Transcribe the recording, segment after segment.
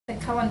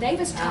the Cullen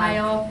Davis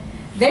trial,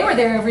 they were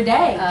there every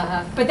day.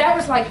 But that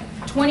was like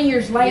 20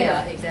 years later.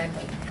 Yeah,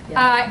 exactly.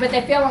 Yeah. But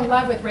they fell in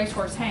love with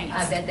Racehorse Haynes.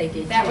 I bet they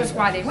did. That was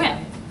why they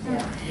went.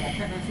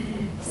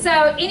 So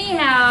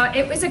anyhow,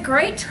 it was a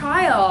great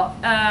trial,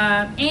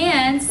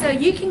 and so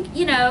you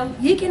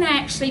can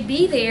actually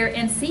be there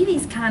and see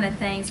these kind of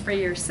things for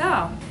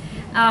yourself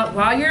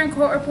while you're in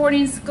court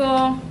reporting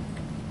school.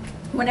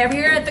 Whenever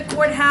you're at the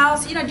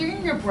courthouse,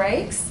 during your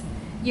breaks,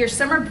 your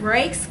summer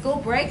breaks, school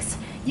breaks,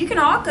 you can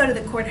all go to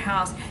the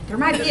courthouse. There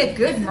might be a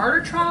good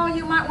murder trial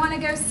you might want to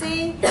go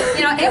see.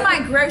 It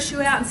might gross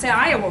you out and say,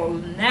 I will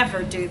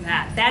never do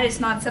that. That is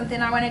not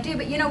something I want to do.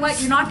 But you know what?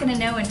 You're not going to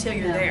know until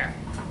you're there.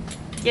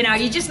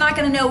 You're just not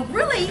going to know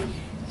really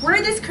where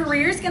this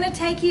career is going to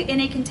take you, and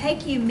it can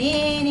take you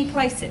many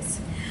places.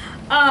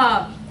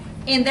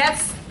 And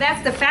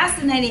that's the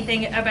fascinating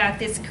thing about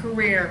this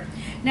career.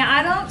 Now,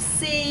 I don't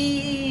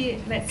see,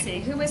 let's see,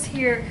 who was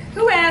here?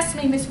 Who asked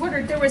me, Miss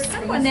Woodard, there was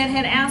someone that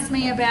had asked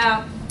me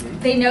about,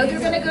 they know they're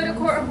going to go to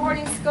court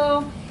reporting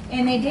school,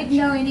 and they didn't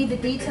know any of the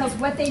details,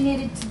 what they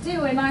needed to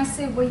do. And I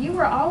said, well, you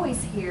were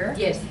always here.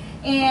 Yes.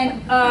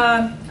 And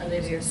I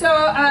live here. so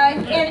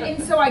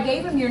and so I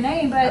gave him your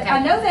name, but okay.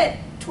 I know that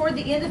toward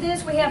the end of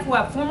this we have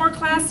what, 4 more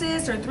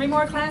classes or 3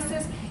 more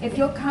classes. If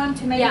you'll come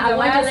to maybe I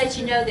wanted to let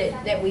you know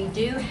that we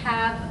do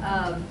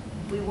have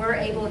we were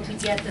able to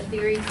get the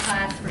theory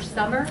class for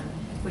summer,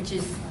 which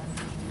is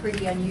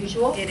pretty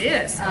unusual. It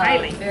is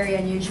highly very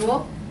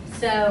unusual.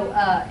 So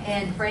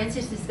and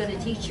Francis is going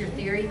to teach your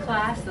theory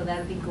class, so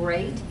that'll be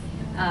great.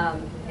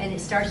 And it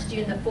starts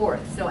June the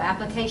 4th. So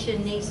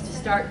application needs to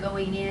start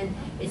going in.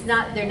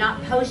 They're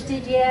not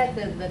posted yet.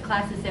 The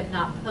classes have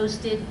not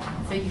posted,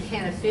 so you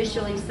can't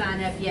officially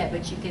sign up yet,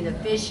 but you can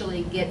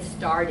officially get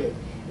started.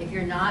 If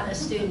you're not a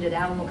student at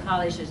Alamo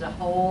College, there's a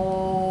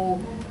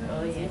whole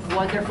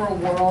wonderful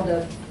world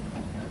of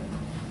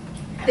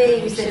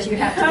things that you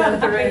have to go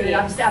through.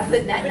 I'm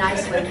putting that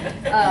nicely.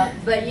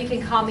 But you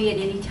can call me at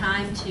any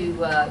time to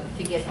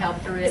get help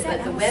through it.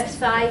 But the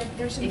website,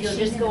 if you'll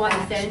just go on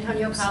the San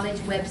Antonio College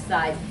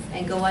website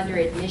and go under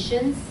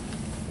admissions,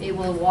 it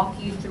will walk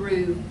you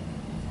through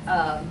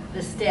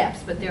the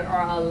steps. But there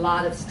are a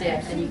lot of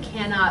steps, and you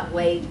cannot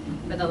wait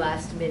for the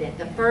last minute.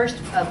 The first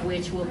of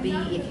which will be,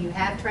 if you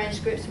have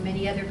transcripts from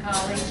any other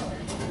college,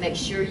 make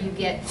sure you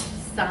get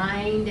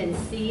signed and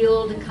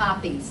sealed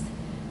copies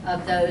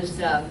of those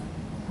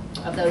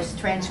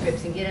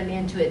transcripts and get them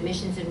into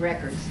admissions and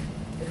records,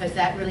 because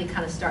that really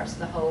kind of starts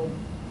the whole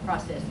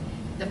process.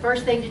 The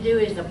first thing to do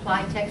is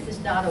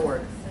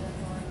applytexas.org.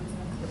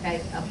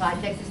 Okay,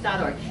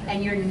 applytexas.org.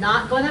 And you're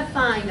not going to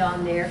find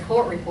on there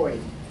court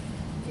reporting.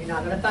 You're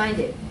not going to find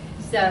it.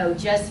 So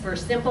just for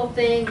simple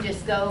thing,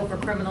 just go for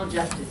criminal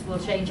justice. We'll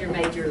change your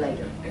major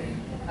later.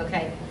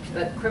 Okay,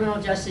 but criminal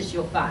justice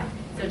you'll find.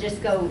 So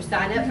just go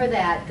sign up for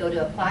that. Go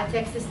to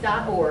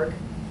applytexas.org.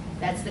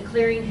 That's the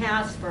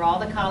clearinghouse for all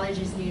the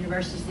colleges and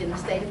universities in the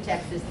state of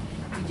Texas.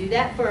 You do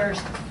that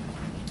first,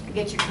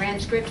 get your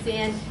transcripts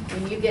in.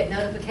 When you get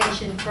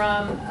notification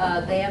from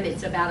them,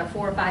 it's about a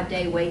 4 or 5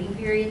 day waiting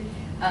period.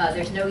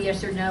 There's no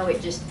yes or no,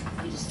 it's just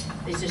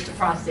a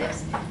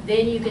process.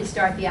 Then you can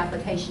start the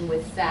application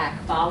with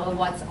SAC. Follow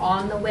what's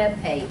on the web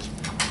page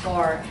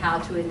for how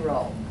to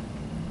enroll.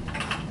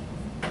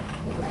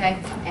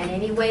 Okay, and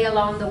any way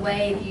along the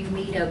way,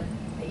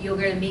 if you're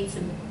going to meet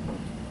some.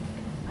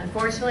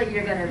 Unfortunately,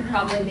 you're going to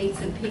probably meet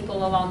some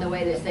people along the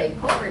way that say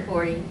court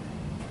reporting.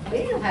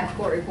 We don't have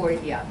court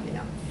reporting yet,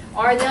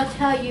 Or they'll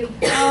tell you,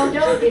 oh,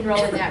 don't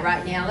enroll in that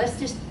right now. Let's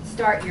just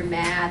start your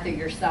math or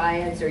your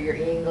science or your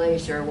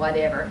English or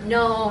whatever.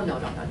 No.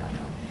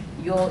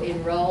 You'll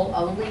enroll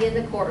only in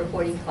the court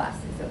reporting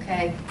classes,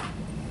 okay?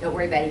 Don't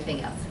worry about anything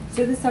else.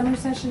 So the summer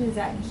session is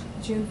at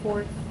June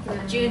 4th?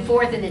 June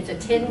 4th, and it's a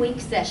 10-week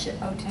session.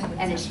 Oh, 10 weeks.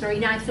 And it's 3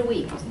 nights a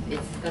week.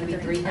 It's going to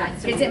be 3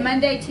 nights a week. Is it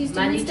Monday,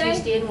 Tuesday, Wednesday? Wednesday?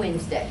 Tuesday, and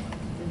Wednesday.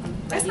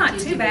 That's Monday, not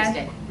Tuesday, too bad.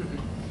 Wednesday.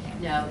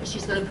 No,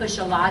 she's going to push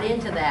a lot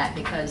into that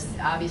because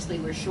obviously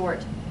we're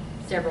short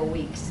several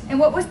weeks. And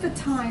what was the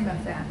time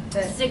of that?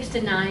 6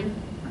 to 9.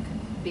 Okay.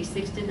 Be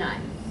 6 to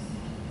 9.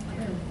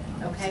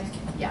 Okay?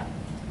 Yeah.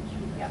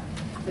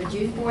 So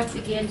June 4th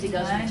begins. It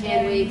goes for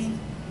 10 weeks.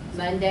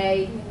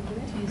 Monday,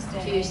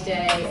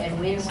 Tuesday, and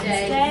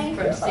Wednesday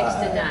from 6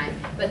 to 9.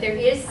 But there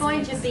is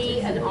going to be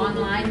an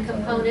online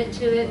component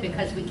to it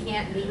because we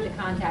can't meet the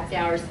contact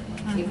hours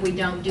if we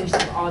don't do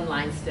some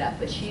online stuff.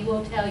 But she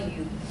will tell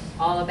you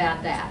all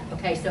about that.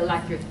 Okay, so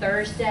like your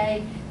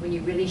Thursday, when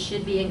you really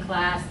should be in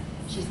class,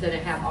 she's going to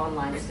have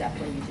online stuff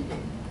for you to do.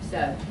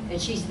 So,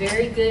 and she's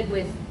very good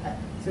with,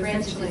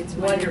 Francis is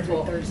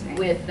wonderful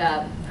with,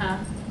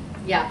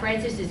 yeah,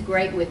 Francis is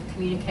great with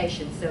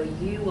communication, so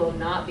you will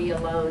not be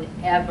alone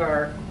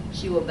ever.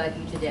 She will bug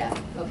you to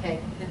death, okay?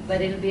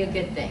 But it'll be a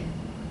good thing,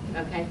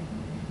 okay?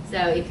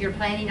 So if you're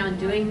planning on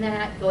doing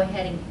that, go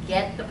ahead and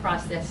get the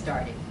process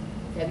started.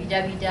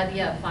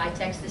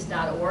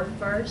 www.applytexas.org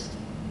first.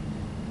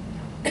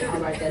 I'll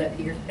write that up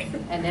here.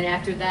 And then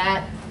after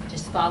that,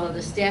 just follow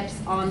the steps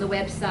on the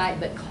website,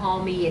 but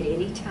call me at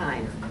any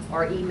time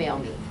or email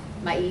me.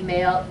 My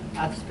email,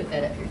 I'll just put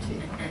that up here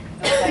too.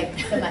 Okay,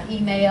 So my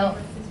email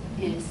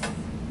is,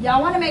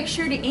 Y'all want to make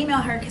sure to email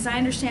her because I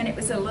understand it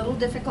was a little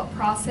difficult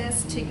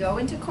process to go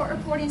into court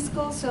reporting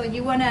school. So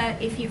you want to,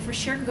 if you're for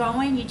sure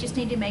going, you just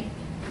need to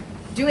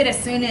do it as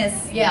soon as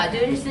do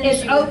it as soon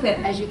as it's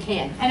open. as you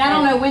can. And I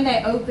don't know when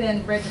they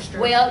open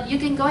register. Well, you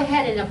can go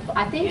ahead and,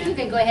 I think you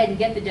can go ahead and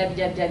get the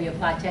www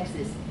Apply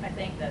Texas I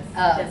think that's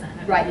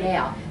right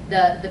now.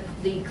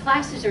 The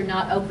classes are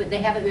not open,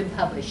 they haven't been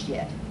published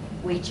yet.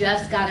 We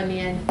just got them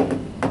in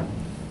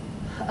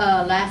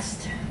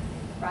last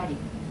Friday,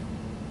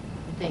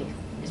 I think,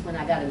 is when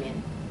I got them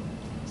in.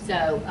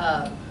 So,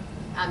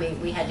 I mean,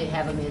 we had to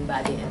have them in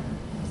by then.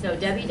 So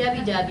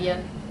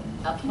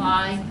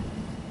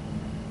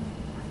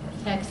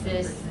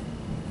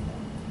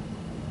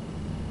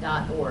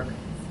www.applytexas.org.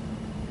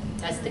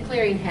 That's the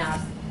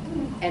clearinghouse.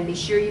 And be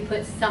sure you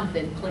put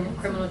something,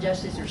 criminal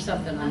justice or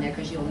something on there,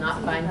 because you'll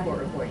not find court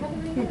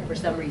reporting for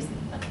some reason.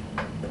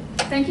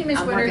 Thank you, Ms.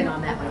 I'm Woodard. working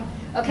on that one.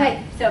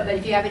 Okay, so, but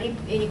if you have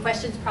any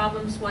questions,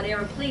 problems,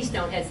 whatever, please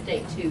don't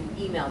hesitate to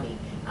email me.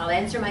 I'll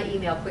answer my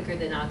email quicker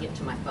than I'll get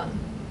to my phone.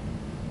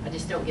 I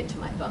just don't get to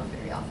my phone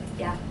very often.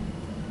 Yeah.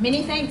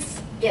 Many thanks.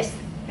 Yes.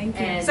 Thank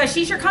you. And So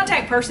she's your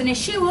contact person, and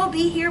she will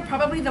be here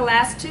probably the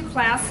last 2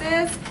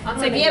 classes. I'm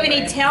So if gonna you have be any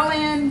there.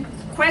 tell-in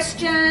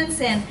questions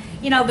and,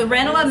 you know, the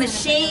rental of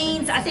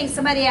machines, I think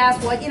somebody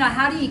asked, well, you know,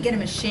 how do you get a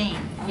machine?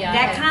 Yeah,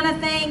 That I kind of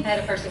thing. I had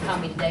a person call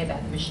me today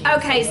about the machine.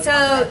 Okay, we'll so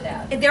talk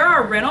about that. there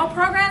are rental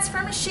programs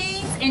for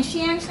machines, and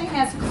she actually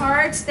has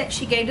cards that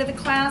she gave to the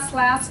class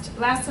last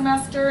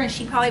semester, and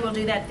she probably will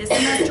do that this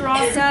semester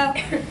also.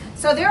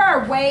 So there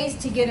are ways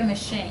to get a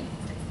machine.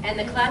 And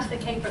the class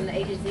that came from the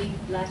A to Z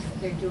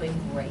they're doing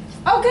great.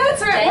 Oh, good,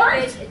 so it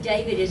worked.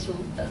 David is,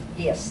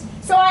 yes.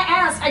 So I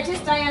asked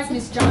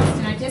Miss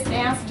Johnston, I just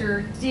asked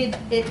her, did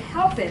it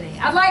help any?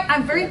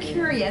 I'm very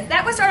curious.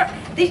 That was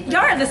y'all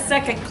are the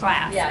second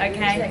class, Yeah, you're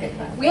the okay? second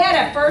class. We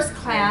had a first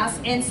class,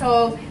 and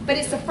so, but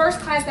it's the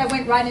first class that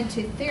went right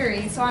into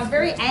theory, so I'm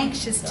very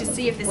anxious to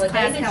see if this Well,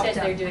 class David helped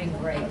says they're out. doing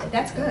great.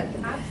 That's good.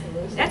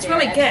 Absolutely. That's They're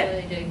really good.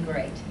 absolutely doing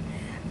great.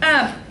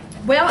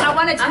 Well, I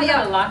want to tell I'm you.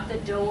 going to lock the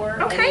door,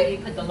 and Okay. then you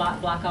put the lock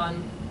block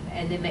on,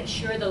 and then make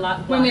sure the lock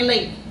block When we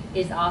leave.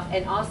 is off.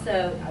 And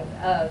also,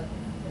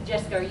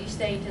 Jessica, are you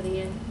staying to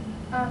the end?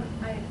 I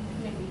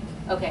maybe.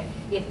 Okay.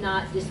 If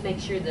not, just make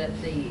sure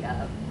that the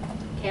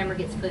camera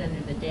gets put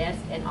under the desk,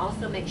 and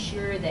also make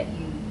sure that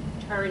you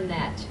turn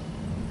that you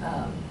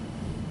don't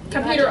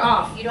Computer have to-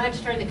 off. You don't have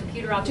to turn the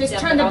computer off. Just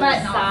yourself, turn the but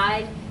button on off. the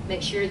side.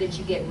 Make sure that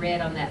you get red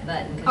on that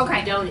button. Because Okay.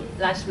 if you don't,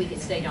 last week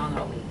it stayed on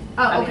all week.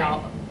 Oh, I mean, okay.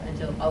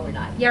 until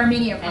overnight. Yeah,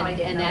 Armenia probably And,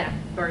 didn't and know that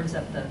burns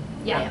up the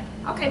Yeah. lamp.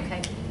 Okay.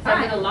 Okay. So All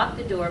I'm right. gonna lock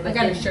the door, but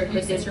gotta then, show you but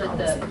then since you're put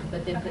almost the,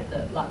 but then put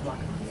the lock block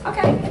on.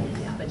 Okay.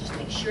 Yeah, but just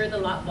make sure the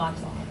lock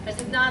block's on.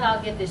 Because if not,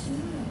 I'll get this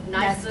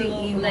nice That's the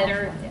little email.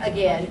 letter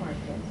again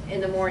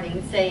in the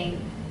morning saying.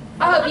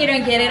 I hope you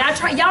don't get it.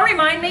 Y'all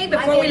remind me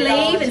before we get it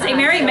all leave the and say, time,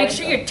 Mary, so- make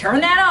sure you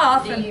turn that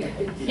off. Do And, you-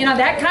 you know,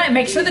 that kind of,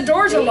 make sure the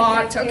doors are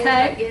locked, I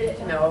okay? get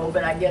it? No,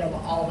 but I get them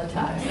all the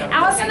time. So.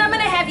 Allison, I'm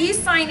going to have you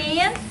sign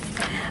in.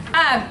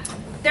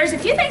 There's a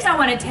few things I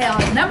want to tell.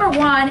 Number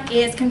one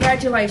is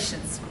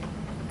congratulations,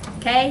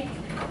 okay?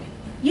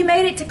 You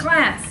made it to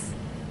class.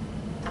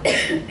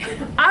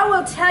 I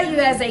will tell you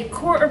as a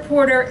court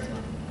reporter,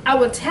 I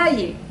will tell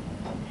you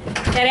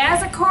that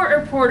as a court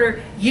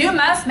reporter, you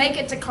must make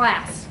it to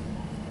class,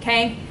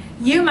 okay?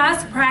 You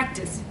must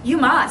practice. You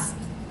must,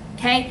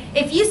 okay?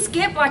 If you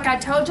skip, like I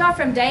told y'all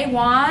from day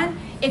one,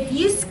 if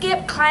you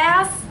skip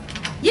class,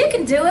 you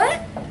can do it,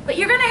 but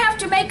you're going to have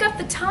to make up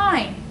the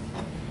time.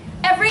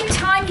 Every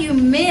time you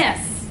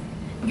miss,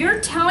 you're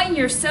telling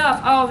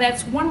yourself, oh,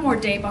 that's one more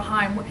day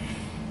behind.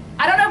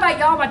 I don't know about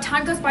y'all, but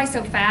time goes by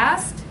so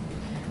fast.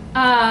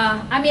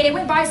 I mean, it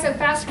went by so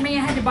fast for me,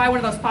 I had to buy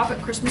one of those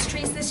pop-up Christmas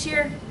trees this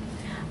year.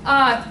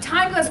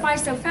 Time goes by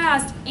so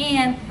fast,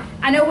 and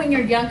I know when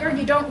you're younger,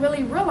 you don't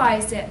really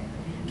realize it.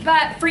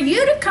 But for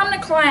you to come to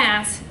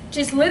class,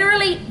 just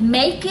literally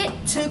make it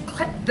to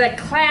the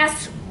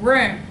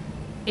classroom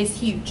is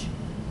huge.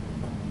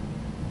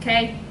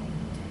 Okay?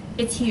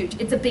 It's huge.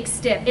 It's a big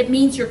step. It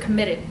means you're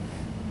committed.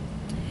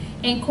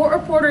 And court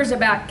reporter is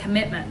about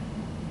commitment.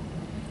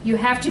 You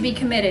have to be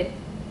committed.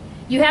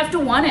 You have to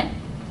want it.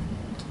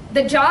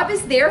 The job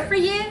is there for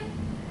you,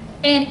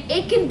 and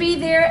it can be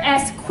there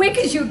as quick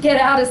as you get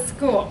out of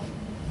school,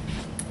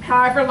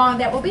 however long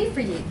that will be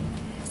for you.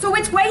 So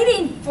it's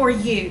waiting for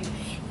you.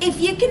 If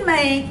you can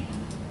make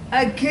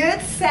a good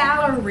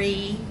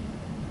salary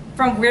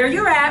from where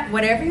you're at,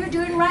 whatever you're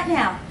doing right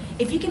now,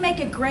 if you can make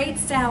a great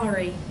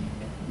salary,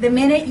 the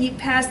minute you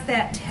pass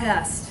that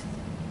test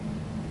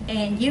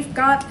and you've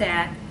got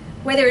that,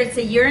 whether it's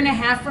a year and a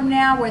half from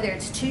now, whether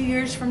it's 2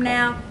 years from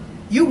now,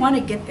 you want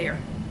to get there,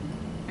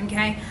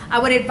 okay? I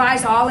would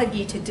advise all of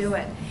you to do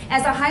it.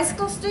 As a high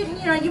school student,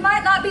 you know, you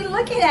might not be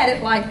looking at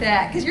it like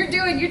that because you're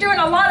doing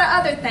a lot of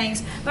other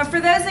things. But for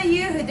those of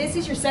you who this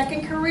is your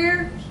second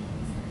career,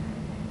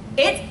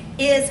 it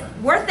is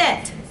worth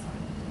it,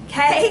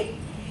 okay?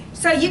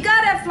 So you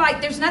gotta,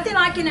 like, there's nothing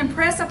I can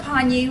impress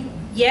upon you.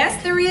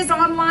 Yes, there is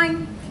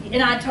online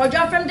and I told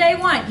y'all from day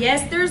one,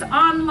 yes, there's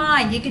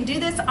online. You can do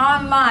this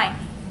online,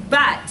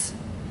 but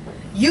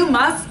you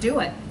must do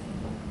it.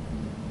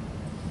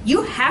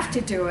 You have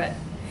to do it.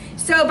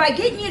 So by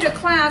getting you to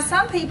class,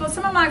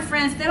 some of my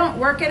friends, they don't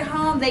work at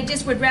home. They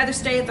just would rather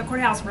stay at the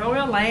courthouse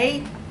real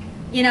late,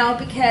 you know,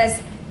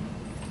 because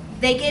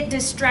they get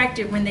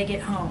distracted when they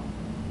get home.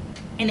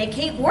 And they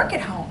can't work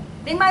at home.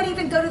 They might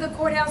even go to the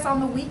courthouse on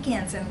the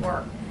weekends and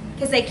work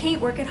because they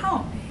can't work at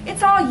home.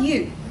 It's all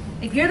you.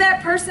 If you're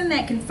that person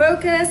that can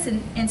focus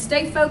and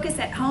stay focused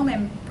at home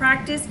and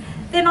practice,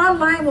 then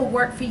online will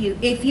work for you.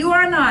 If you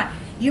are not,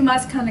 you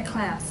must come to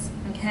class,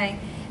 okay?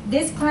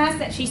 This class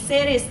that she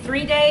said is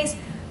 3 days,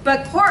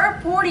 but court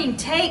reporting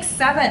takes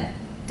 7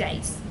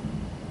 days,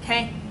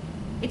 okay?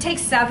 It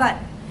takes 7.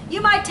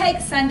 You might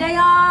take Sunday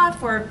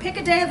off or pick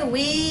a day of the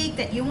week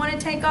that you want to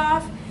take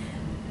off,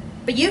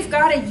 but you've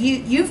got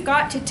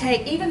to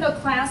take, even though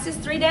class is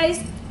 3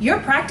 days, your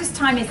practice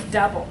time is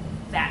double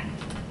that.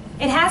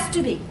 It has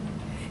to be.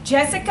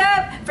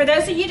 Jessica, for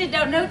those of you that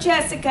don't know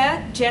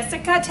Jessica,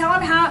 tell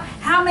them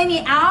how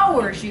many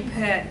hours you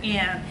put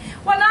in.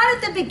 Well, not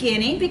at the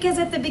beginning, because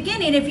at the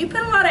beginning, if you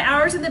put a lot of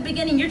hours in the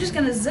beginning, you're just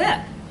going to zip.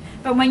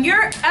 But when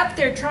you're up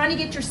there trying to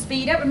get your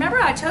speed up, remember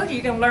I told you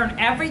you're going to learn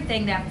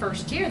everything that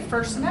first year, the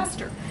first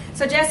semester.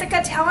 So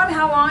Jessica, tell them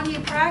how long you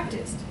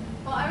practiced.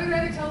 Well, I would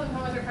rather tell them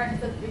how much I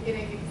practiced at the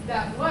beginning because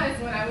that was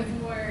when I was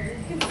more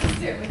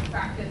consistent with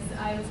practice.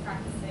 I was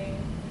practicing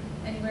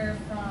anywhere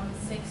from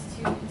 6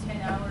 to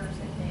 10 hours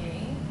a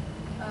day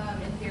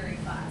in theory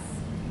class.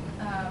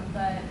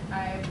 But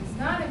I was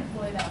not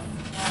employed as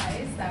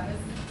supplies. That was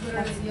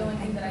literally the only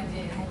thing that I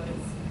did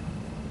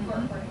was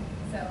court reporting.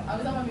 So I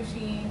was on my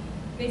machine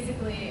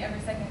basically every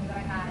second that I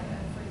had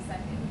a free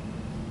second,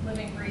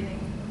 living, breathing,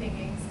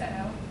 thinking,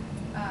 steno.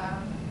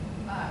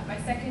 My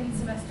second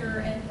semester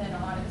and then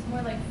on, it was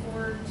more like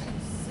 4 to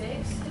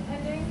 6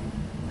 depending.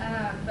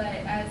 But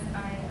as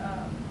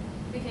I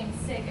became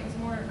sick, it was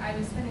more, I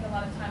was spending a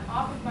lot of time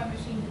off of my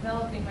machine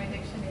developing my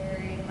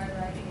dictionary and my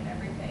writing and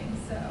everything.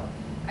 So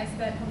I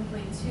spent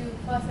probably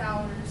 2+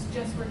 hours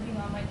just working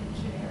on my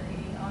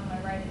dictionary, on my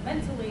writing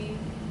mentally,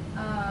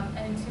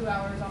 and 2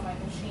 hours on my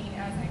machine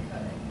as I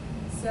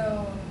could.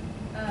 So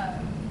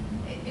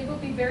it will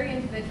be very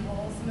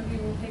individual. Some of you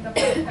will pick up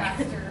a bit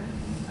faster,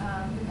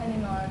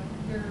 depending on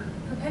your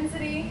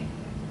propensity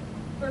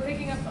for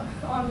picking up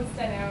on the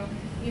steno.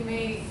 You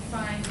may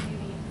find you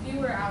need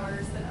fewer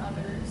hours than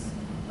others,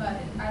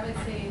 but I would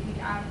say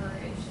the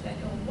average that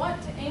you'll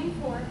want to aim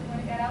for if you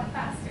want to get out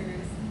faster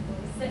is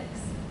 4 to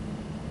 6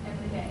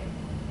 every day.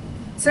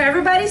 So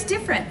everybody's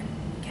different,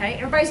 okay?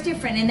 Everybody's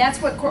different, and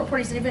that's what court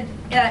reporting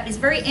is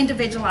very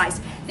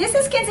individualized. This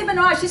is Kenzie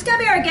Benoit. She's going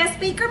to be our guest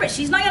speaker, but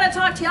she's not going to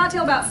talk to y'all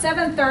until about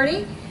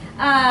 7:30.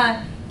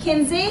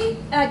 Kenzie,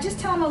 just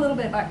tell them a little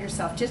bit about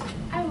yourself.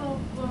 I will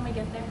when we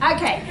get there.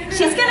 Okay,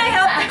 she's going to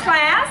help the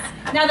class.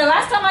 Now, the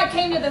last time I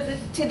came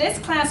to this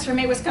classroom,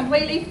 it was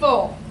completely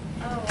full.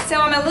 Oh.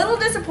 So I'm a little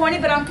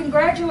disappointed, but I'm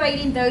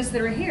congratulating those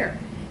that are here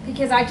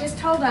because I just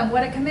told them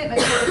what a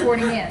commitment court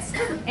reporting is.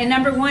 And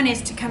number 1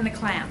 is to come to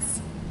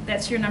class.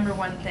 That's your number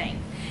 1 thing.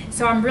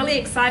 So I'm really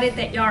excited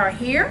that y'all are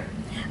here.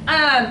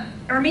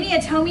 Armenia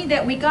told me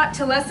that we got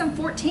to lesson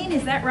 14.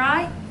 Is that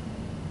right?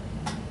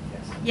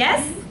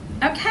 Yes?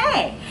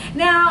 Okay.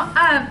 Now,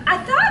 I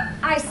thought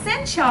I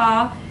sent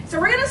y'all, so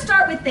we're going to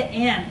start with the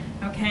end,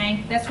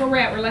 okay? That's where we're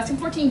at. We're lesson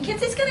 14.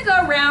 Kenzie's going to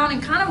go around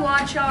and kind of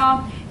watch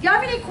y'all. If y'all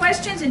have any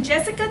questions, and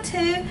Jessica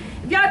too,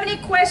 if y'all have any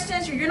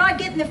questions or you're not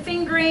getting the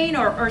fingering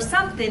or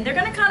something, they're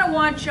going to kind of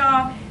watch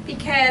y'all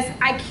because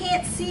I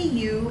can't see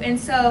you. And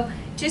so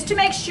just to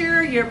make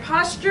sure your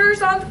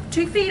posture's on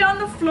 2 feet on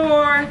the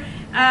floor,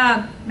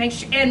 make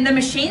sure, and the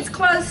machine's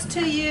close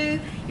to you,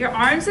 your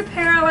arms are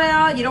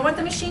parallel, you don't want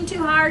the machine too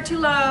high or too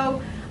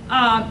low.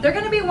 They're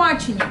going to be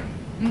watching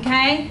you,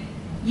 okay?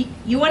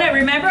 You want to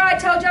remember I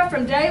told y'all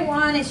from day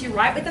 1 is you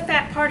write with the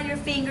fat part of your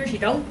fingers, you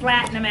don't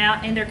flatten them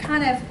out, and they're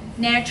kind of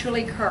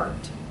naturally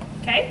curved,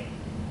 okay?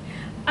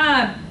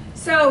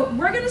 So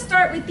we're going to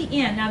start with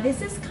the end. Now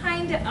this is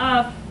kind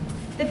of,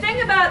 the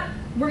thing about,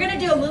 we're going to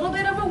do a little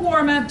bit of a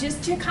warm-up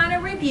just to kind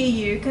of review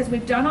you because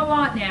we've done a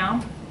lot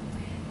now.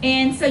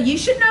 And so you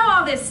should know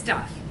all this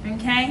stuff,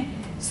 okay?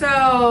 So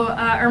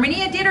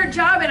Armenia did her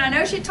job, and I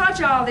know she taught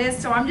you all this,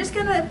 so I'm just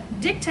going to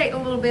dictate a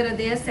little bit of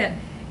this, and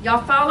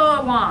y'all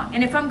follow along.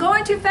 And if I'm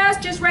going too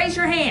fast, just raise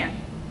your hand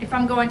if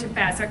I'm going too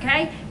fast,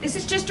 okay? This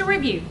is just a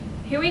review.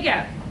 Here we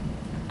go.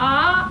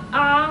 Ah,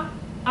 ah,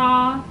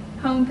 ah,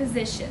 home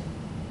position.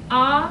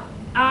 Ah,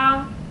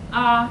 ah,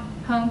 ah,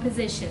 home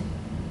position.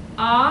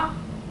 Ah,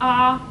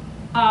 ah,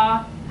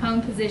 ah,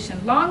 home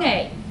position. Long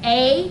A.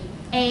 A,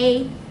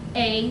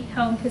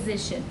 home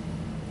position.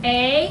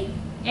 A,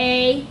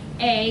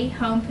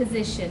 home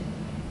position.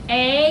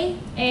 A,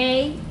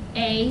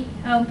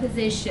 home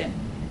position.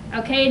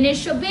 Okay,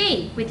 initial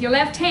B with your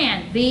left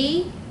hand.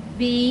 B,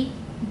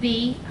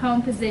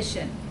 home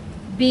position.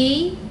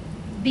 B,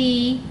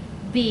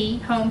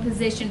 home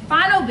position.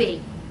 Final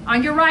B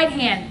on your right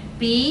hand.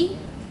 B,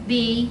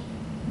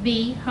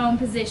 home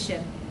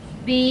position.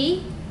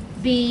 B,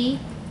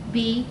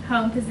 B,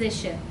 home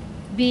position.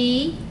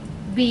 B,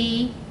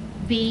 B,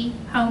 B,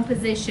 home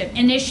position.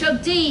 Initial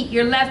D,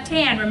 your left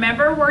hand.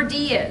 Remember where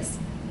D is.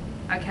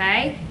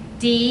 Okay?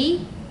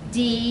 D,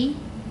 D,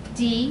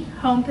 D,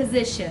 home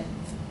position.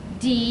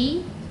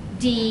 D,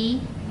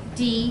 D,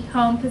 D,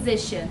 home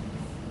position.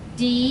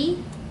 D,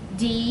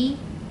 D,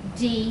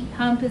 D,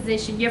 home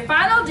position. Your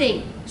final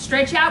D.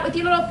 Stretch out with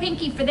your little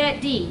pinky for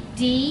that D.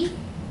 D,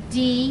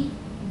 D,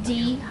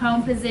 D,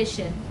 home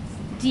position.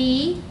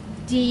 D,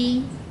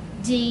 D,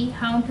 D,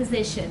 home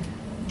position.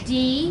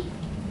 D,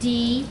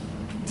 D,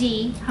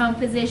 D, home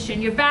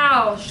position. Your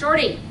vowels,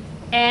 shorty.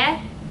 E,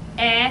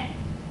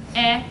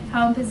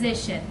 home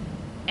position.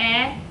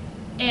 E,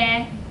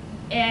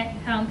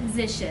 home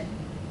position.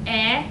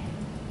 E,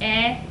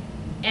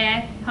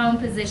 home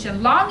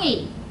position. Long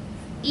E,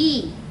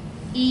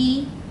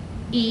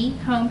 E,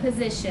 home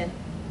position.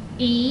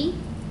 E,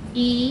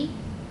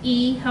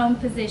 home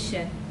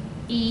position.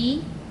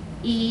 E,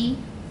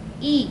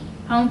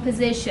 home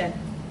position.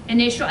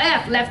 Initial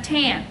F, left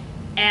hand.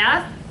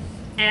 F,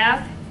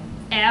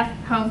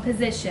 home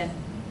position.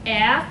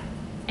 F,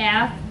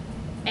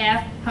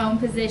 home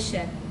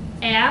position.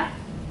 F,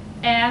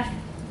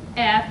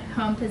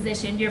 home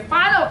position. Your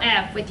final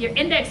F with your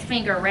index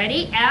finger.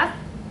 Ready? F,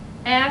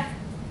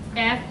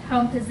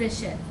 home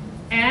position.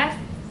 F,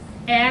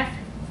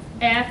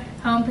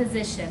 home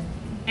position.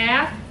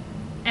 F,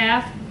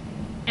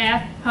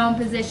 home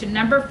position.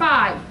 Number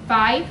 5,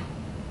 5,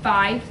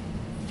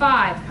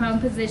 home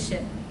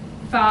position.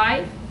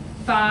 5,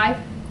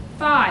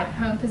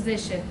 home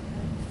position.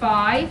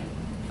 5,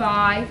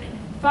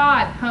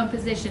 home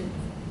position.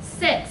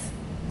 6,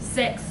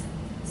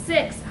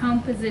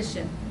 home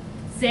position.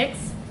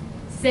 6,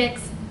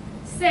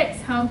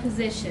 home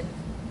position.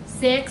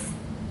 6,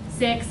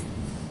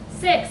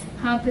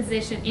 home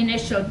position.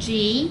 Initial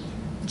G,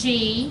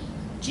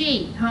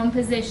 home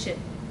position.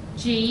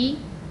 G,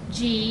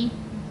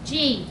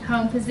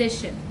 home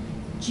position.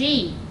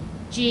 G,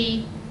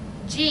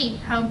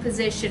 home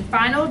position.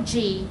 Final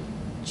G,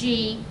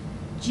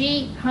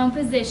 home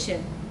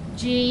position.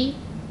 G,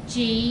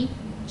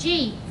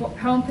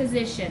 home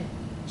position.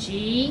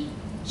 G,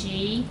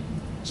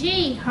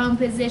 home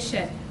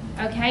position.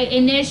 Okay,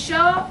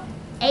 initial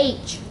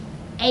H,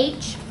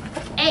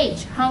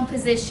 home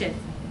position.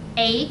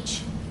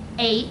 H,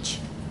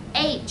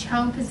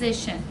 home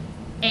position.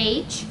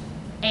 H,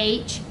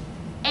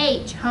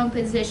 home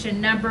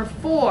position. Number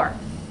 4,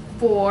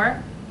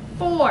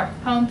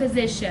 home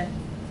position.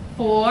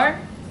 4,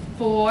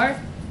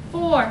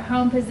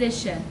 home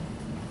position.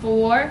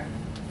 4,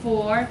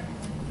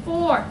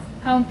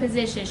 home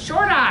position.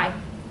 Short I.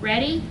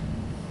 Ready?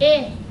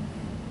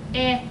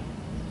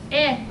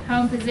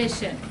 Home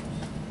position.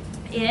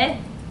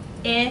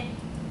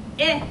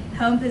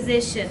 Home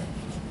position.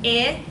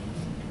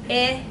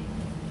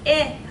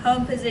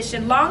 Home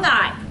position. Long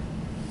I,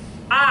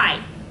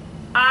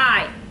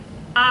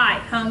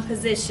 home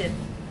position.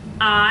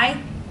 I,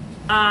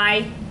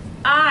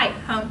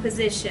 home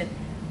position.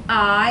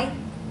 I,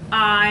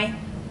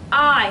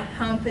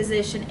 home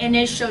position.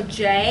 Initial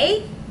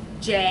J,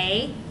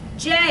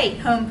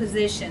 home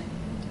position.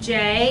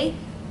 J,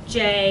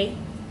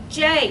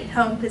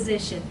 home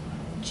position.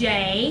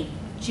 J,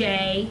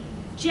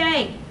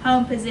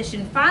 home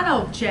position.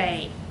 Final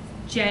J,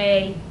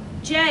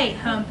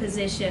 home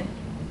position.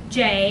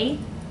 J,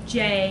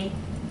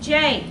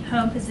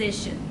 home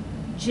position.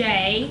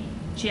 J,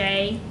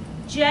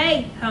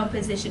 home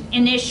position.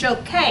 Initial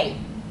K,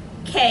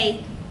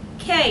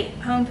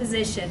 home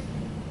position.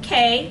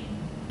 K,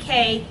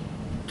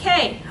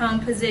 home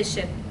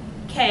position.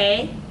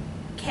 K,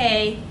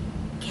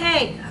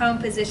 home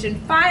position.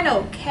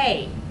 Final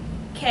K,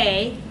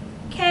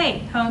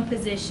 home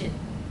position.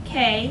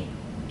 K,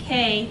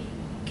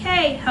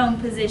 home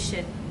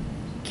position.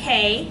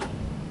 K,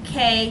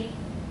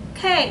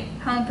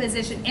 home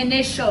position.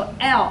 Initial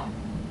L,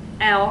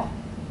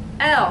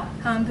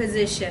 home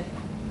position.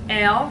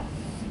 L,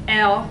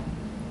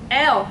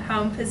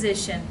 home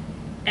position.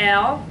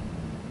 L,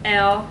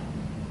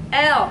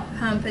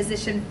 home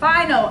position.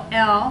 Final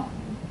L,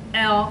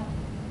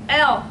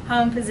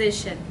 home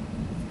position.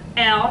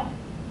 L,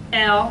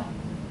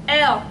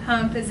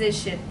 home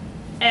position.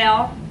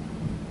 L,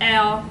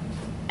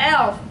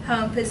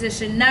 home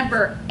position.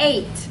 Number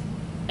 8,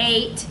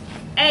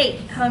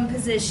 home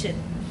position.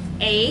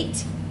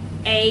 8,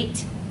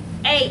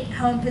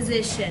 home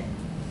position.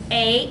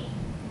 8,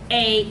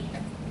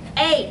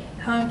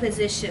 home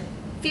position.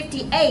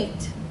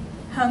 58,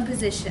 home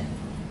position.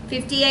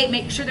 58,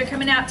 make sure they're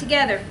coming out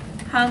together.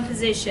 Home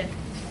position.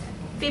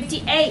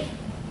 58,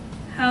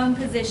 home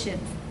position.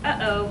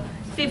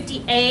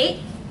 58,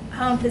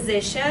 home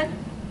position.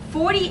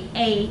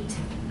 48,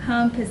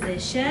 home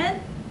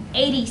position.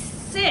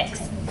 86,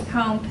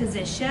 home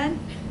position.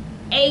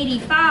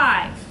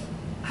 85,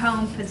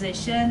 home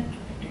position.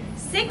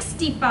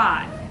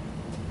 65,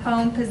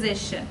 home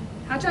position.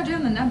 How'd y'all do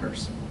on the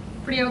numbers?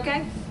 Pretty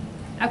okay?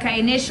 Okay,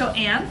 initial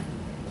M,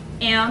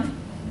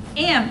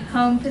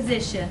 home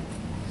position.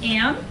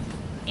 M,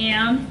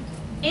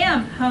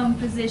 home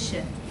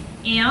position.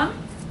 M,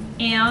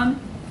 M,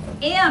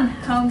 M,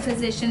 home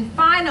position.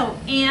 Final,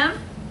 M,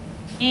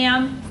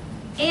 M,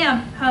 M,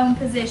 home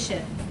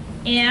position.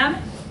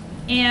 M,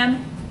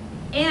 M,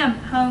 M,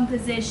 home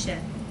position.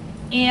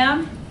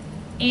 M,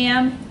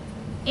 M,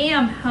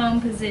 M,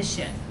 home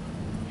position.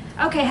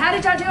 Okay, how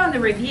did y'all do on the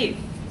review?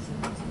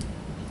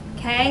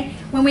 Okay,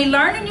 when we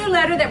learn a new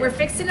letter that we're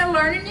fixing to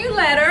learn a new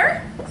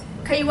letter,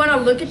 okay, you want to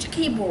look at your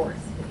keyboard.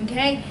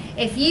 Okay,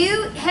 if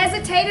you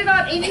hesitated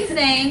on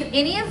anything,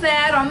 any of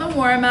that on the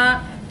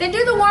warm-up, then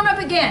do the warm-up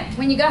again.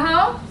 When you go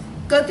home,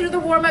 go through the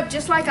warm-up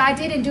just like I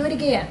did and do it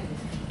again.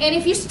 And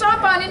if you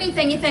stop on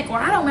anything, you think, well,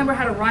 I don't remember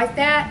how to write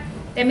that,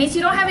 that means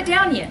you don't have it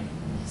down yet.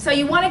 So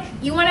you want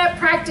to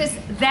practice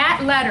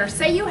that letter.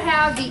 Say you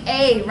have the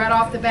A right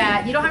off the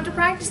bat. You don't have to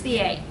practice the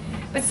A.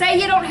 But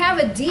say you don't have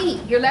a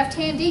D, your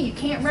left-hand D. You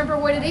can't remember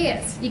what it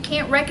is. You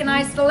can't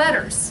recognize the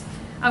letters.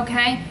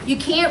 Okay? You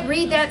can't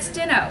read that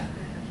steno.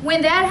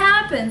 When that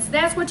happens,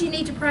 that's what you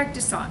need to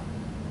practice on.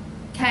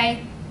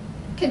 Okay?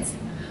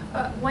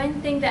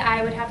 One thing that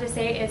I would have to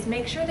say is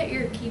make sure that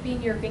you're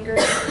keeping your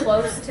fingers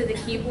close to the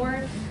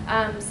keyboard.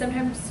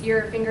 Sometimes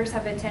your fingers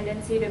have a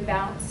tendency to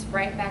bounce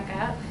right back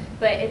up,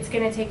 but it's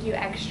going to take you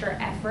extra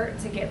effort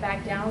to get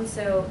back down,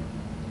 so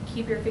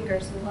keep your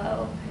fingers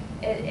low,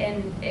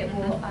 and it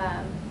will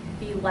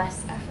be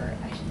less effort,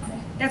 I should say.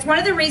 That's one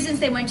of the reasons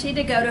they want you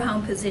to go to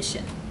home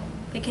position,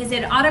 because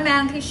it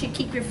automatically should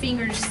keep your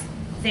fingers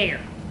there.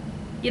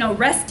 You know,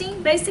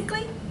 resting,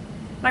 basically.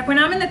 Like when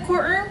I'm in the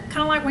courtroom,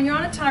 kind of like when you're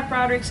on a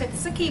typewriter, except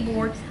it's a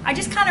keyboard, I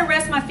just kind of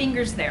rest my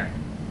fingers there.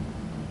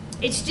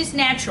 It's just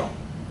natural.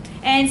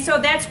 And so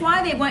that's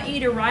why they want you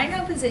to write in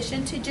home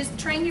position, to just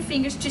train your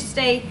fingers to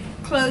stay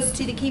close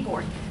to the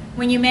keyboard.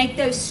 When you make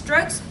those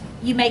strokes,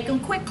 you make them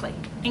quickly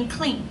and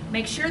clean.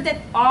 Make sure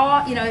that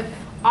all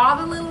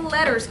the little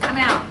letters come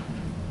out.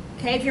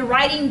 Okay, if you're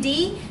writing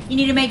D, you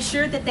need to make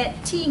sure that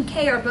that T and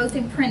K are both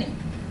in printing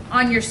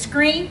on your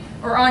screen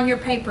or on your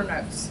paper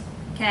notes.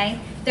 Okay,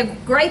 the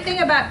great thing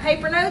about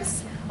paper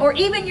notes or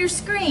even your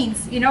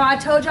screens, I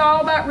told you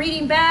all about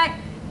reading back.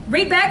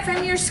 Read back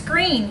from your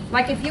screen.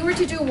 Like if you were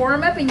to do a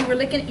warm-up and you were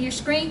looking at your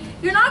screen,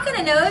 you're not going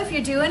to know if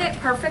you're doing it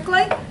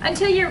perfectly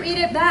until you read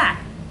it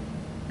back.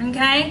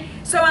 Okay?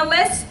 So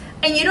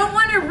and you don't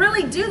want to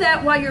really do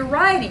that while you're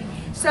writing.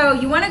 So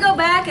you want to go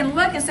back and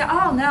look and say,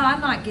 oh no,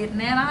 I'm not getting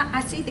that.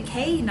 I see the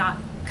K not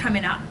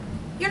coming up.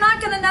 You're not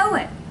going to know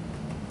it.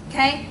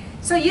 Okay?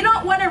 So you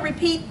don't want to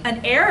repeat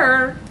an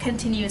error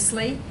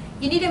continuously.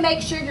 You need to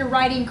make sure you're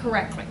writing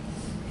correctly.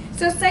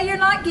 So say you're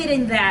not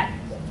getting that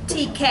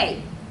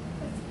TK.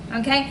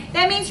 Okay?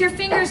 That means your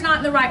finger's not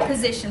in the right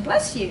position.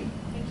 Bless you.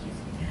 Thank you.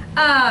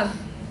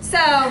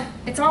 So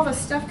it's all the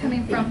stuff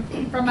coming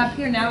from up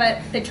here now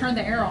that they turned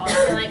the air on. I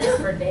feel like this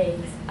for days.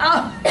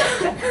 Oh.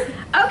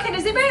 Okay,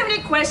 does anybody have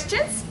any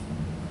questions?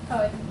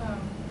 Oh,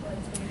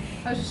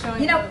 I was just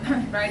showing you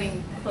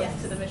writing close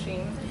to the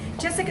machine.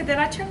 Jessica, did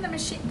I turn the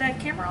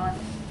camera on?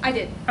 I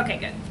did. Okay,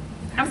 good.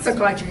 I'm so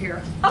glad you're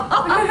here.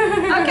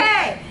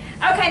 Okay.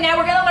 Okay, now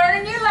we're going to learn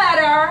a new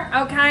letter.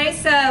 Okay,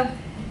 so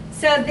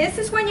this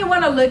is when you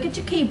want to look at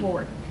your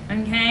keyboard.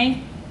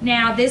 Okay?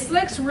 Now, this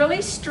looks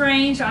really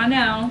strange, I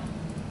know.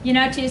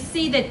 To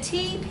see the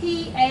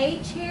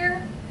TPH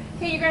here.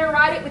 Okay, you're going to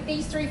write it with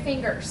these three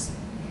fingers.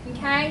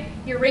 Okay?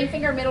 Your ring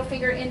finger, middle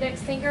finger,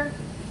 index finger.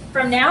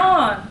 From now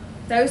on,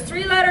 those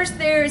three letters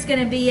there is going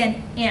to be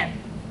an N.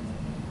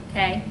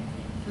 Okay?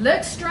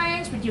 Looks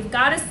strange, but you've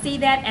got to see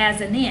that as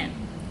an N.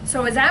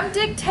 So as I'm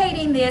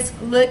dictating this,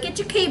 look at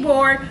your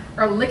keyboard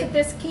or look at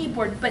this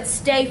keyboard, but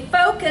stay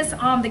focused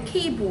on the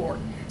keyboard.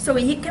 So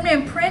you can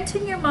imprint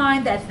in your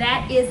mind that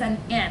that is an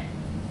N.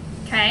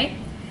 Okay?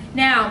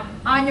 Now,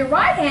 on your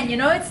right hand,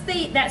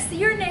 that's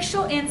your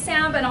initial N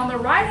sound, but on the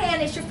right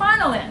hand is your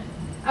final N.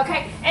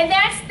 Okay? And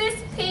that's this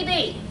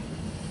PB.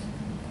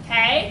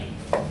 Okay?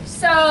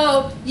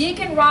 So you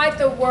can write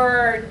the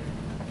word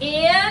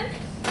N-U-N,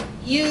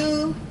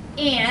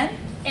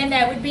 and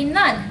that would be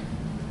none.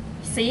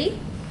 See?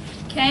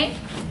 Okay?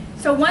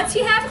 So once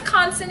you have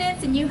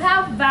consonants and you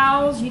have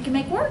vowels, you can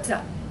make words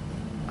up.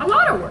 A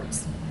lot of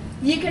words.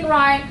 You can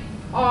write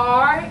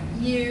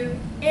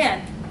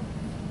R-U-N,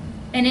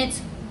 and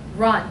it's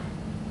run.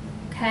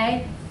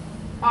 Okay?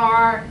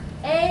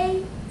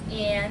 R-A-N,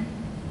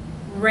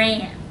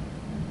 ran.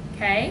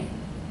 Okay?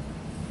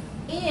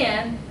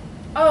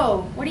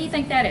 N-O, what do you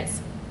think that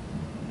is?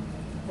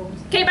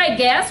 Can anybody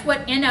guess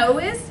what N-O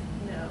is?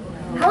 No.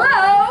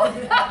 Hello?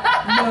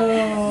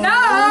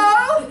 No.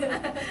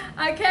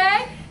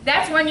 Okay?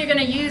 That's one you're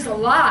going to use a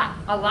lot.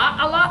 A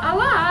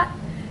lot.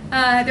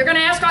 They're going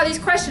to ask all these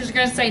questions. You're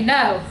going to say,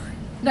 no.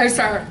 No,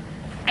 sir.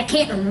 I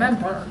can't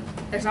remember.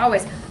 There's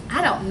always,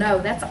 I don't know.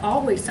 That's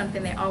always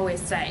something they always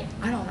say.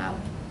 I don't know.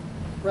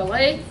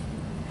 Really?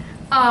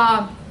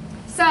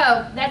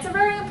 So that's a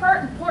very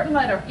important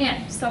letter,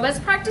 N. So let's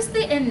practice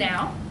the N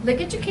now. Look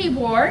at your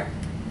keyboard.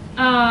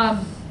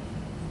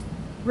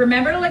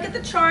 Remember to look at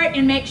the chart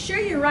and make sure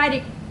you write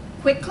it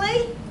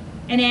quickly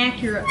and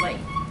accurately.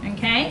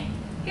 Okay?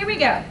 Here we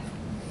go.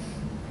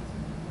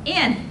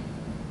 N,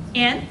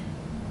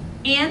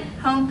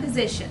 home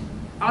position.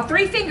 All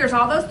three fingers,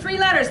 all those three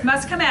letters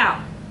must come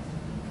out.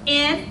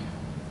 In,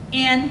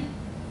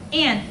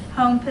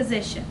 home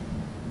position.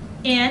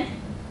 In,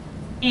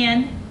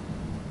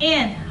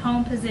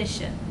 home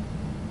position.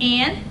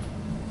 In,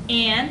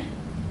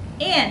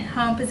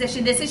 home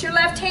position. This is your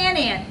left hand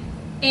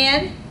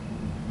in,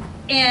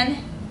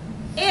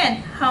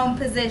 home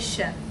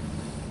position.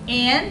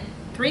 In,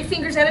 three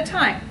fingers at a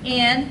time.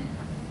 In,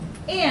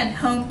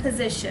 home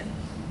position.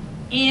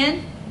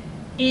 In,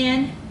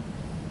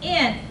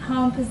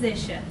 home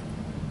position.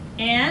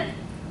 In,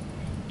 home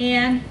position.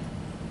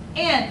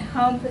 In,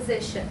 home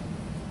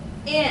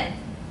position.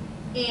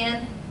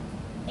 In,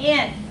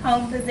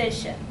 home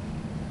position.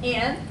 In,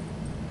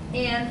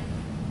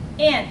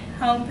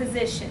 home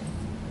position.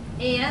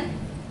 In,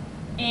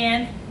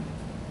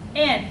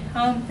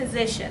 home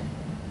position.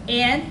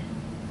 In,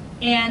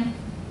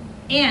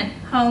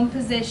 home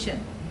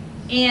position.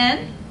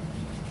 In,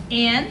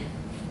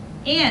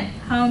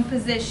 home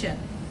position.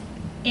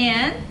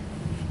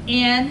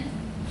 In,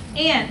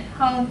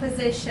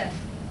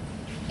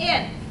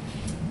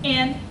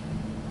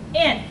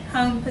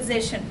 home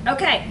position.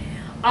 Okay,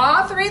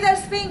 all three of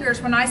those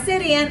fingers, when I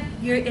sit in,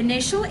 your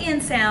initial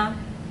in sound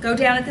go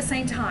down at the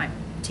same time.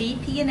 T,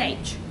 P, and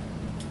H.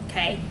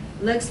 Okay,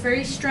 looks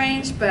very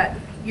strange, but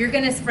you're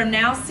gonna from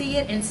now see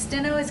it, and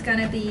steno is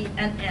gonna be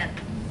an N.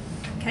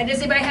 Okay, does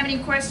anybody have any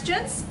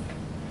questions?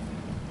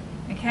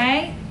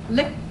 Okay,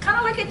 kind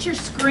of look at your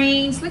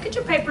screens, look at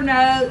your paper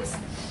notes.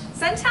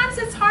 Sometimes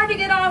it's hard to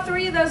get all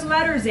three of those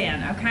letters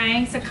in,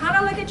 okay? So kind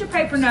of look at your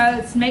paper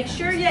notes, make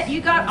sure that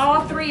you got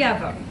all three of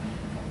them.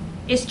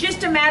 It's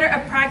just a matter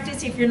of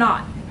practice if you're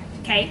not,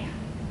 okay?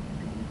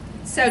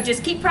 So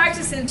just keep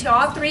practicing until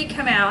all three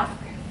come out.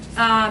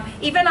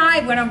 Even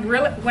when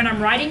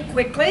I'm writing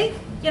quickly,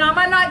 you know, I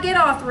might not get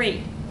all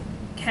three,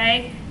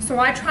 okay? So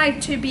I try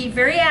to be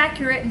very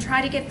accurate and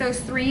try to get those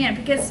three in,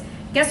 because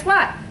guess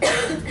what?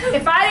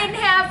 if I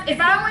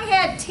only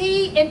had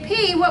T and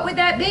P, what would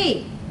that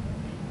be?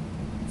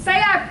 Say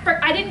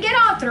I didn't get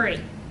all three,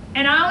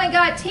 and I only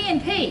got T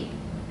and P.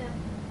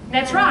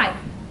 That's right.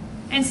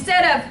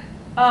 Instead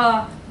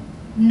of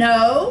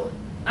no,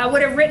 I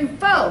would have written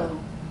fo.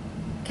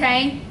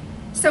 Okay?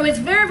 So it's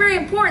very, very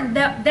important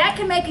that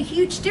can make a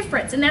huge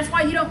difference, and that's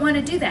why you don't want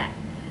to do that.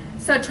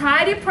 So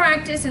try to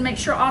practice and make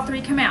sure all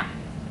three come out.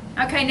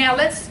 Okay, now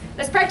let's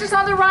practice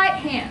on the right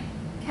hand.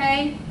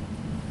 Okay?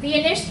 The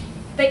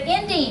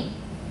ending,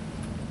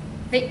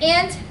 the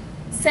end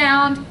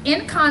sound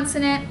in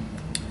consonant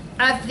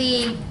of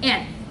the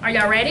N. Are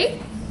y'all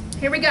ready?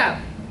 Here we go.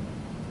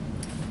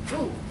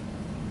 Ooh.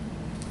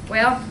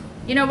 Well,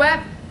 you know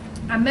what?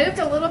 I moved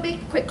a little bit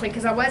quickly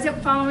because I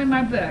wasn't following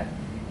my book.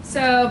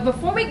 So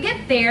before we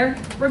get there,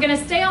 we're going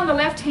to stay on the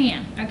left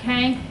hand,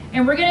 okay?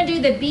 And we're going to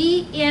do the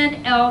B,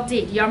 N, L,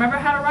 D. Do y'all remember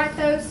how to write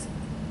those?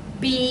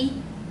 B,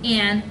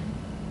 N,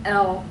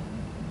 L,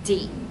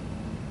 D.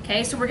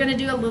 Okay, so we're going to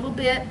do a little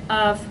bit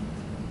of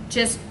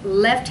just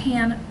left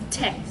hand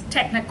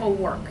technical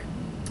work.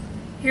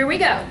 Here we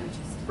go.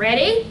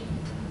 Ready?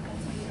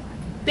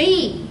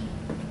 B,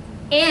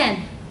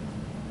 N,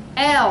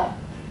 L,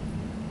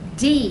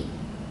 D,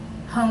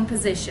 home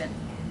position.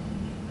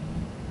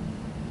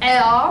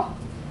 L,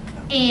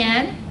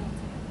 N,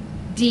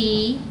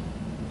 D,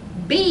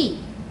 B,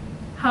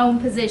 home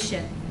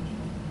position.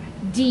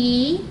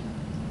 D,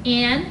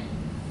 N,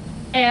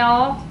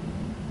 L,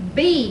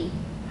 B,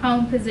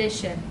 home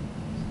position.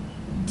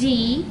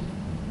 D,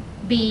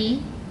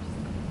 B,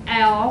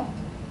 L,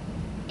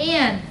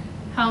 N,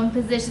 home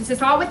position. So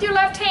it's all with your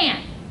left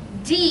hand.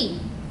 D,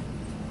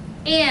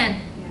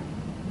 N,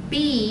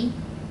 B,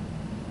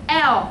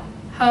 L,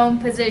 home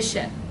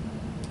position.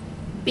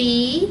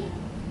 B,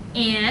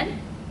 N,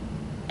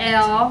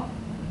 L,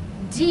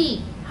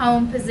 D,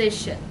 home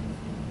position.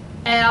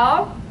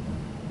 L,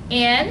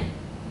 N,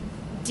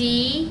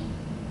 D,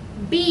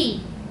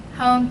 B,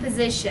 home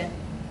position.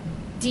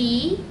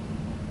 D,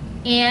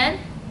 N,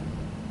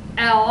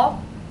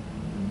 L,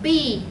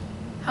 B,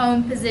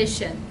 home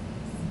position.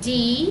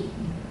 D,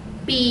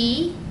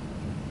 B,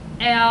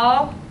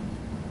 L,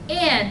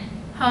 N,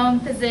 home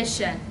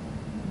position.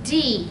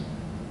 D,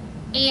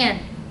 N,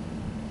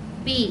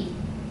 B,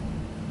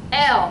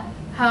 L,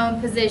 home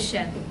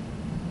position.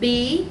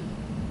 B,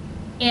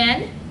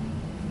 N,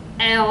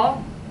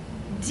 L,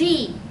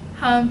 D,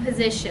 home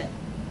position.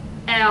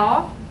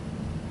 L,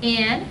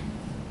 N,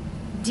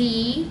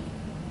 D,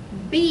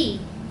 B,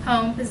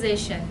 home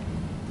position.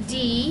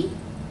 D,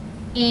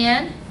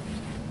 N,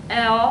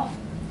 L,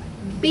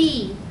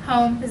 B,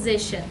 home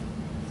position.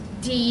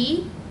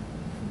 D,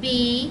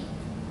 B,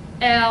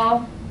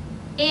 L,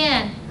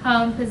 N,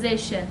 home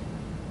position.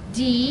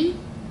 D,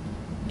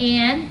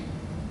 N,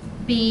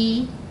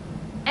 B,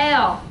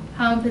 L,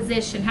 home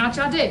position. How'd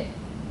y'all do?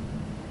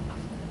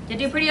 You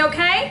do pretty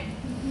okay?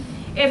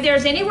 If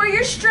there's anywhere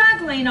you're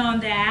struggling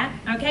on that,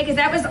 okay, because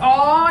that was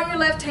all your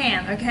left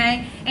hand,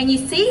 okay? And you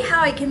see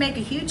how it can make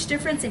a huge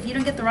difference if you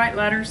don't get the right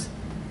letters?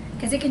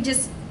 Because it can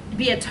just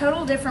be a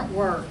total different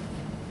word.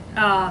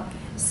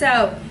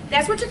 So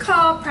that's what you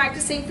call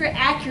practicing for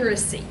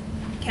accuracy,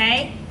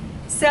 okay?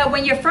 So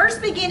when you're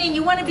first beginning,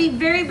 you want to be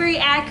very, very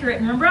accurate.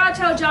 Remember I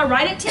told y'all,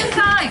 write it 10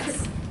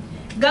 times.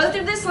 Go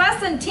through this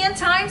lesson 10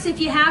 times if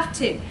you have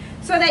to,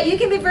 so that you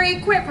can be very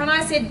equipped. When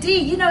I said D,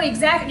 you know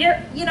exactly,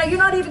 you're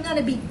not even going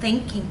to be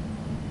thinking.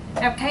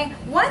 Okay?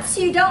 Once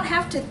you don't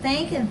have to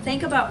think and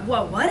think about,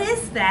 well, what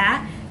is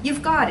that?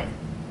 You've got it.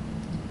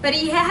 But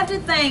you have to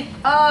think,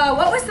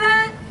 what was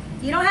that?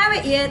 You don't have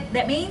it yet.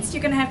 That means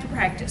you're going to have to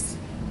practice.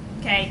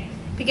 Okay?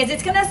 Because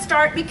it's going to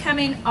start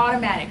becoming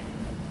automatic.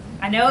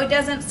 I know it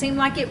doesn't seem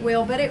like it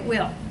will, but it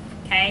will.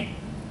 Okay?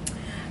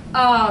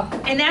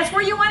 And that's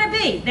where you want to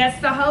be.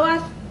 That's the whole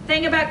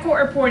thing about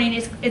court reporting.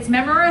 It's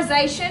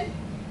memorization,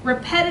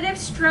 repetitive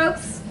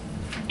strokes,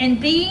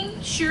 and being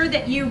sure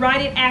that you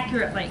write it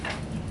accurately.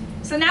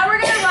 So now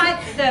we're going to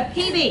write the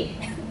PB.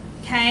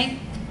 Okay?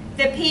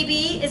 The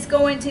PB is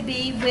going to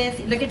be with,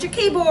 look at your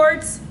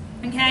keyboards.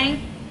 Okay?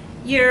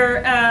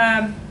 Your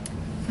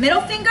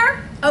middle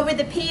finger over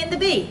the P and the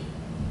B.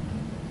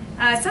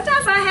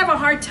 Sometimes I have a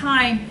hard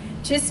time,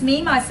 just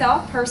me,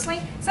 myself,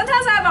 personally,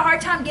 sometimes I have a hard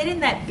time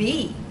getting that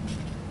B.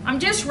 I'm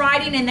just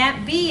writing and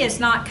that B is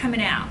not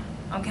coming out,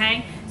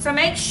 okay? So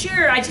make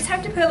sure, I just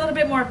have to put a little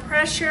bit more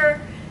pressure.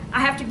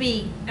 I have to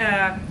be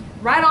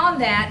right on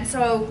that. And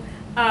so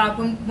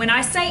when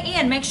I say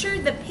in, make sure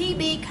the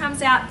PB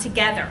comes out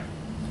together,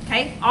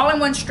 okay? All in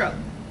one stroke.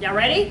 Y'all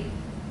ready?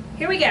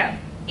 Here we go.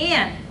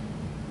 In,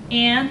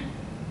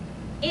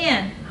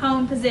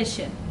 home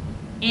position.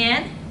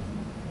 In,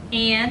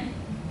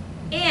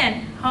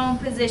 home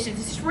position.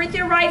 This is with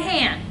your right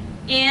hand.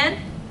 In,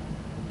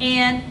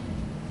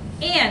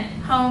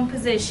 home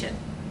position.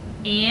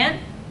 In,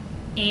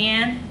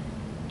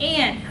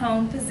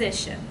 home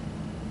position.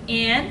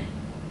 In,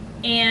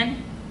 home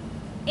position.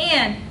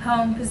 In,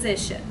 home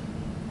position.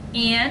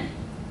 In,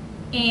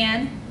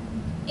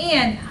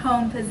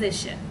 home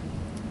position.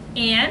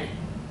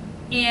 In,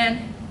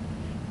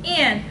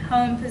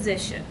 home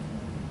position.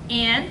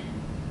 In,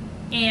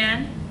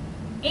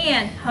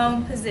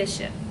 home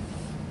position.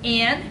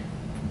 In,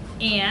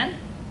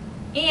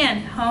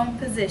 home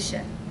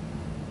position.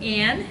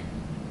 In,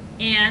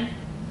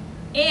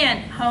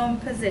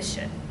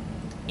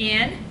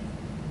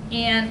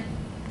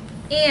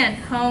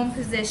 home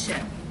position.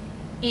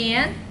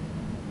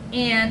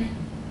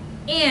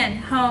 In,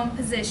 home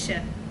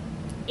position.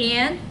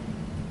 In,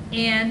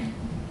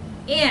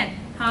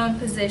 home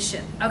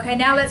position. Okay,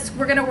 now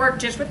we're going to work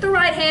just with the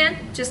right hand,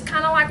 just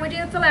kind of like we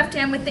did with the left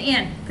hand with the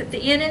in. Put the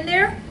in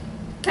there,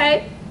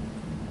 okay?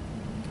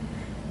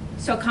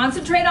 So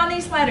concentrate on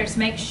these letters.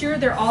 Make sure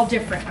they're all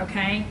different,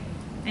 okay?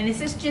 And this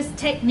is just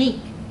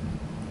technique.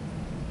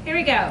 Here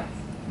we go.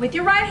 With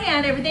your right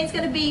hand, everything's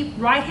going to be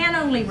right hand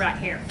only right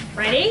here.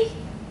 Ready?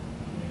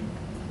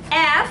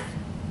 F,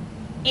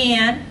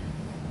 N,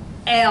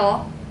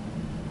 L,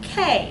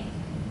 K,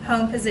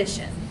 home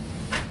position.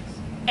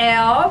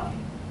 L,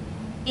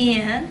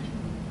 N,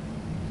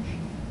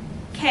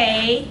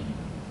 K,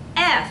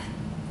 F,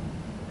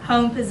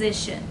 home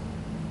position.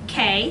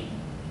 K,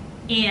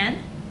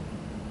 N,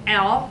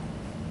 L,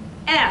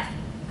 F,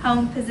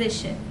 home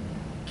position.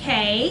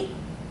 K,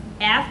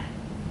 F,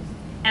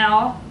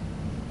 L,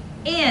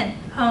 N,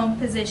 home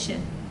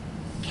position.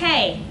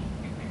 K,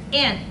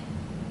 N,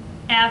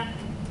 F,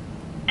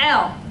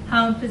 L,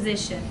 home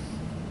position.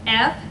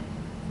 F,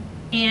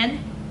 N,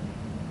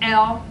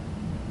 L,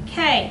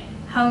 K,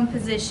 home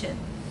position.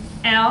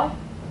 L,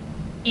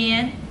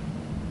 N,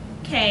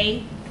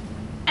 K,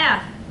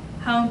 F,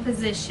 home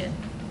position.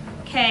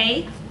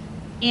 K,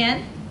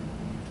 N,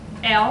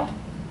 L,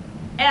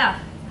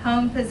 F,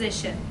 home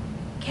position.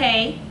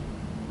 K,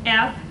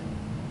 F,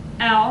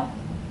 L,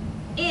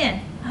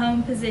 N,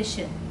 home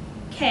position.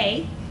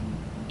 K,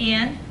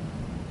 N,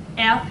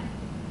 F,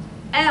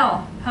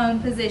 L,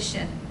 home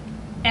position.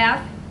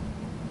 F,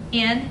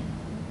 N,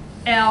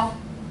 L,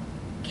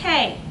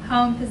 K,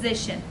 home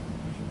position.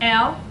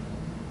 L,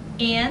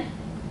 N,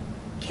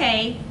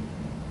 K,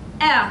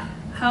 F,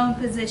 home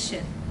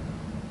position.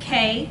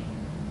 K,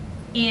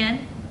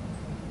 N,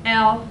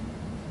 L,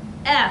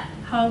 F,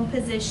 home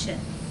position.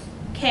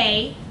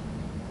 K,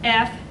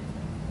 F,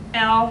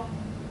 L,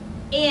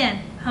 N,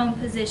 home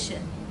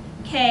position.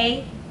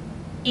 K,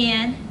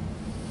 N,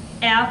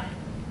 F,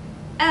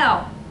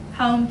 L,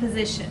 home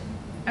position.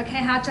 Okay,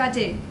 how'd y'all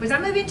do? Was I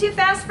moving too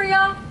fast for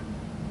y'all?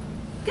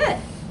 Good,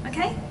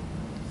 okay.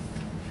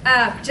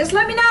 Just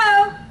let me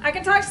know. I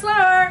can talk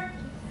slower.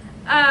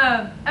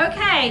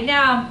 Okay,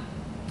 now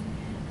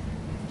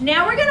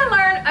we're going to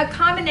learn a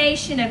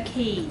combination of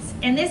keys.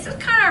 And this is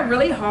kind of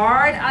really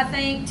hard, I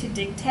think, to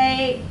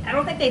dictate. I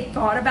don't think they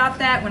thought about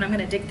that when I'm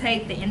going to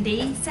dictate the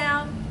ND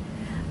sound.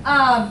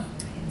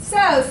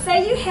 So,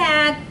 say you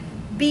had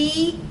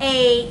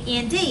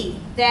B-A-N-D.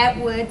 That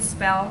would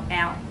spell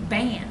out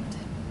band.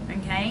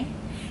 Okay?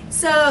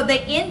 So, the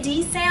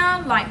ND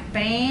sound, like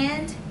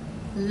band,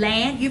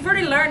 land. You've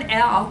already learned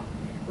L.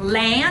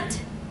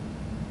 Land.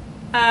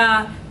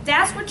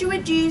 That's what you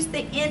would use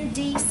the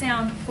ND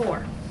sound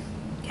for.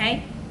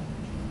 Okay?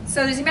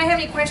 So does anybody have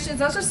any questions?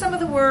 Those are some of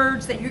the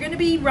words that you're going to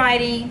be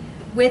writing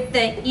with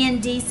the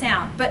ND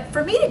sound. But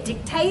for me to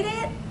dictate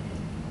it,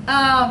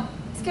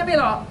 It's going to be a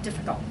little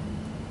difficult.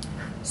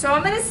 So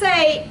I'm going to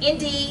say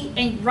ND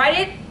and write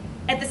it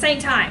at the same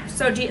time.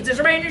 So does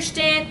everybody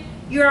understand?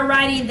 You are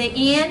writing the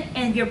N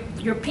and your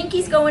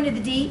pinkies go into the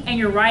D and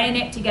you're writing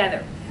it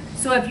together.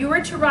 So if you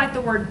were to write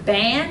the word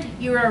band,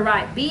 you are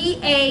write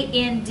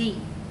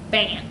B-A-N-D,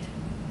 band.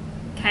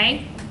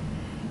 Okay?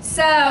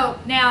 So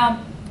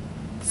now,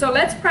 so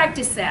let's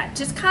practice that.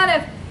 Just kind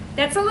of,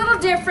 that's a little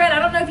different. I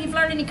don't know if you've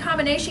learned any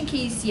combination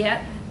keys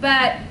yet,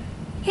 but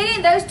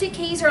hitting those two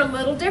keys are a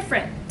little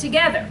different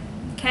together.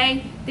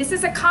 Okay? This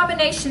is a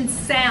combination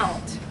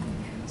sound.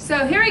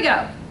 So here we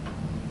go.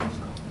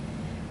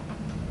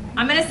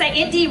 I'm going to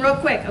say ND real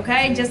quick,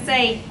 okay? Just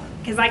say,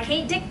 because I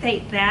can't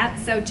dictate that,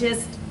 so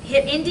just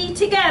hit ND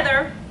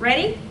together.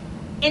 Ready?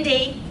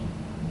 ND,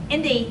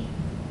 ND,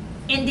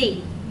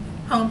 ND,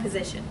 home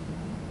position.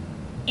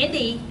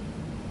 ND,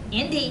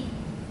 ND,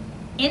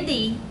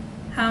 ND,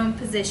 home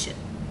position.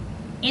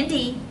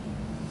 ND,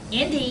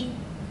 ND,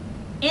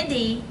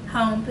 ND,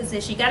 home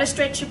position. You got to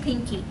stretch your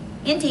pinky.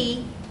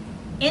 ND,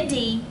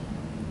 ND,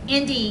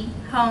 ND,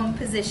 home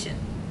position.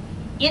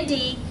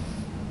 ND,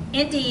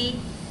 ND,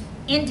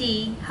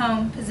 ND,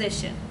 home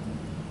position.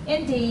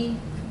 ND,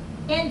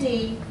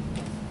 ND,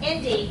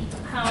 ND,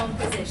 home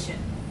position.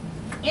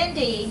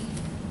 ND,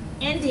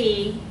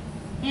 ND,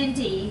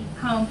 ND,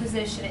 home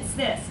position. It's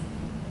this.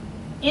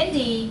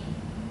 ND,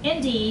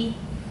 ND,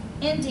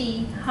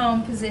 ND,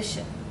 home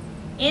position.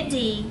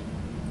 ND,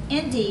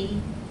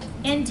 ND,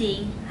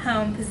 ND,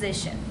 home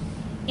position.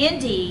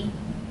 ND,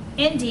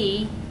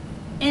 ND,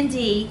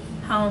 ND,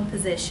 home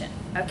position.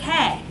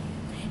 Okay.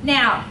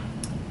 Now,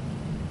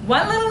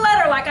 one little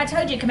letter, like I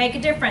told you, can make a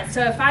difference.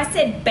 So if I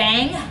said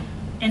bang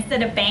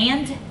instead of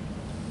band,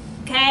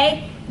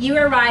 okay, you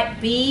are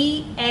right,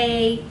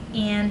 B-A-N-G,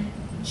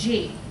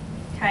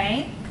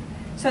 okay?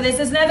 So this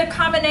is another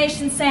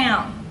combination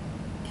sound,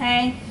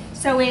 okay?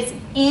 So it's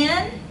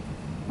N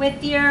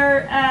with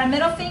your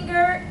middle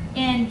finger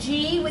and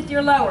G with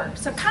your lower.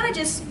 So kind of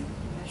just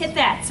hit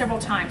that several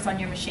times on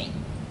your machine.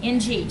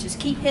 NG, just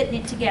keep hitting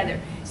it together.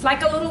 It's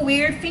like a little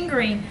weird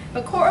fingering,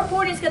 but chord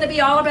reporting is going to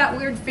be all about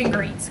weird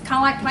fingerings, kind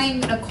of like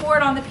playing a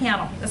chord on the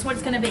piano. That's what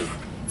it's going to be.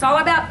 It's all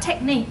about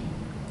technique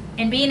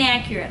and being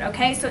accurate,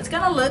 okay? So it's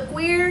going to look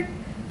weird,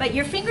 but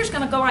your finger's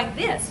going to go like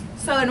this.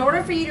 So in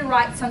order for you to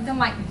write something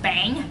like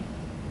bang,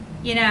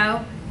 you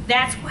know,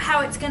 that's how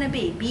it's going to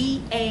be,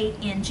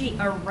 B-A-N-G,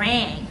 or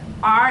rang,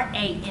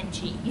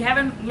 R-A-N-G. You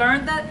haven't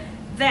learned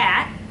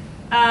that,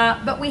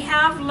 but we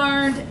have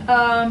learned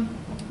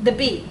the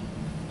B.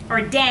 Or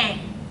dang,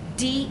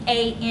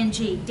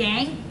 D-A-N-G,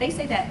 dang. They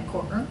say that in the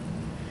courtroom.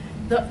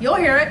 You'll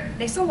hear it.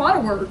 They say a lot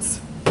of words.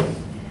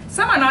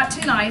 Some are not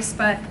too nice,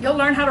 but you'll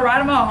learn how to write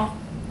them all.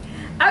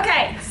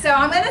 Okay, so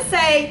I'm going to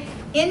say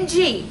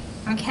NG,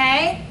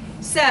 okay?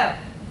 So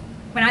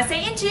when I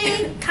say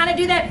NG, kind of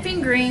do that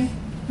fingering.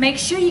 Make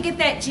sure you get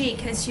that G,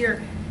 because your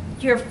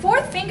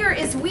fourth finger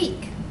is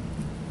weak.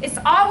 It's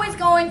always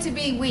going to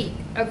be weak,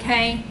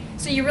 okay?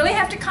 So you really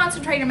have to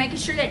concentrate on making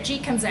sure that G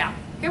comes out.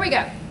 Here we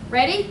go.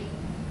 Ready?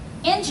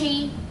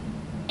 NG,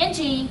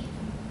 NG,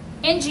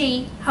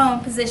 NG,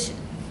 home position.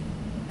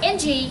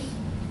 NG,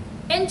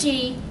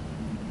 NG,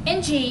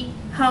 NG,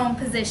 home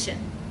position.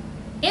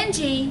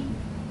 NG,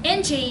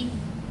 NG,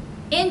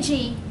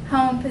 NG,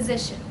 home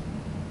position.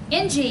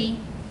 NG,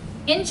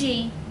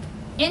 NG,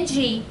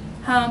 NG,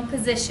 home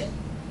position.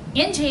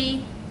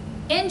 NG,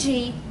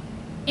 NG,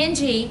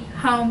 NG,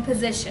 home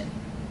position.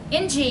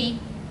 NG,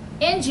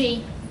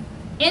 NG,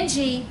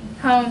 NG,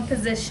 home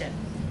position.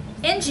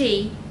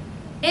 NG,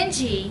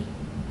 NG,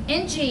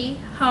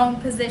 NG, home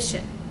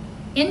position.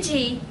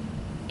 NG,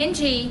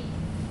 NG,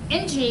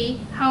 NG,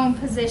 home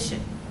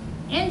position.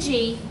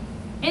 NG,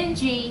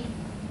 NG,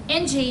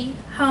 NG,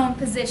 home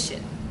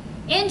position.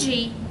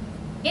 NG,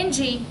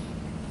 NG,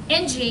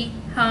 NG,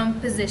 home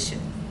position.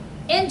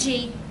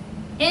 NG,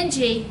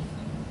 NG,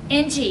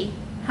 NG,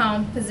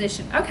 home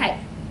position. Okay.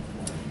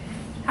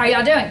 How are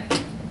y'all doing?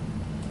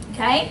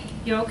 Okay?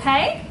 You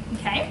okay?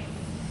 Okay.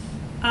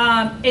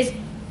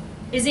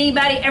 Is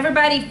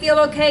everybody feel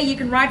okay? You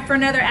can write for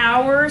another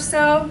hour or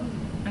so?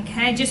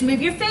 Okay, just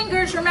move your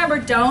fingers. Remember,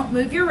 don't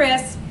move your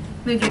wrists,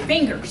 move your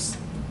fingers.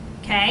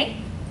 Okay?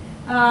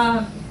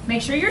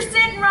 Make sure you're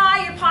sitting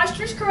right, your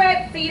posture's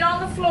correct, feet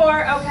on the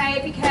floor,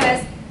 okay?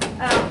 Because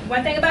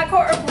one thing about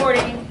court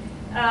reporting,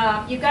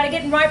 you've got to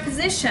get in right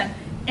position,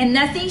 and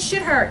nothing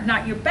should hurt.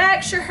 Not your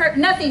back should hurt,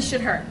 nothing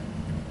should hurt.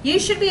 You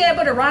should be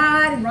able to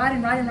write and write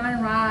and write and write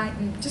and write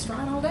and just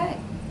write all day.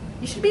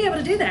 You should be able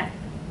to do that.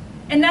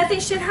 And nothing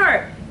should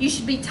hurt. You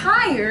should be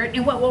tired,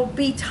 and what will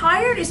be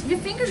tired is your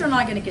fingers are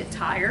not going to get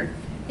tired.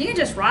 You can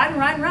just write and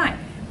write and write.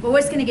 But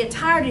what's going to get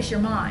tired is your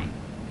mind,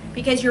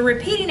 because you're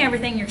repeating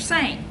everything you're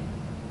saying.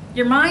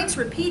 Your mind's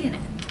repeating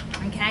it,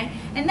 okay?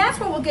 And that's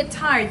what will get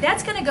tired.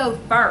 That's going to go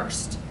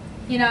first.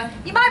 You know,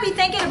 you might be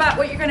thinking about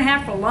what you're going to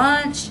have for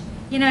lunch.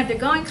 You know, if they're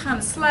going kind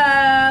of slow,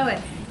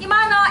 and you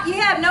might not, you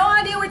have no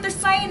idea what they're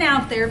saying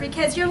out there,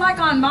 because you're like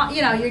on,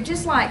 you know, you're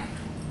just like,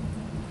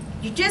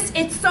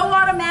 it's so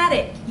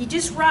automatic. You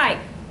just write.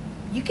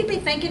 You could be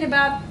thinking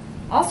about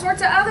all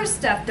sorts of other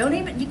stuff.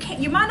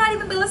 You might not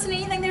even be listening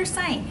to anything they're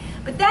saying.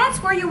 But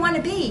that's where you want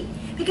to be,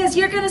 because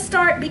you're going to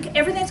start,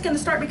 everything's going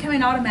to start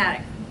becoming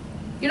automatic.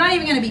 You're not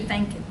even going to be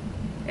thinking.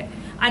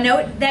 I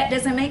know that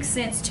doesn't make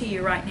sense to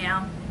you right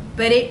now,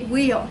 but it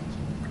will.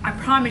 I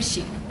promise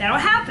you, that'll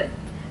happen.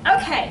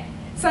 Okay,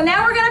 so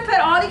now we're going to put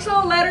all these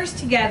little letters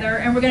together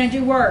and we're going to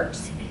do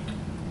words.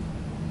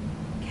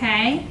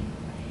 Okay?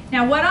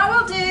 Now what I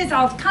will do is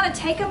I'll kind of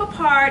take them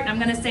apart and I'm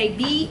going to say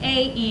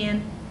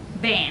B-A-N,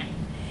 ban.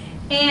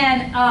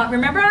 And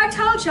remember I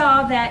told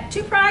y'all that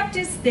to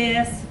practice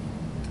this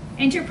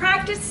and to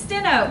practice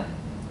steno,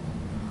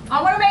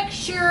 I want to make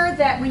sure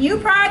that when you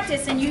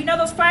practice, and you know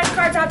those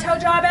flashcards I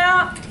told y'all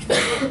about,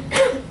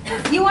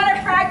 you want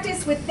to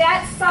practice with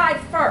that side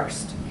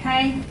first,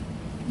 okay?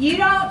 You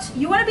want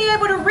to be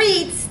able to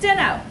read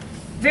steno.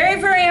 Very,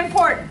 very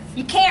important.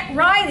 You can't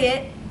write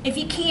it if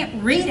you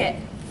can't read it,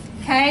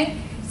 okay?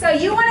 So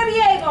you want to be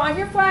able, on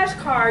your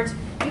flashcards,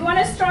 you want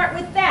to start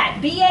with that,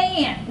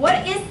 B-A-N.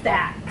 What is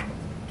that?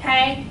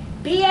 Okay?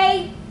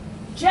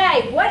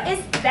 B-A-J. What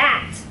is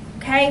that?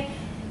 Okay?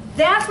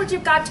 That's what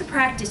you've got to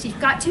practice. You've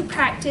got to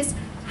practice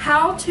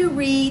how to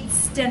read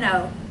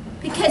steno,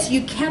 because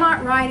you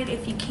cannot write it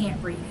if you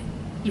can't read it.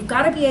 You've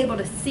got to be able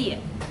to see it.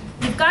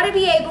 You've got to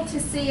be able to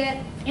see it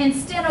in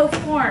steno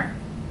form.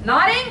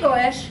 Not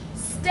English,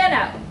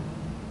 steno.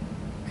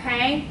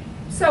 Okay?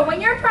 So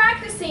when you're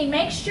practicing,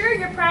 make sure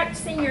you're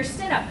practicing your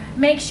steno.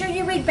 Make sure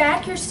you read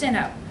back your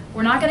steno.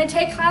 We're not going to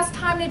take class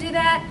time to do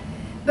that,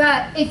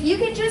 but if you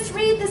could just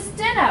read the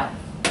steno,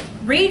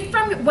 read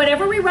from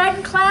whatever we write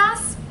in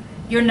class,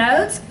 your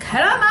notes,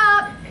 cut them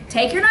up,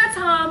 take your notes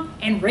home,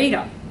 and read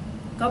them.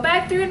 Go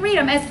back through and read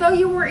them as though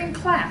you were in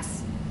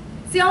class.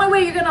 It's the only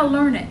way you're going to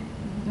learn it.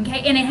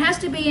 Okay? And it has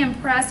to be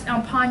impressed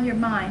upon your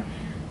mind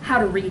how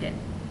to read it.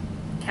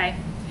 Okay?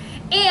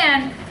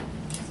 And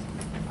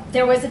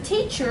there was a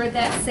teacher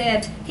that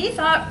said he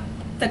thought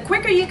the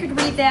quicker you could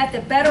read that,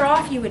 the better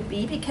off you would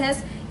be,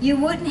 because you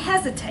wouldn't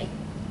hesitate.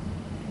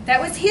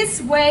 That was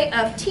his way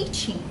of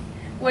teaching,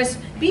 was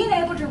being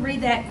able to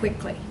read that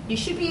quickly. You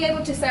should be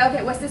able to say,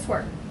 okay, what's this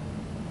word?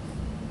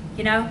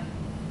 You know,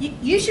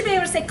 you should be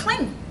able to say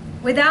clean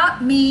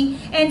without me.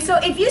 And so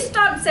if you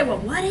stop and say, well,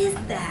 what is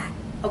that?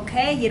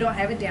 Okay, you don't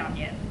have it down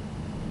yet.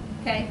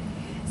 Okay,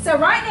 so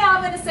right now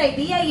I'm going to say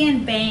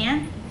B-A-N,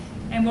 ban,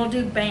 and we'll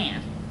do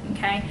ban.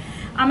 Okay,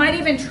 I might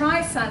even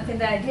try something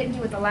that I didn't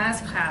do with the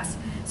last class.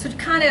 So to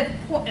kind of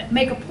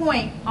make a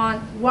point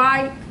on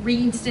why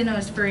reading steno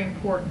is very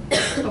important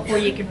before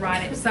you can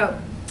write it. So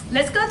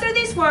let's go through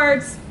these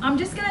words. I'm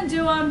just going to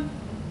do them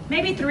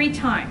maybe 3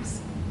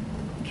 times.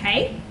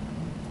 Okay?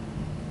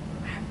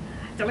 I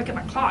have to look at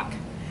my clock.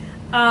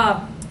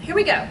 Here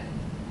we go.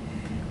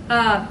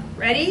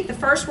 Ready? The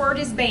first word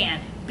is ban.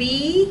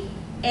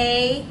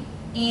 B-A-N,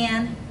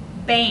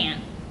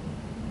 ban.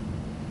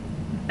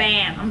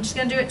 Ban. I'm just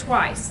going to do it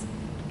twice.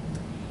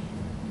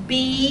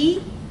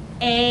 B-A-N-D,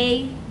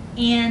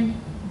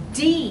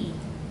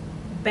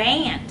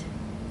 band,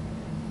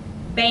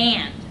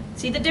 band.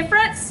 See the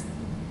difference?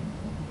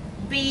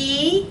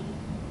 B-A-J,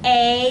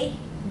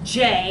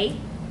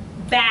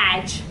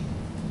 badge,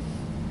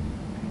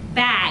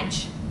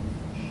 badge.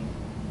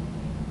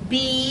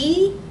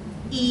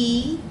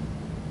 B-E-K,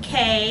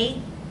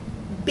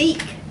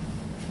 beak,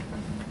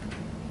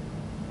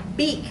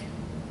 beak.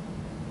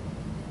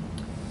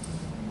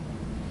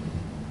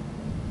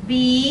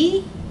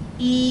 B-E-N-D,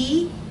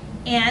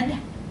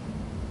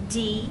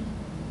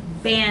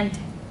 band,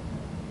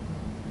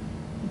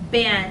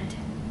 band.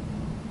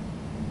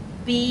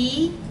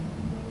 B,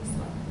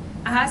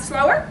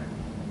 slower?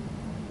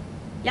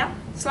 Yeah,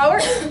 slower?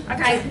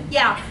 Okay,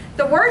 yeah.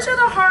 The words are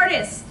the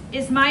hardest,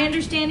 is my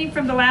understanding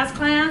from the last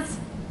class.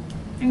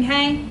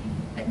 Okay?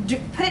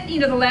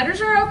 The letters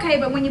are okay,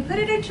 but when you put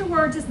it into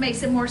words, it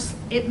makes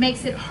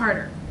it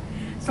harder.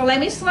 So let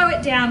me slow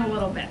it down a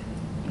little bit.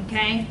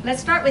 Okay,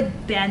 let's start with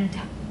bend.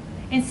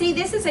 And see,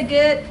 this is a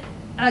good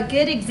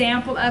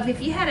example of,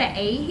 if you had an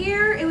A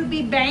here, it would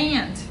be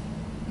band.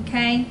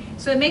 Okay,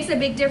 so it makes a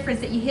big difference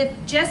that you hit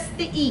just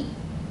the E.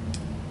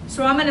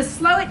 So I'm going to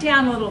slow it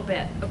down a little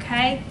bit.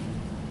 Okay,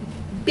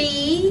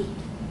 B-E-N-D,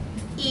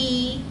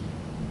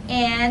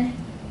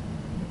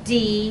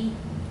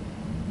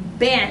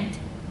 bend,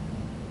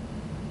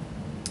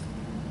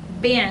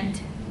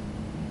 bend.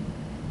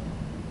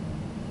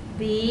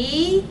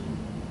 B-E-N,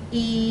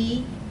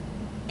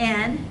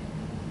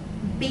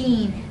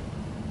 bean,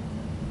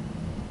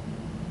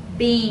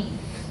 bean.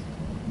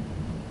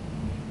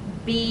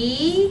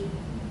 B-I-K,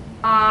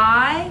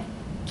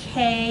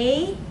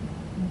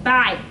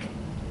 bike,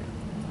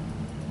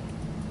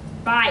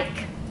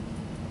 bike.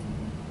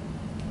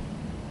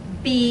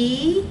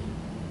 B-I-N,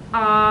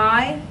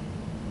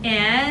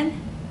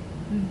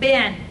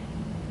 bin,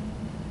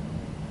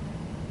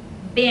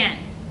 bin.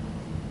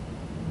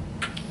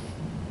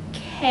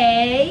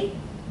 K-A-N,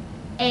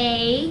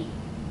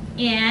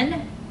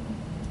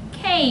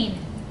 cane,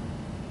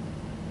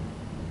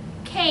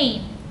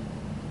 cane.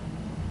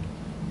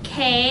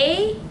 K-L-E-N,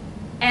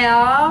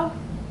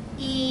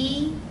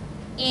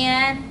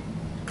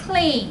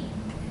 clean,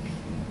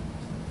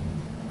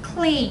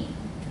 clean.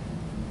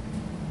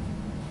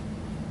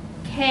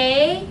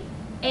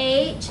 K-H-I-K,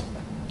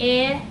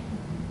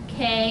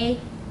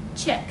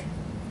 chick.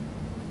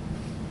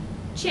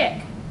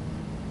 Chick.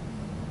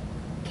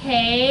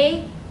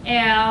 K-L-I-K,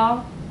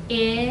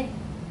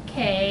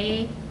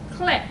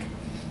 click.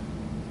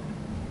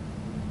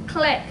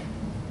 Click.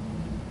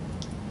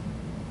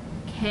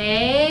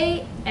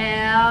 K-L-I-N-G,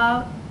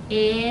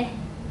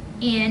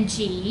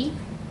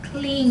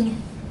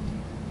 cling.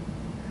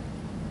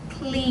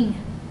 Cling.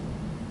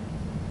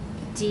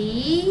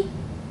 D-E-N-G,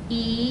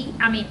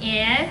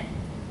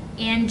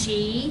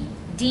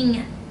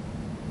 ding.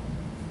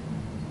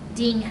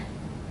 Ding.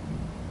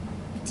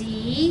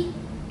 D-E-N,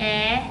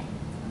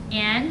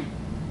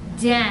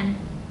 den.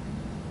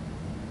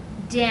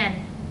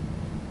 Den.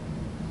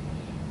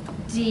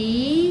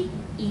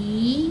 D-E-N,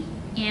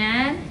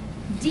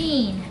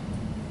 dean.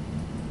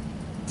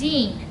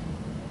 Dean.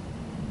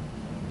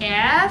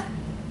 F-A-N,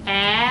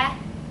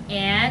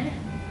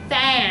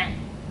 fan.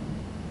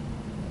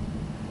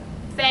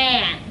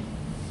 Fan.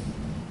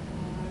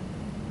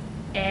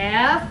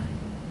 F-L-A-M,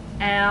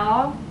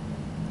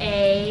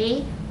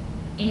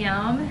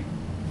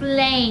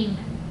 flame.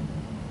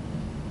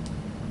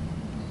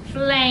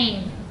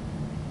 Flame.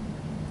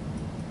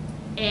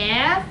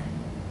 F-I-N,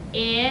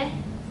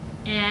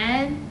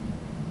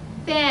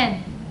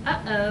 fin.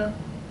 Uh-oh.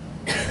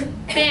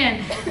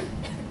 Fin.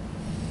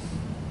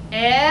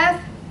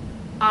 F-I-N,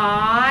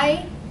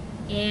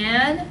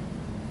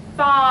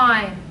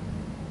 fine.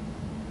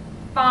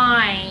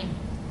 Fine.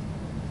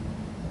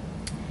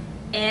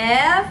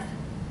 F-I-N-D,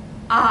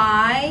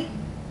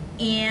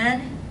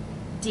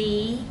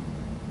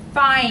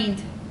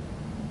 find.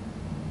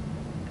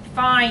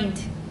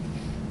 Find.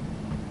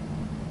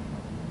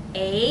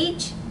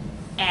 H-A-N-D,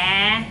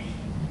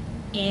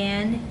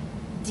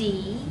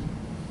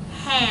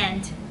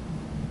 hand.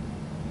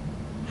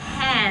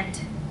 Hand.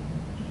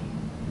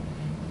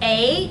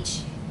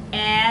 H-A-N,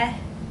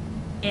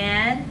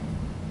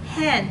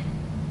 hen.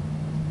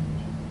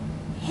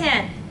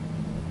 Hen.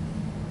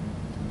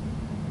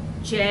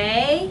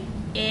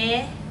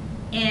 J-I-N,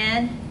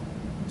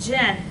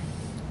 Jen.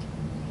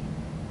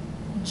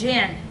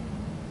 Jen.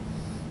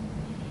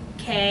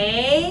 K-I-N,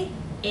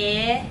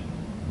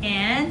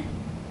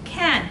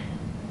 Ken.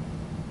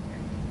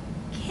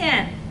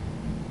 Ken.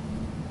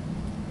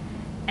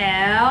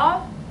 L-I-N,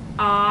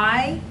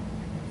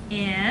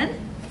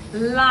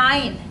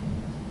 line.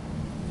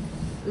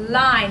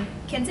 Line.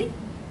 Kenzie?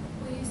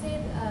 Will you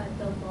say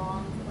the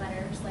long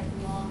letters, like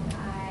long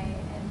I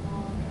and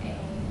long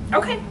A?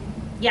 Okay.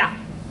 Yeah.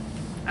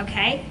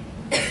 Okay.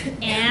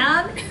 M-A-N,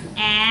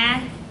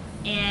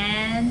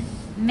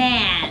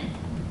 man.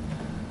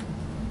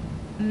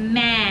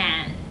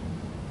 Man.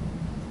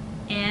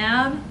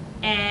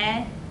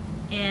 M-A-N,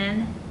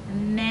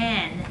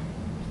 men.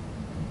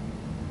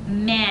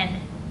 Men.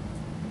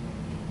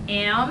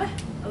 M,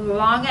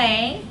 long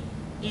A,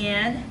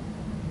 N,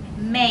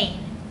 Maine.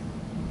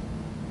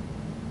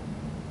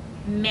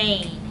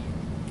 Maine.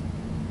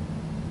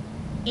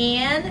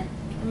 N,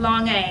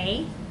 long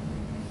A,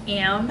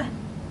 M,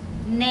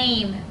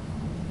 name.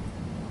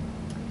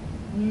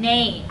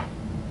 Name.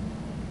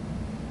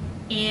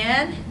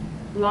 N,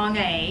 long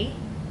A,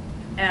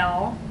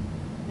 L,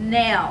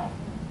 nail.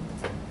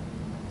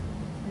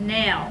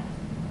 Nail.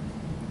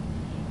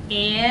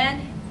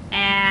 N,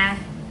 A,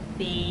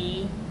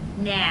 B,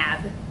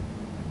 nab.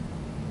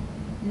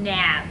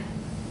 Nab.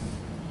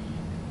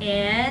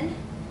 N,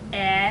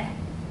 A,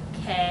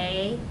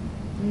 K,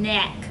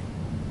 neck.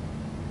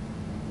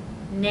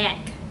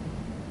 Neck.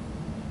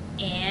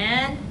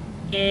 N,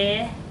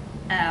 I,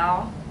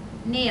 L,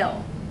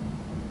 kneel.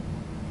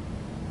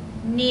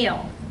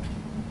 Kneel.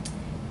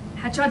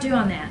 How'd y'all do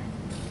on that?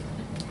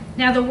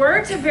 Now the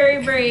words are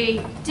very,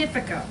 very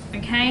difficult,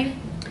 okay?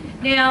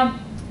 Now,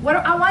 what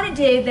I want to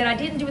do that I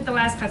didn't do with the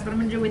last class, but I'm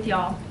going to do with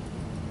y'all,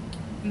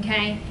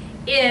 okay,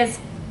 is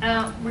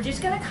we're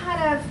just going to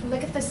kind of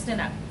look at the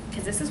steno,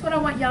 because this is what I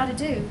want y'all to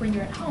do when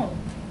you're at home,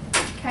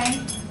 okay?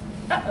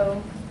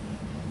 Uh-oh.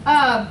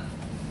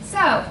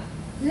 So,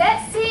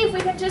 let's see if we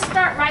can just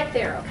start right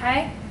there,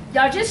 okay?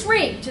 Y'all just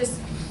read.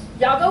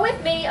 Y'all go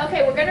with me.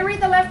 Okay, we're going to read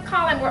the left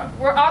column.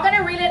 We're all going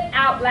to read it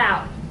out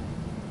loud,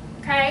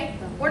 okay?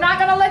 We're not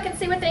going to look and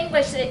see what the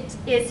English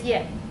is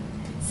yet.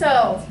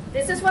 So,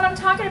 this is what I'm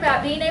talking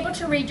about, being able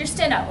to read your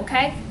steno,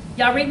 okay?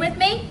 Y'all read with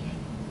me?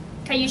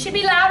 Okay, you should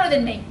be louder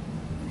than me.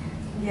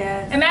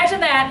 Yes. Imagine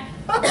that.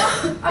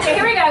 Okay,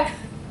 here we go.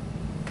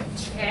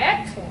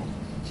 Check.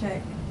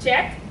 Check.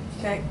 Check.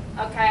 Check.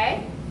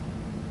 Okay.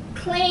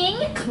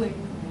 Cling. Clean.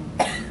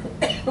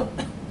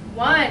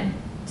 1,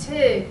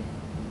 2,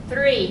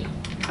 3.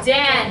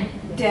 Den.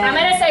 Den. I'm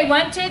going to say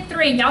 1, 2,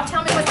 3. Y'all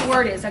tell me what the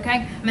word is,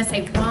 okay? I'm going to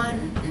say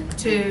 1,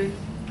 2,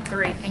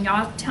 3. And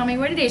y'all tell me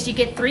what it is. You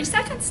get 3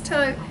 seconds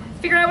to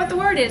figure out what the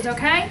word is,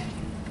 okay?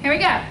 Here we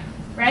go.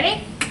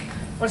 Ready?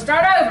 We'll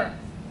start over.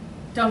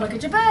 Don't look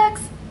at your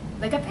books.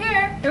 Look up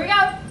here. Here we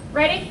go.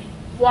 Ready?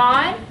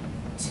 1,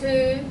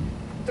 2,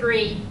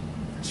 3.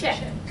 Check.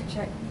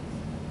 Check.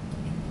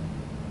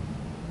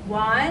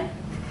 1,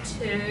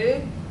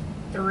 2,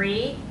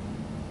 3,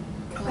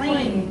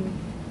 clean.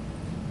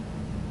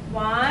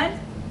 1,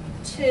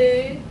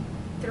 2,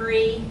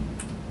 3,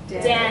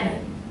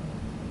 den.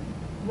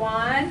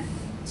 1,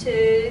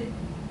 2,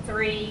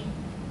 3,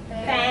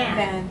 fan.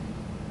 Fan.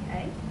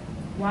 Okay.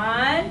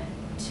 1,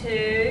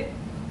 2,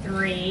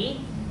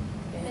 3,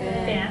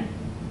 fan.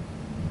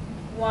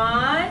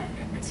 1,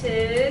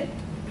 2,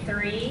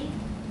 3,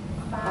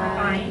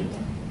 find.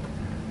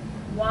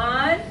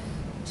 1,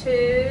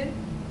 2,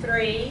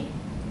 3,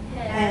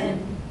 hen.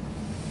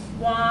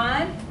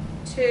 1,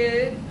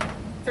 2,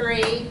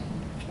 3,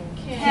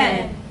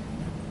 hen.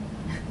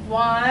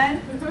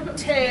 1,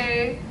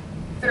 2,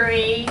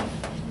 3,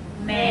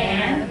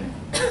 man.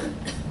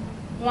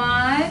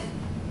 1,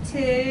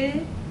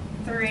 2,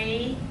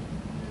 3,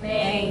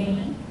 May.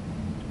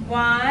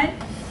 1,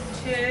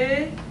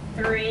 2,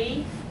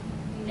 3,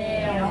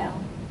 nail.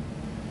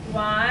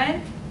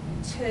 1,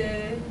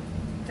 2,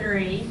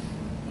 3,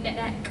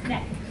 neck.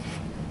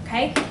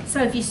 Okay,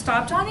 so if you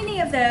stopped on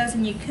any of those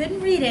and you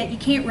couldn't read it, you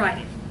can't write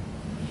it.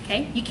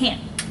 Okay, you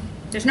can't.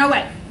 There's no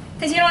way,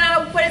 because you don't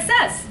know what it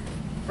says,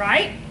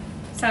 right?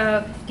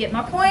 So get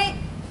my point?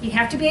 You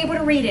have to be able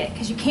to read it,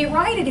 because you can't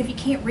write it if you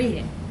can't read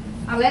it.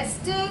 Now let's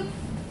do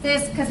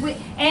this,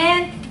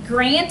 and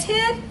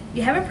granted,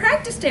 you haven't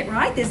practiced it,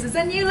 right? This is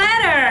a new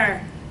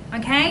letter,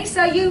 okay?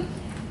 So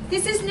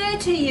this is new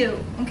to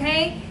you,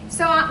 okay?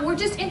 So we're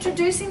just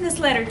introducing this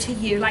letter to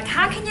you. Like,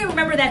 how can you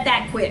remember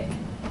that quick?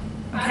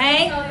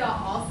 Okay? I will tell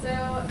y'all also,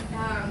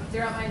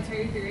 throughout my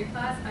entire theory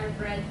class, I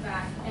read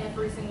back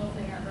every single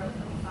thing I wrote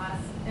from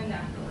class and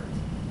afterwards.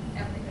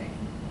 Everything.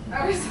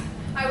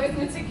 I was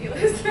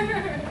meticulous.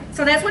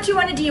 So that's what you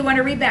want to do. You want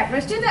to read back.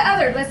 Let's do the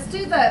other. Let's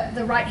do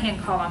the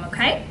right-hand column,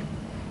 okay?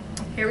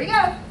 Here we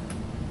go.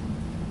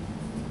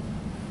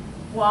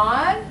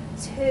 1,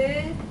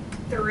 2,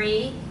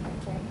 3,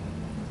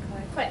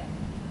 click.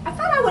 I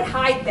thought I would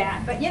hide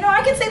that, but you know,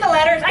 I can see the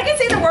letters. I can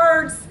see the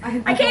words.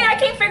 I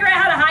can't figure out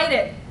how to hide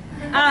it.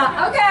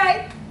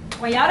 Okay.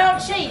 Well, y'all don't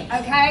cheat,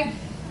 okay?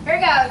 Here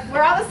we go.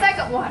 We're on the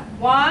second one.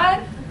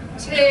 1,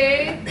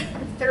 2,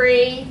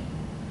 3,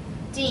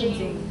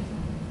 D.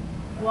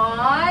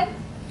 1,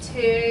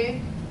 2,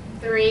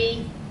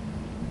 3,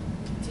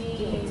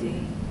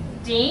 D.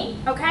 D,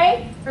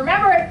 okay?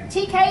 Remember,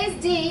 TK is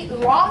D,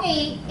 long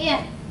E,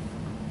 N.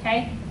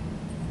 Okay?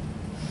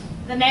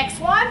 The next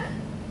one.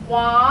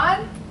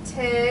 1,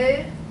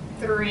 2,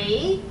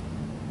 3.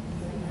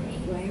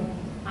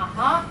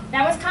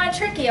 That was kind of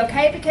tricky,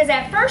 okay? Because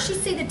at first you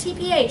see the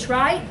TPH,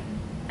 right?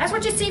 That's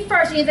what you see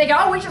first. And you think,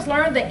 oh, we just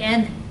learned the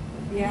N.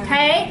 Yeah.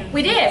 Okay?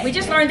 We did. We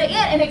just learned the N.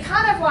 And it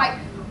kind of like,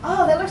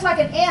 oh, that looks like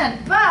an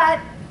N. But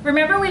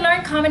remember, we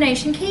learned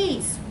combination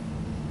keys.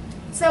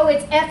 So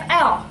it's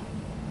FL.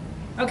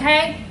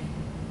 Okay?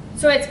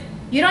 So it's,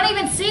 you don't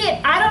even see it.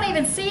 I don't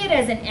even see it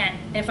as an N.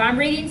 If I'm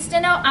reading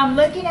steno, I'm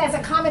looking as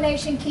a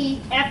combination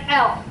key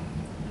FL.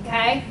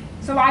 Okay?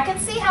 So I can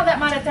see how that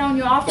might have thrown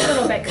you off a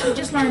little bit because you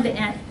just learned the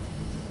N.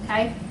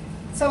 Okay?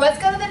 So let's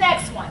go to the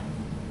next one.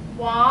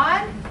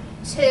 1,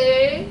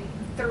 2,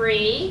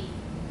 3.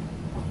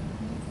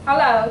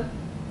 Hello.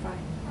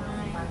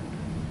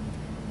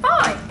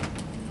 Fine.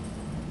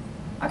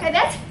 Okay,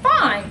 that's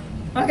fine.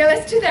 Okay,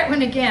 let's do that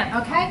one again,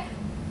 okay?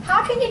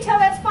 How can you tell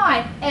that's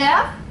fine?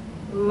 F,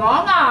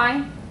 long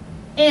I,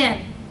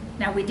 N.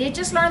 Now, we did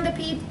just learn the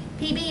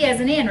PB as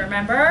an N,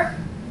 remember?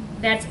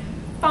 That's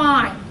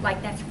fine,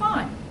 like that's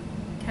fine.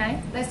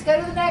 Okay, let's go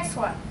to the next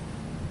one.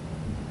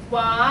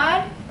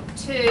 1,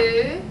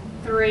 2,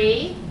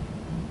 3.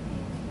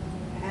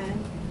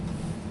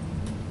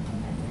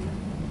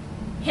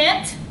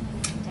 Hint.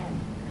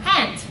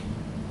 Hint.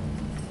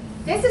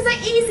 This is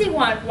an easy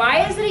one.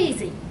 Why is it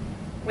easy?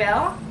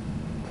 Well,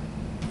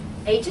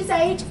 H is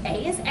H,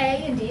 A is A,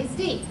 and D is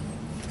D.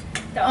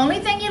 The only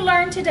thing you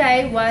learned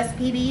today was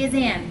PB is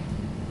N,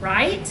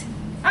 right?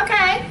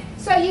 Okay,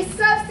 so you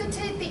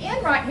substitute the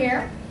N right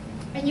here,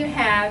 and you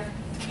have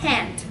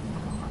hand.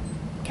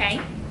 Okay?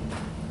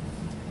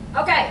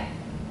 Okay,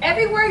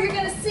 everywhere you're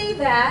going to see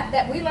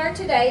that we learned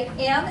today,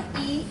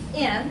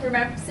 M-E-N,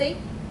 remember, see?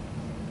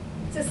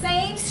 It's the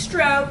same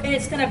stroke, and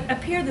it's going to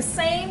appear the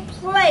same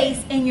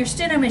place in your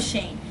steno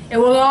machine. It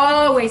will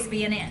always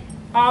be an N,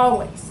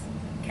 always,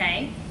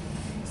 okay?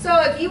 So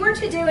if you were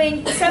to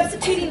doing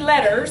substituting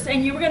letters,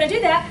 and you were going to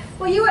do that,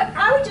 well,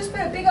 I would just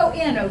put a big old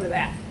N over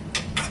that.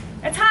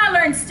 That's how I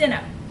learned steno,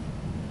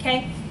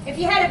 okay? If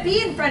you had a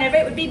B in front of it,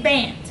 it would be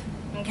band,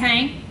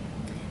 okay?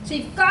 So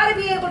you've got to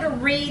be able to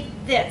read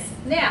this.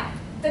 Now,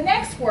 the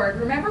next word,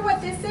 remember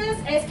what this is?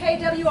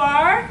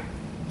 S-K-W-R?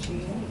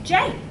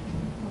 J.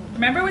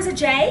 Remember it was a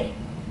J?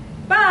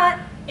 But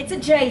it's a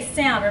J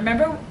sound.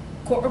 Remember,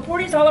 court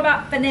reporting is all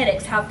about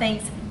phonetics, how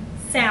things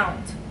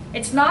sound.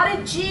 It's not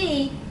a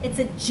G, it's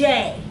a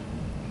J.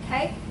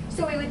 Okay?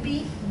 So it would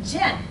be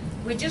gin.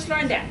 We just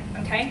learned that,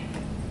 okay?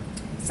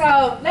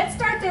 So let's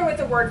start there with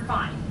the word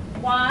fine.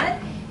 1,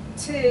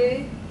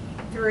 2,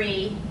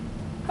 3,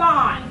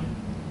 fine.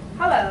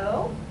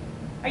 Hello?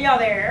 Are y'all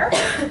there?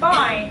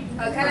 Fine.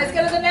 Okay, let's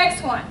go to the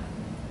next one.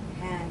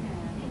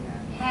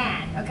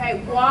 Hand.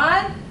 Okay,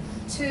 1,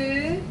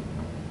 2,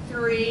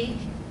 3,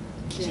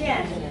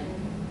 gin.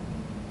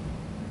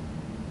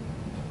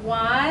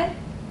 1,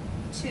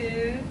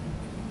 2,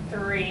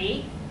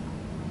 3,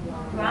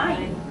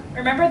 line.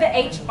 Remember the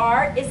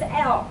HR is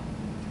L.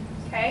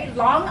 Okay,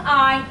 long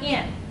I,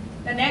 N.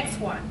 The next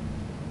one.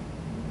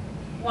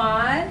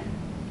 1,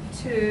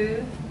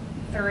 2,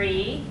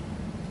 3,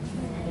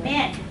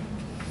 men.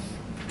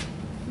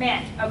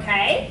 Men,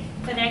 okay?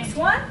 The next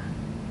one.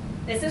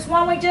 This is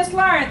one we just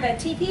learned, the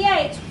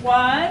TPH.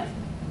 1,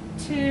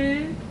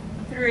 2,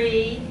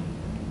 3,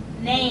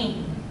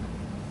 name.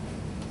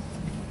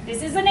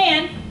 This is an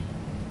N.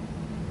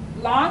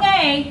 Long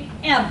A,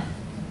 M.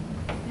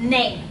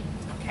 Name.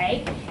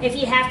 Okay? If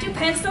you have to,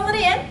 pencil it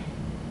in.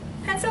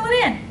 Pencil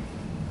it in.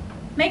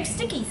 Make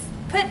stickies.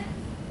 Put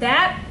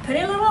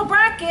in a little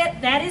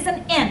bracket. That is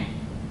an N.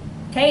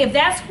 Okay? If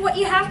that's what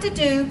you have to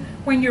do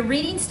when you're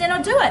reading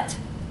steno, do it.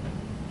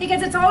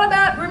 Because it's all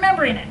about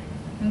remembering it.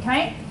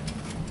 Okay?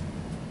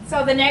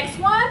 So the next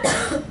one.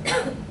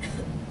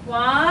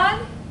 1,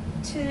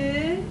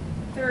 2,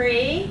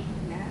 3.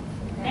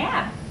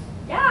 Nap.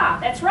 Yeah,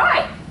 that's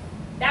right.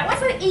 That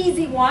was an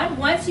easy one.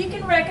 Once you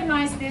can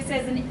recognize this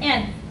as an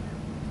N.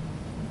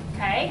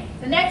 Okay,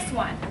 the next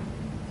one.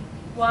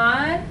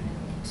 1,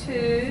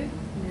 2,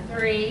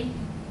 3,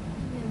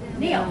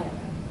 kneel.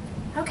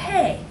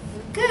 Okay,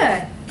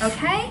 good.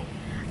 Okay,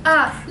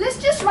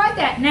 let's just write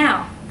that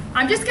now.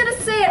 I'm just going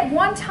to say it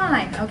one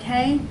time,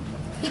 okay?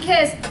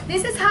 Because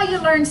this is how you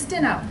learn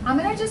steno. I'm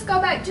going to just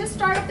go back, just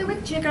start up there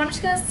with jigger. I'm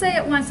just going to say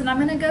it once and I'm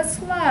going to go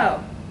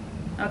slow,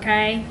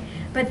 okay?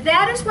 But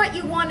that is what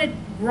you want to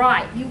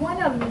write. You want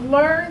to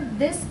learn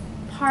this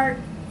part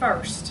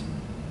first,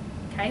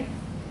 okay?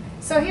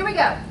 So here we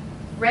go.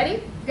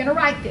 Ready? We're going to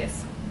write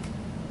this.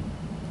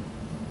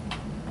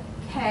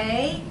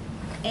 K,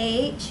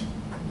 H,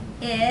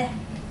 I,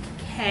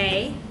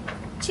 K,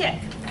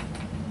 check.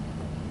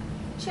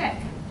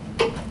 Check.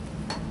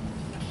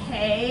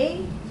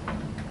 K,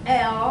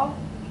 L,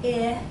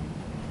 I,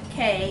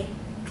 K,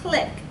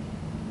 click.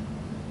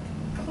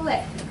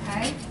 Click,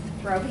 okay?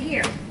 We're over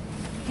here.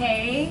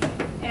 K,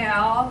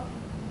 L,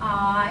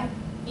 I,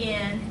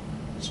 N,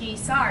 G,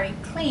 sorry,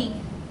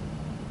 clean.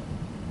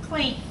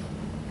 Clean.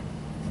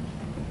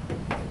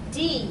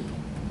 D,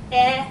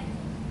 E,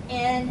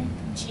 N,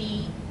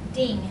 G,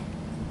 ding.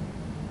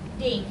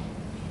 Ding.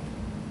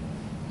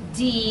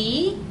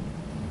 D,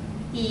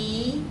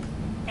 E,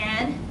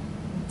 N,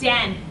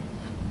 den.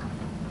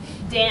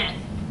 Den.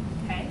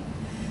 Okay.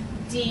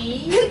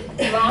 D,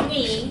 long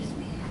E,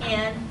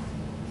 N,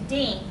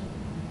 ding.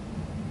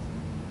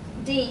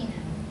 Ding.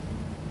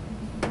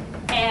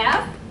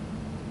 F,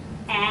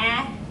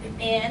 A,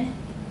 N,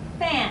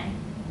 fan.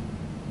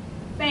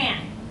 Fan.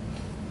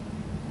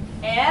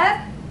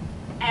 F,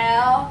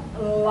 L,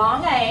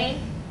 long A,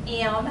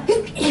 M,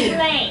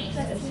 flame.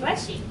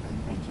 Fleshy.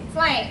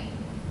 Flame.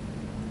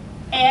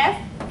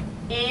 F,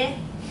 I,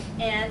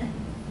 N,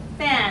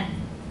 fan.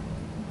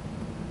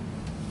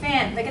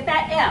 Fan. Look at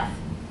that F.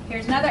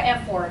 Here's another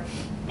F word.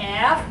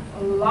 F,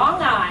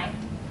 long I,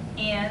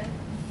 N,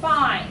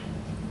 fine.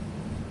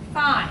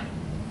 Fine.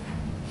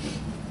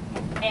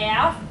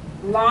 F,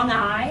 long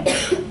I,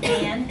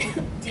 N,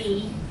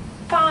 D,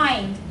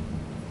 find.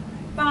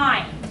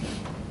 Find.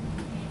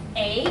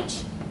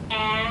 H,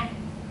 A,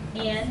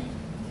 N,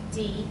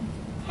 D,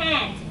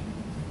 hand.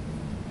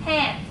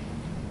 Hand.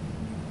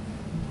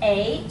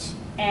 H,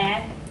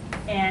 A,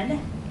 N,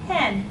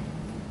 hen.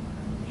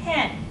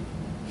 Hen.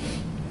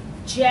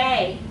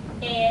 J,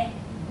 I,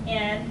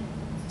 N,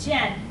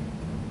 gen.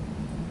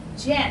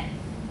 Gen.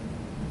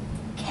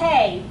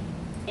 K,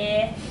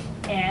 I,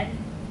 N,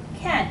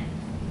 ken.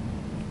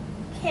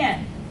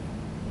 Ken.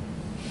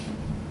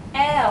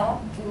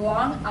 L,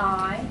 long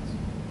I,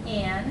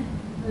 N,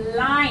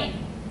 line.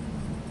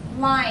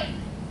 Line.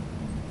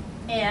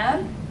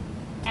 M,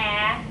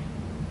 A,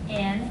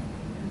 N,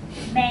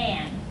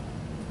 man.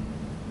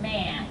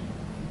 Man.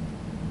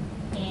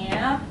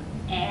 M,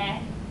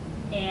 A,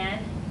 N,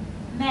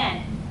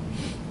 men.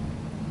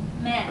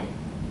 Men.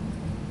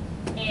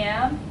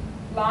 M,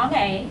 long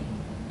A,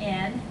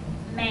 N,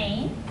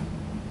 main.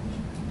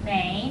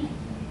 Main.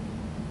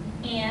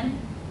 N,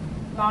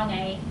 long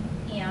A,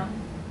 M,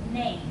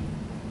 name.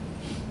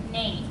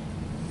 Name.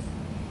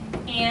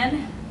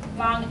 N,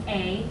 long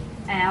A,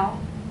 L,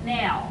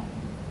 nail.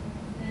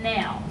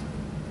 Nail.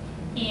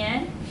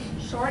 N,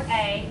 short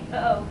A,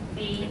 O,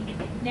 B,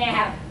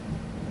 nab.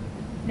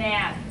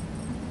 Nab.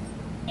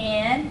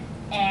 N,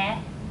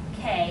 A,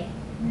 K,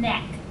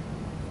 neck.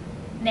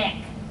 Neck.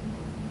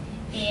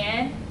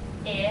 N,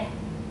 I,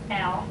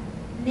 L,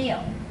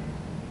 kneel.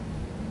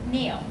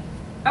 Kneel.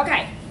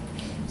 Okay,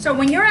 so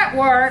when you're at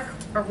work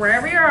or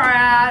wherever you're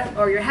at,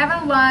 or you're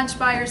having lunch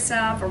by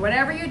yourself or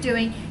whatever you're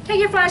doing, take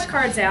your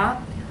flashcards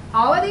out.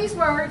 All of these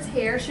words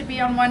here should be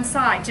on one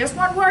side. Just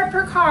one word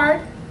per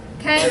card.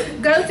 Okay,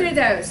 go through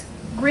those.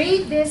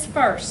 Read this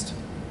first.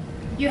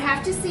 You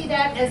have to see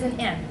that as an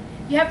N.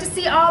 You have to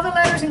see all the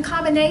letters and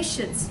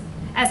combinations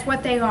as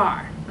what they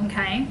are.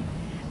 Okay,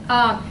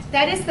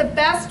 That is the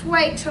best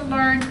way to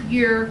learn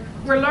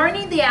we're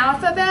learning the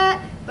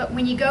alphabet, but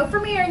when you go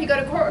from here and you go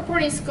to court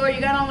reporting school,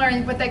 you're going to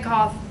learn what they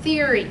call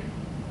theory.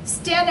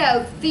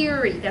 Steno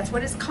theory, that's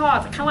what it's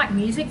called. It's kind of like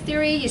music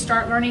theory. You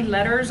start learning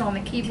letters on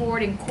the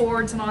keyboard and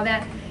chords and all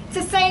that. It's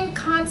the same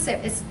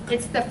concept.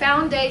 It's the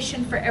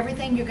foundation for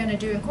everything you're going to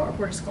do in court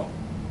reporting school.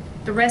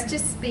 The rest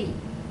is speed.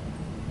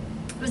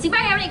 Does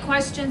anybody have any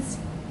questions?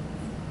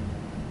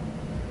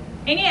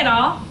 Any at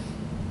all?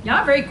 Y'all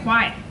are very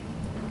quiet.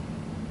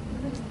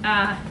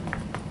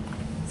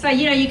 So,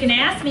 you can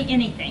ask me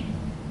anything.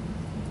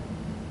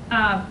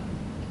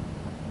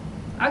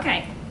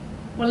 Okay.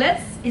 Well,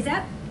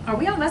 are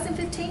we on lesson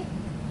 15?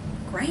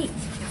 Great.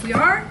 If we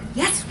are,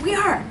 yes, we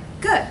are.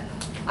 Good.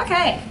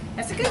 Okay.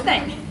 That's a good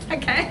thing.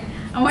 Okay.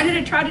 I wanted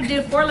to try to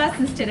do 4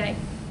 lessons today.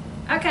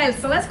 Okay,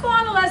 so let's go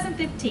on to lesson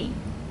 15.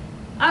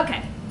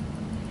 Okay.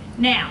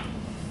 Now,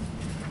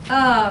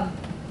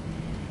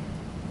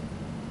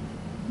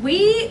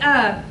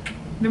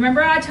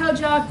 remember I told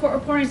y'all court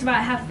reporting is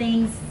about how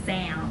things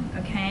sound,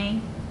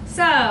 okay?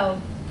 So,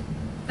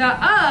 the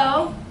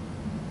O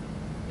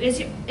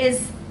is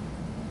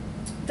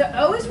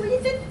where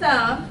you sit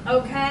thumb,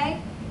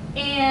 okay?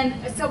 And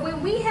so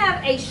when we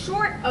have a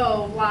short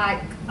O,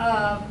 like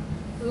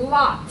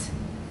lot,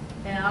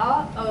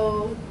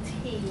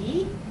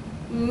 L-O-T,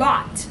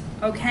 lot,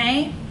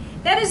 okay?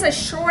 That is a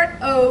short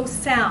O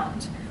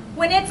sound.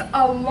 When it's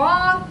a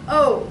long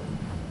O,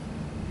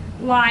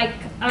 like,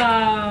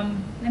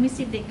 let me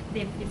see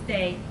if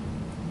they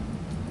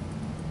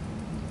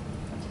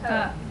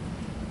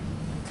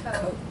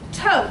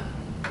toe,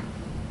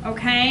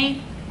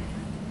 okay?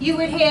 You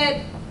would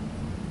hit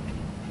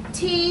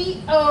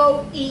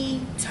T-O-E,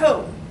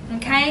 toe,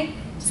 okay?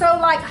 So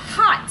like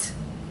hot,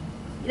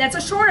 that's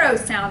a short O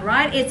sound,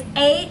 right? It's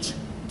H,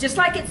 just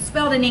like it's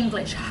spelled in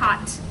English,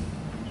 hot,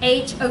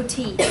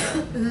 H-O-T,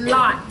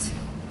 lot.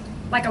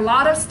 Like a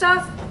lot of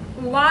stuff,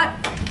 lot,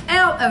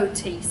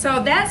 L-O-T.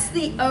 So that's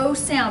the O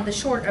sound, the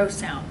short O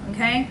sound,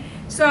 okay?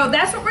 So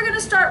that's what we're going to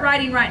start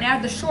writing right now,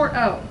 the short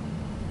O,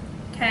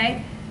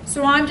 okay?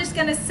 So I'm just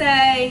going to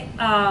say,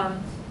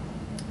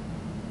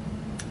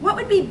 what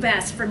would be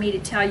best for me to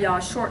tell y'all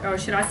short O?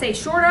 Should I say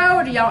short O,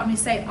 or do y'all want me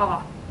to say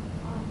ah?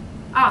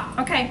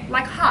 Ah, okay,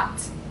 like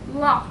hot,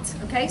 lot,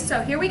 okay? So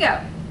here we go.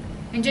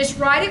 And just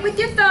write it with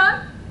your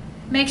thumb.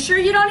 Make sure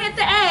you don't hit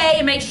the A,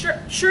 and make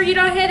sure you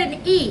don't hit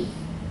an E.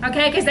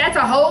 Okay, because that's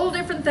a whole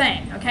different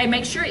thing. Okay,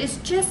 make sure it's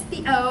just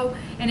the O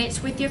and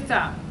it's with your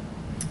thumb.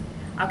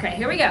 Okay,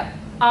 here we go.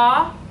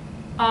 Ah,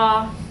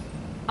 ah,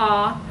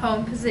 ah,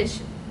 home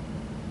position.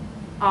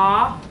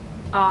 Ah,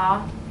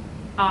 ah,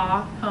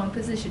 ah, home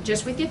position.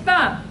 Just with your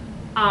thumb.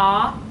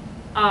 Ah,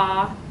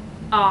 ah,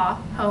 ah,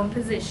 home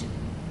position.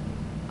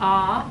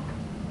 Ah,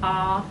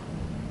 ah,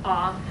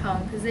 ah,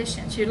 home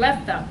position. It's your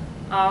left thumb.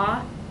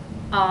 Ah,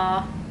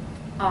 ah,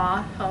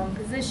 ah, home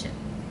position.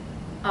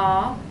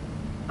 Ah,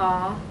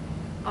 ah,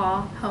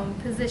 ah, home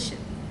position.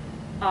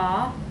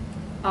 Ah,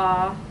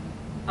 ah,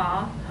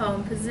 ah,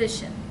 home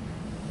position.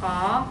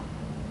 Ah,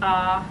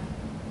 ah,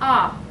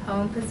 ah,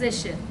 home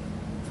position.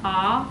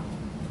 Ah,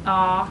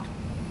 ah,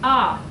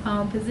 ah,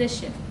 home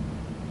position.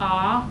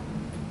 Ah,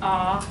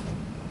 ah,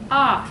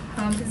 ah,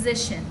 home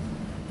position.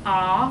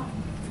 Ah,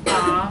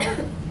 ah,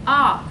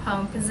 ah,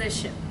 home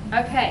position.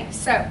 Okay,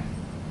 so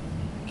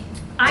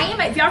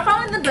if y'all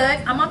following the book,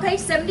 I'm on page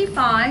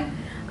 75.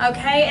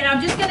 Okay, and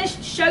I'm just going to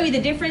show you the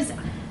difference,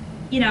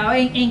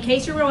 in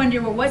case you're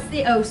wondering, well, what's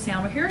the O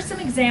sound? Well, here are some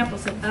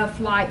examples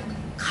of like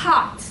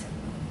cot,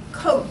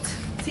 coat.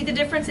 See the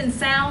difference in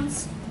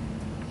sounds?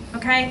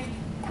 Okay,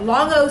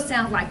 long O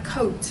sound like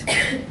coat.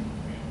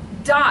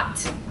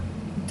 Dot,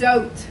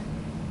 dote.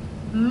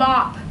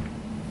 Mop,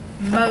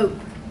 mope.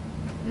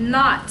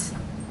 Knot,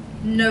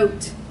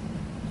 note.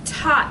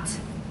 Tot,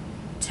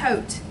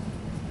 tote.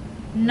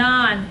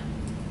 Non,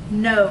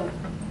 no.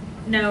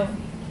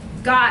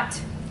 Got,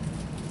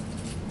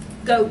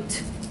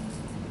 goat.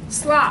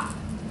 Slop,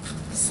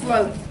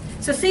 slope.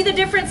 So see the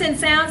difference in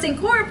sounds? In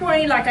court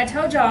reporting, like I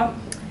told y'all,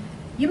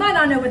 you might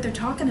not know what they're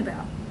talking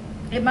about.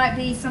 It might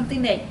be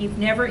something that you've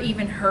never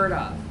even heard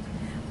of.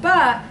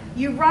 But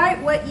you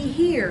write what you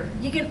hear.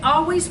 You can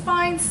always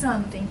find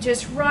something.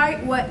 Just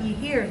write what you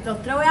hear. They'll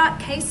throw out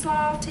case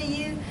law to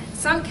you.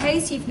 Some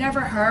case you've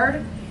never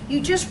heard. You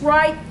just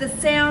write the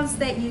sounds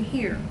that you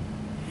hear.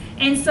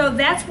 And so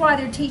that's why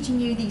they're teaching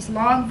you these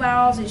long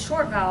vowels and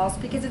short vowels,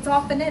 because it's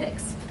all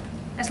phonetics.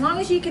 As long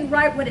as you can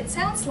write what it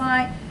sounds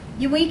like,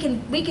 we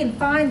can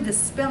find the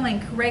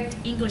spelling, correct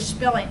English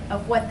spelling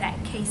of what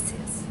that case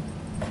is.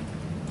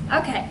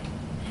 Okay,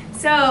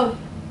 so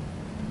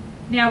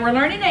now we're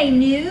learning a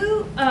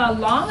new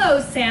long O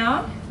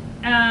sound.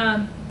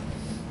 And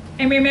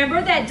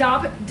remember that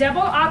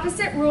double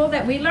opposite rule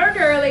that we learned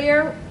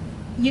earlier.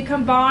 You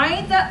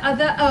combine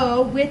the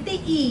O with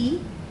the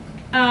E.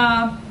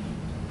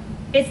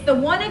 It's the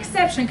one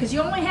exception because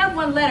you only have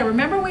one letter.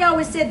 Remember we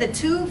always said the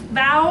 2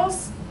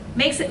 vowels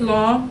makes it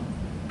long.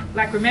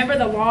 Like remember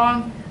the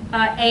long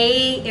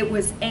A, it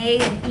was A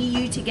and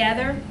EU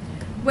together.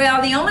 Well,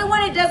 the only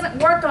one it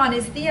doesn't work on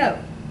is the O.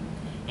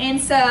 And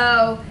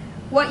so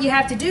what you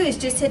have to do is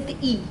just hit the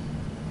E.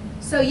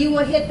 So you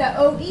will hit the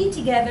OE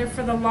together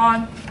for the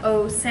long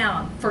O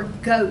sound, for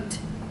goat.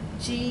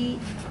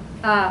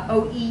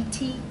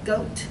 G-O-E-T,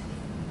 goat.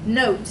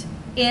 Note,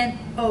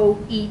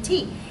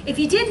 N-O-E-T. If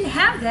you didn't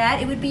have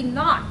that, it would be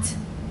not,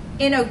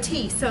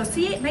 N-O-T. So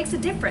see, it makes a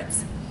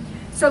difference.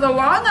 So the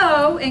long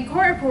O in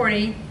chord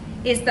reporting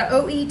is the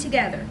OE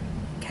together.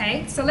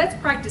 Okay, so let's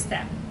practice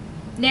that.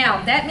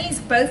 Now, that means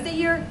both of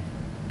your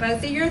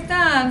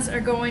thumbs are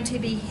going to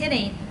be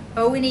hitting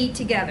O and E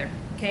together.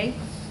 Okay,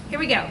 here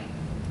we go.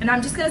 And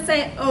I'm just going to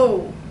say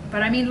O,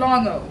 but I mean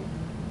long O.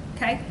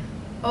 Okay,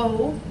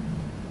 O,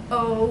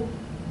 O,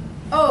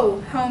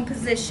 O, home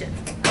position.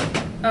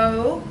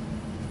 O,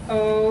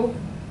 O,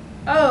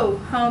 O,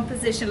 home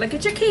position. Look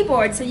at your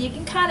keyboard so you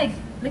can kind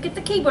of look at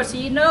the keyboard so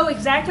you know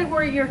exactly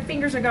where your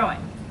fingers are going.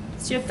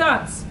 It's your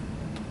thumbs.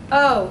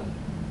 O,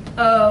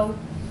 O,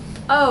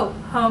 O,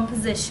 home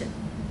position.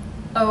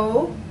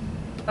 O,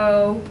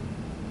 O,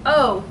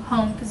 O,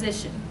 home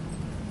position.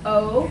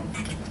 O,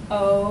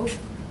 O,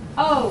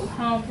 O,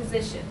 home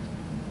position.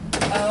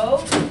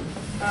 O,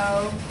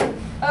 O,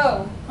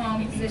 O,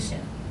 home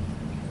position.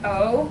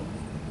 O,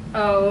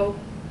 O,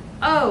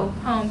 O,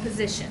 home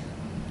position.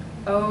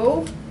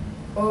 O,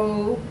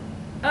 O,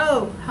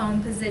 O,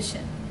 home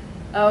position.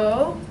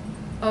 O,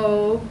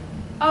 O,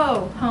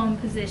 O, home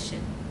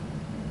position.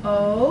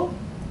 O,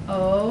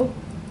 O,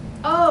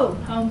 O,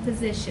 home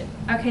position.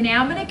 Okay,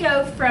 now I'm going to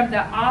go from the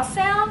ah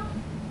sound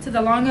to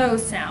the long O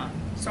sound.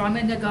 So I'm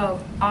going to go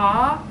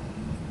ah,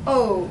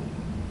 O,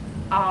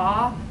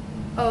 ah,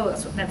 O.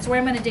 That's the way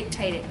I'm going to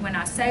dictate it. When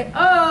I say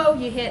O,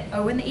 you hit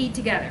O and the E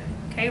together.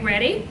 Okay,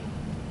 ready?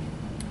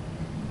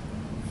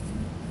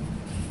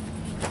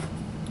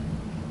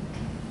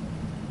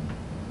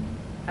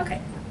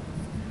 Okay.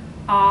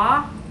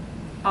 Ah,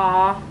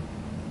 ah,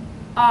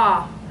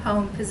 ah,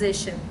 home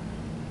position.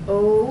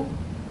 O,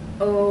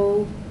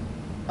 O,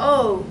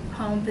 O,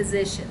 home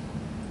position.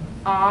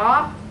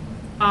 Ah,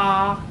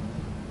 ah,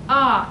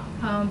 ah,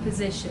 home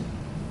position.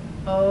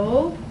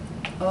 O,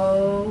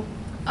 O,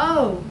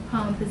 O,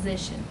 home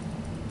position.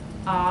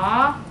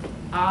 Ah,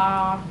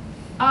 ah,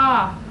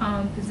 ah,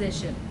 home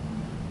position.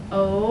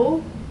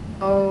 O,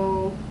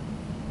 O,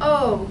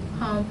 O,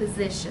 home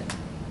position.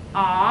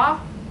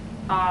 Ah,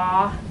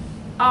 ah,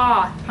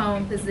 ah,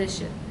 home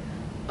position.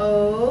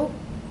 O,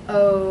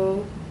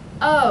 O,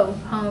 O,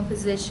 home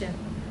position.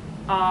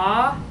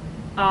 Ah,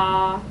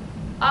 ah,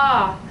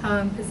 ah,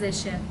 home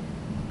position.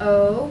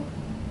 O,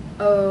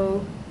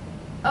 O,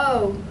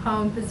 O,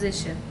 home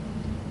position.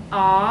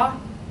 Ah,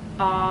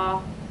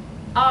 ah,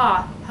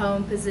 ah,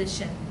 home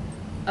position.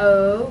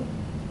 O,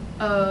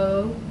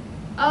 O,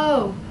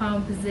 O,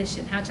 home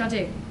position. How'd y'all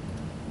do?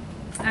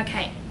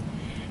 Okay.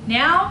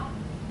 Now,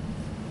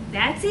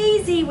 that's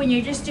easy when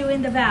you're just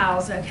doing the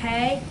vowels,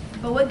 okay?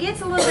 But what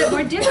gets a little bit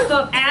more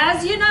difficult,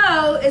 as you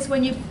know, is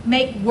when you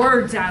make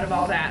words out of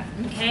all that,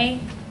 okay?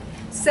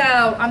 So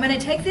I'm going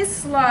to take this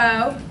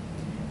slow.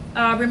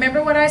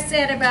 Remember what I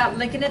said about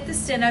looking at the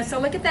steno. So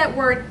look at that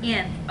word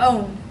in,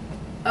 own,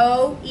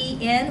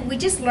 O-E-N. We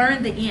just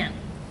learned the N,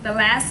 the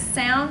last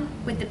sound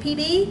with the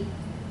PB,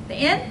 the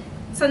N.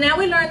 So now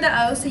we learned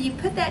the O, so you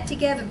put that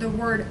together, the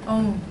word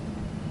own,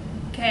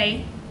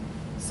 okay?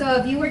 So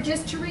if you were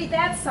just to read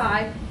that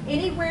side,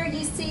 anywhere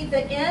you see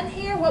the N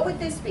here, what would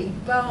this be?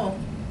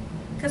 Bone.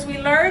 Because we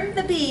learned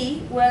the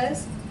B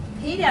was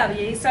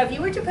PW, so if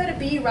you were to put a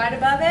B right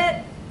above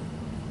it,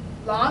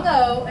 long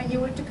O, and you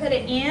were to put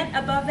an N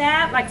above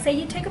that, like say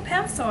you take a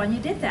pencil and you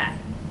did that,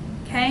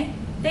 okay?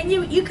 Then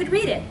you could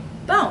read it,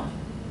 bone.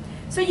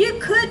 So you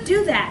could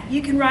do that.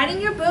 You can write in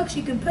your books,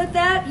 you can put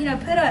that, you know,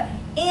 put a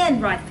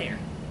N right there,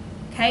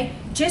 okay?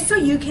 Just so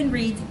you can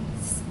read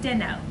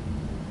steno,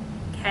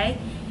 okay?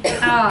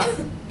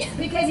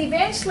 Because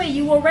eventually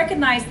you will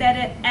recognize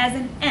that as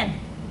an N,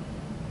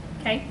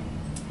 okay?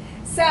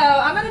 So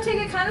I'm going to take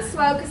it kind of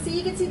slow because see,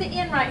 you can see the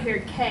N right here,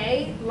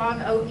 K,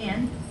 long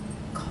O-N,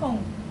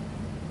 cone,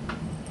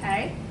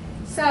 okay?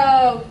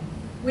 So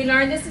we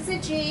learned this is a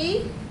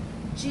G,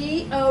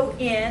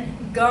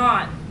 G-O-N,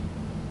 gone.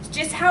 It's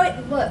just how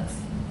it looks,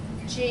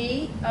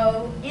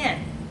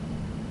 G-O-N,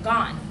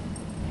 gone,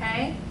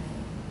 okay?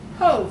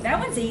 Ho, that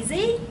one's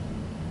easy,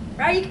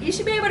 right? You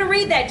should be able to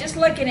read that just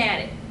looking at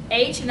it.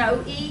 H and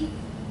O-E.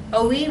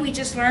 O-E we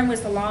just learned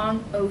was the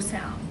long O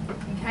sound,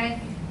 okay?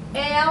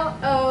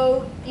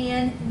 L-O-N-G,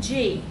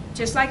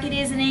 just like it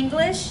is in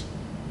English,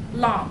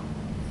 long,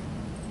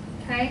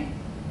 okay?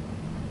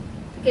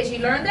 Because you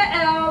learned the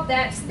L,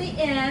 that's the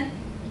N,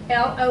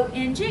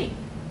 L-O-N-G,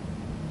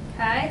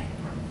 okay?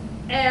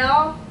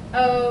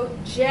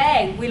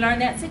 L-O-J, we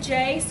learned that's a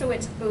J, so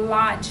it's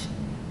lodge,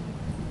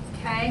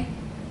 okay?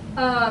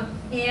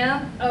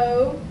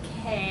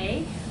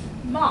 M-O-K,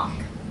 mock,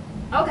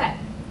 okay.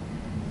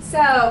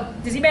 So,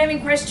 does anybody have any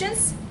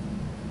questions?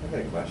 I've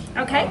got a question.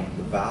 Okay.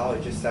 The vowel,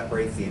 it just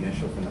separates the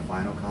initial from the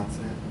final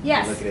consonant?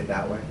 Yes. You look at it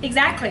that way?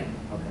 Exactly.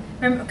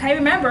 Okay. Okay,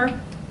 remember,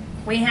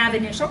 we have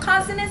initial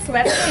consonants,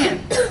 left hand.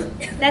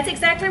 That's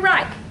exactly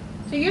right.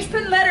 So you're just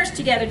putting letters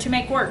together to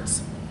make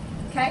words.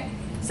 Okay?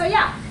 So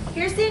yeah,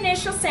 here's the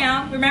initial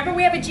sound. Remember,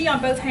 we have a G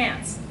on both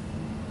hands.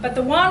 But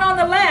the one on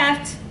the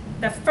left,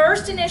 the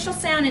first initial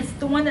sound is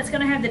the one that's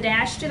going to have the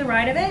dash to the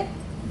right of it.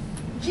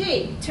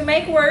 G. To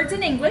make words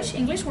in English,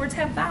 English words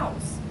have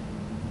vowels.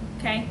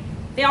 Okay?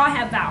 They all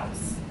have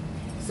vowels.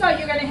 So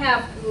you're going to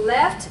have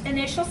left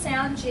initial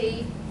sound,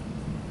 G,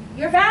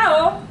 your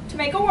vowel to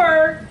make a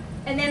word,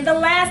 and then the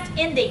last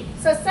ending.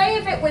 So say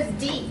if it was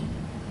D,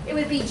 it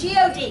would be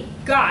G-O-D,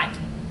 God.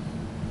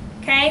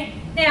 Okay?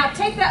 Now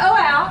take the O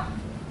out.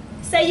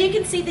 Say you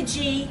can see the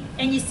G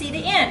and you see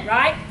the N,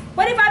 right?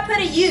 What if I put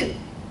a U?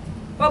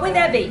 What would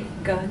that be?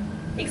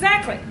 Gun.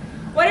 Exactly.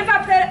 What if I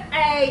put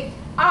a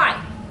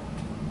I?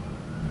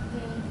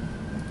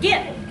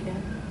 Gin.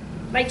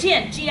 Like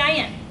gin,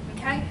 G-I-N.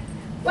 Okay?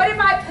 What if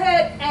I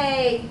put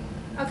a,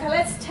 okay,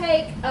 let's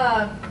take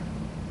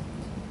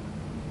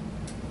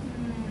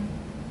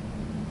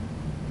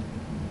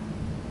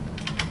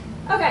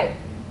okay.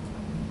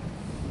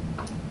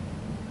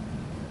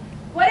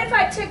 What if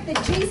I took the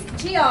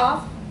G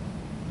off,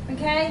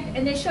 okay?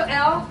 Initial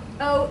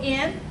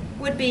L-O-N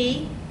would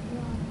be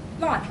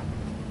lawn.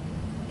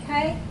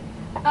 Okay?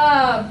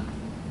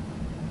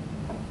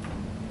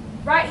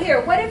 Right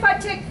here, what if I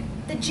took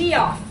the G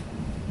off?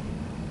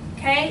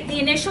 Okay, the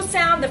initial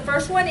sound, the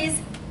first one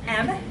is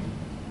M.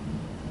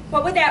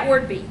 What would that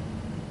word be?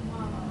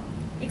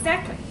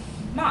 Exactly,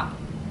 mop.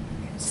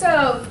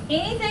 So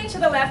anything to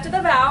the left of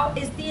the vowel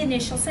is the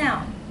initial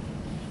sound.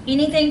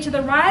 Anything to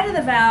the right of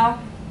the vowel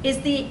is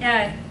the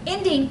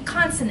ending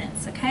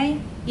consonants, okay?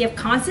 You have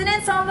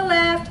consonants on the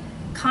left,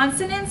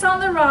 consonants on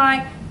the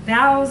right,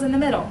 vowels in the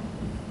middle.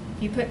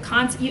 You put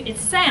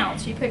it's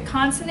sounds. You put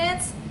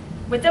consonants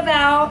with the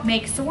vowel,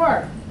 makes the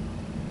word.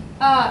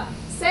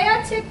 Say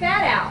I took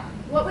that out.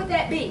 What would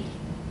that be?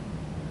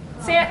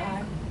 Say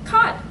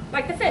cod,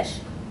 like the fish.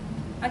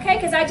 Okay,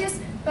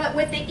 but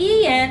with the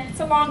E-N, it's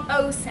a long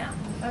O sound.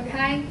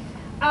 Okay?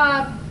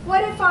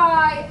 What if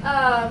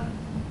I,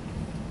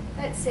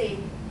 let's see.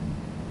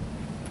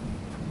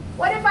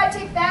 What if I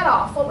take that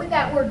off? What would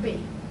that word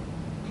be?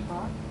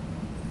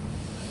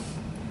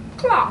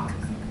 Clock.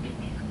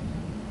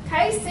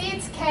 Okay, see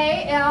it's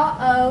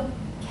K-L-O-K.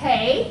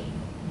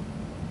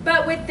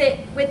 But with the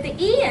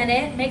E in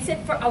it, makes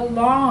it for a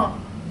long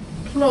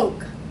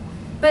cloak.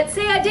 But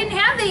say I didn't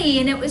have the E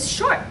and it was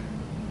short.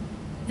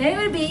 Then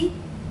it would be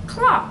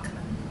clock.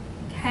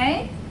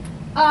 Okay?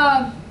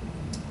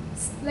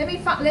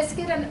 Let's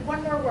get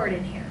one more word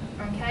in here.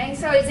 Okay?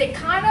 So is it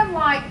kind of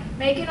like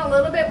making a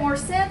little bit more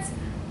sense?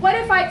 What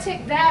if I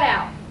took that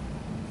out?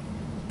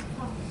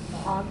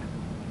 Hog.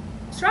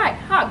 That's right,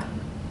 hug.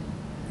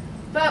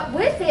 But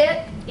with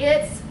it,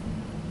 it's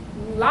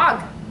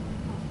log.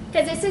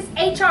 Because this is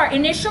HR,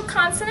 initial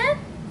consonant.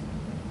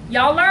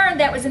 Y'all learned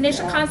that was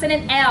initial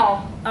consonant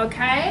L,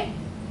 okay?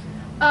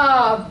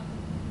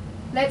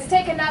 Let's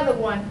take another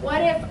one.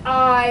 What if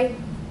I,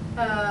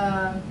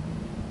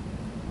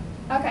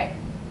 okay,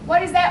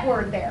 what is that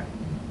word there?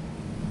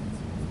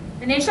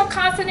 Initial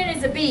consonant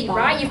is a B,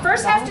 right? You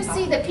first have to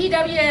see the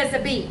PW as a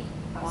B.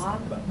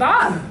 Bob.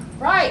 Bob,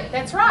 right,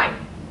 that's right.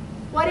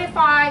 What if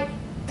I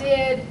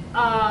did,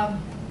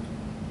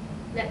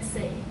 let's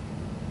see.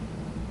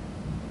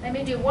 Let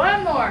me do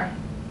one more.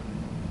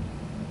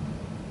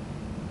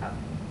 Oh,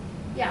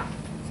 yeah.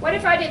 What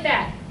if I did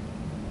that?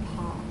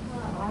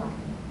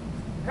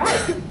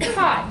 Right,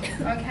 pod,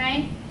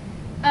 okay.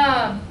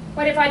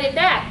 What if I did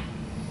that?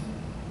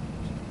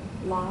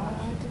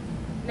 Lod.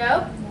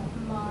 Nope.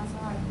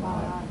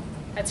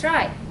 That's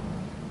right.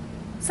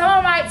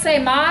 Someone might say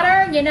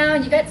modern, you know,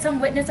 you got some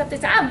witness up there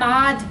say, I'm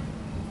mod.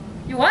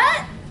 You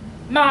what?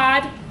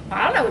 Mod.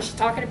 I don't know what she's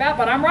talking about,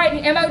 but I'm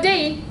writing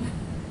M-O-D.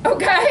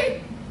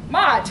 Okay?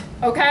 Mod.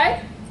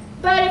 Okay?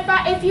 But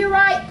if you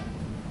write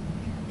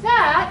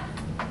that,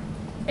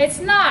 it's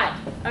not.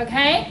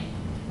 Okay?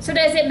 So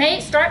does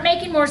it start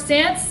making more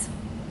sense?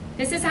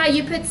 This is how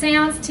you put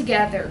sounds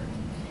together.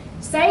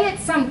 Say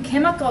it's some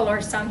chemical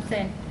or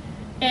something,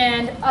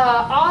 and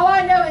all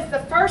I know is the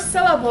first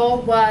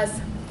syllable was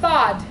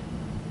fod.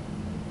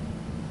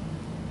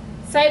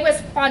 Say it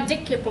was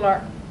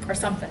fondicular or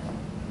something.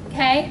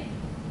 Okay?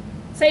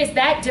 Say it's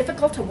that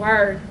difficult to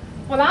word.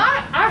 Well,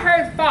 I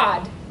heard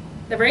fod.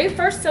 The very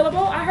first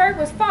syllable I heard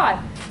was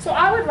fod. So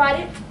I would write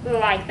it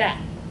like that.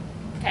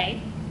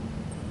 Okay?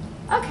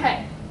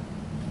 Okay.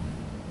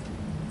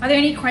 Are there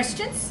any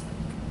questions?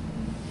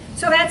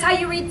 So that's how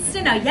you read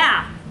steno.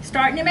 Yeah.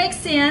 Starting to make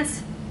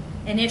sense.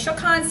 Initial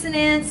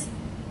consonants.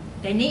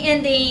 Then the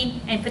ending.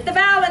 And put the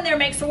vowel in there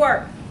makes the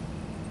word.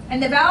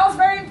 And the vowel is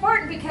very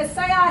important because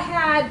say I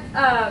had,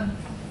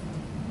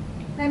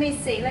 let me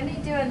see, let me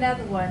do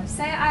another one.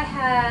 Say I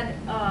had,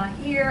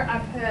 here I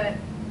put,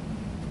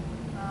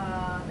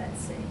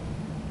 let's see.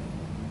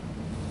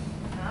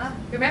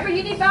 Remember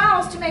you need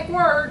vowels to make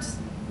words.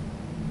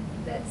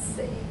 Let's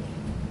see.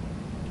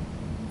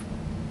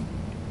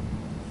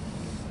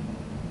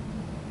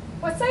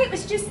 Well, say it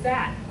was just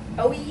that,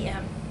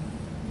 O-E-M.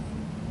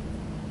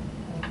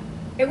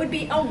 It would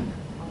be own.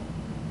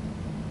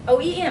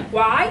 O-E-M.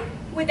 Why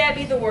would that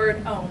be the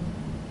word own?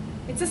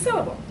 It's a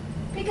syllable.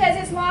 Because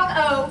it's long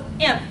O,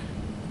 M.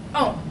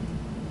 Ohm.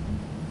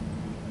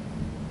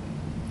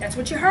 That's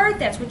what you heard,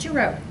 that's what you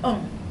wrote.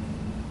 Ohm.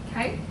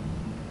 Okay?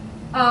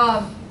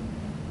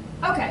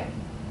 Okay.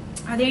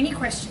 Are there any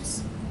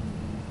questions?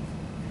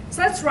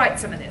 So let's write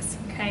some of this,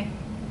 okay?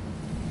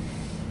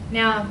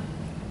 Now,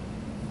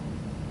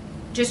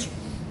 just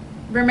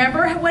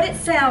remember what it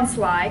sounds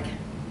like,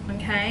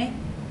 okay?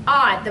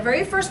 Odd. The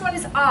very first one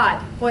is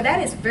odd. Boy,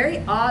 that is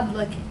very odd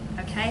looking,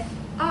 okay?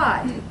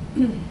 Odd.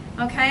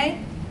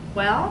 Okay?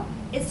 Well,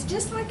 it's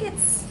just like well,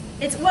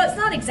 it's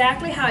not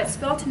exactly how it's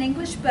spelled in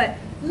English, but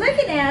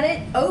looking at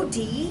it,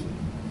 O-D,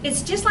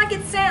 it's just like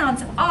it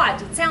sounds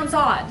odd. It sounds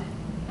odd,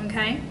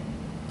 okay?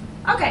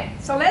 Okay,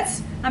 so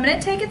I'm going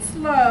to take it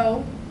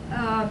slow.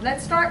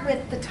 Let's start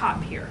with the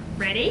top here.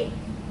 Ready?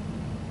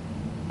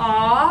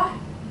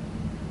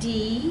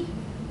 D,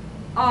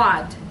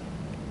 odd.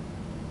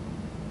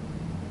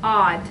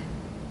 Odd.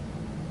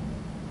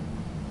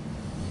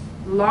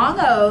 Long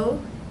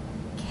O,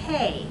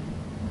 K.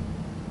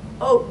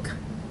 Oak.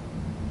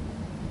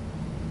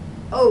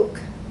 Oak.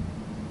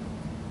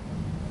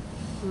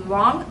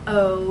 Long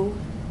O,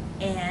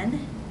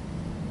 N.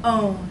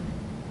 Own.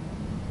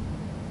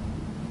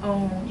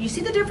 Own. You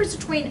see the difference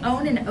between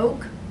own and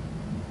oak?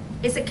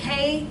 It's a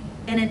K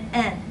and an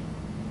N.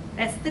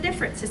 That's the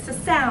difference. It's the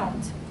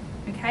sound.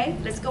 Okay,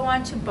 let's go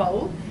on to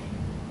bow.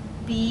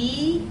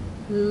 B,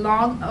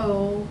 long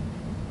O,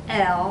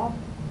 L,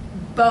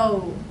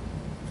 bow.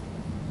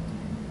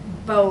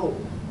 Bow.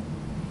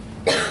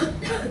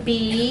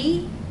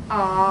 B,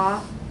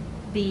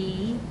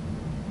 B,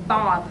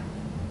 bob.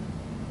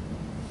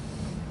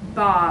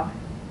 Bob.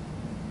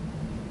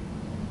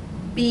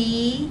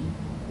 B,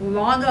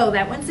 long O,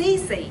 that one's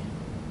easy.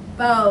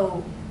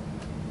 Bow.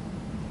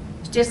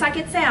 Just like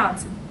it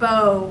sounds.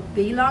 Bow.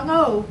 B, long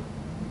O.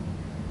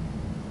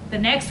 The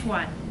next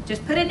one,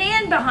 just put an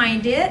N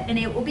behind it and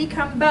it will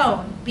become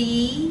bone.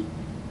 B-O-N,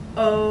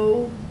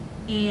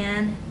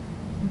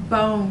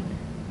 bone.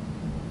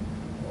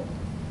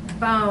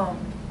 Bone.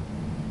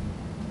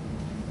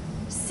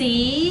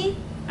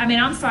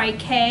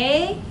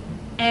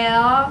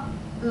 K-L,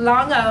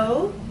 long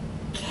O,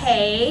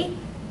 K,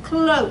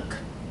 cloak.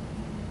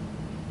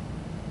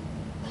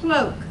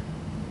 Cloak.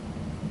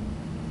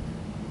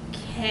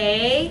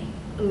 K,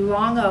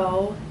 long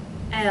O,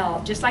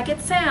 L, just like it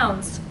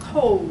sounds.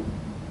 Coal.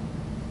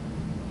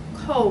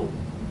 Coal.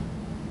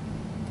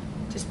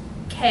 Just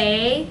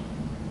K,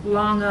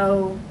 long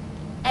O,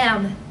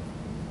 M.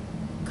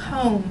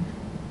 Comb.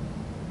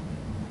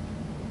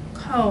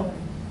 Comb.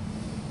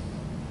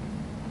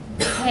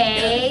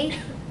 K,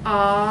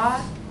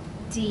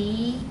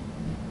 D,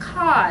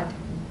 cod.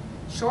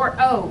 Short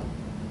O,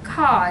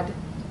 cod.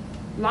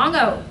 Long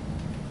O.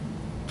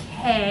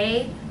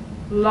 K,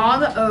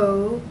 long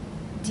O,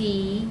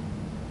 D,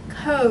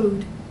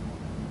 code.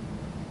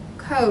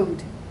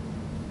 Code.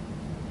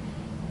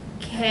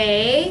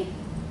 K,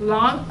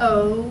 long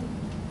O,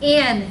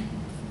 N.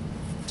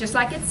 Just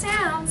like it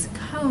sounds,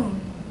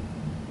 cone.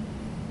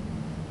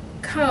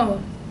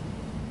 Cone.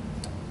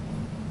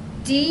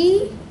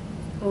 D,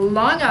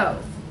 long O,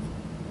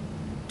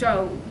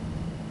 doe.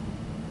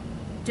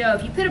 Doe.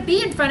 If you put a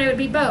B in front, it would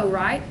be bow,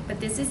 right?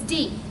 But this is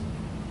D.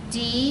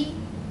 D,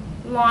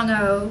 long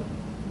O,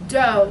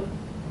 doe.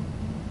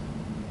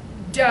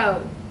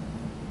 Doe.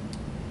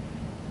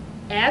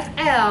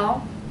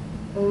 F-L,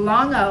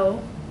 long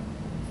O,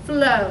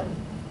 flow.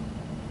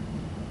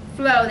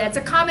 Flow, that's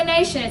a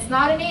combination, it's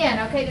not an N.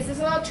 Okay, this is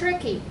a little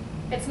tricky.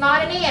 It's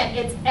not an N,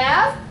 it's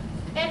F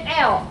and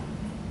L.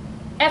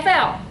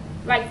 F-L,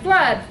 like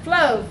flood,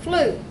 flow,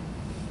 flew.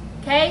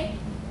 Okay?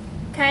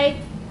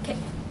 Okay?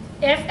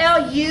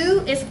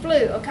 F-L-U is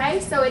flew, okay?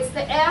 So it's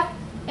the F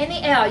and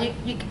the L.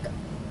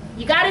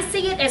 You got to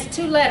see it as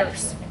two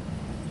letters.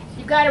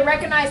 You've got to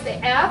recognize the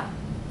F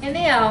and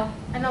the L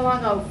and the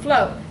long O,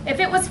 flow. If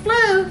it was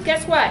flu,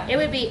 guess what? It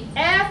would be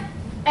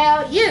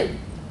F-L-U,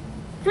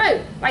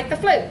 flu, like the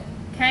flu,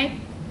 okay?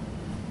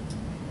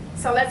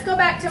 So let's go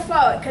back to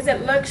flow because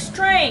it looks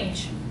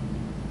strange.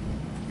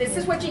 This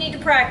is what you need to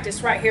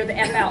practice right here, the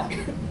F-L.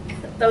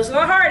 Those are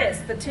the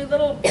hardest, the two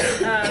little,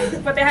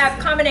 but they have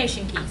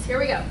combination keys. Here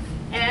we go.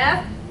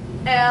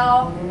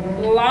 F-L,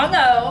 long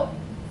O,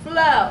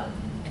 flow.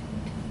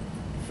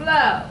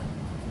 Flow.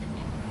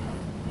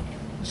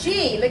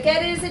 G, look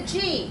at it as a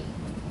G.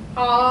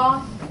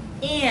 All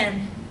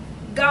in,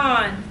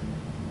 gone.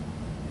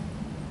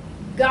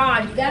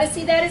 Gone. You got to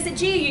see that as a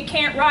G, you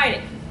can't write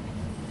it.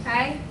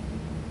 Okay?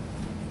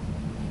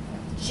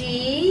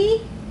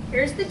 G,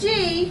 here's the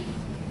G.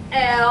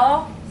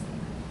 L,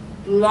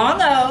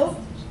 long O,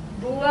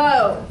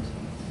 glow.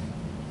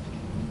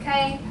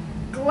 Okay?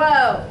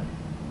 Glow.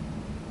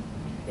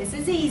 This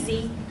is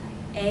easy.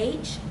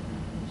 H,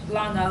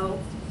 long O,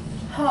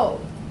 ho.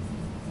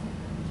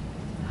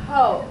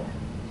 Ho.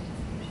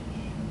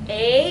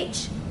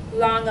 H,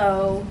 long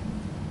O,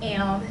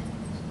 M,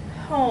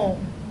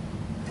 home.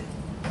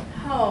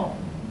 Home.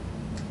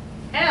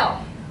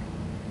 L,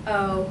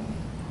 O,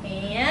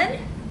 N,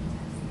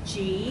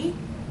 G,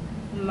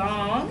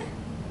 long,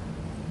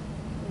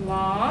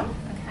 long,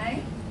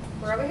 okay?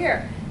 We're over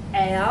here.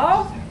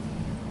 L-O-G.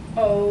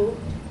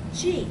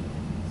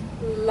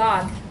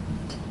 Log.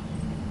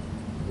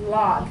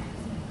 Log.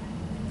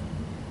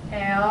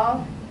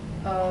 L-O-J.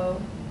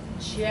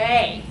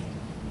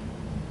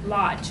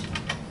 Lodge.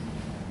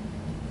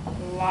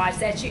 Lodge.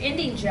 That's your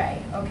ending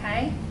J,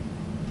 okay?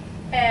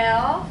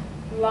 L,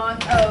 long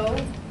O,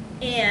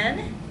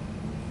 N,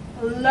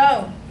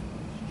 loan.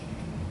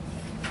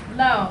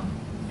 Loan.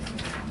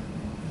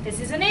 This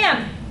is an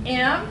M.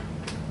 M-A-K,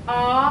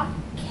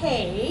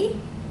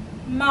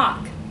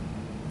 mock.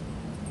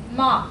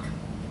 Mock.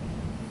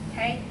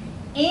 Okay?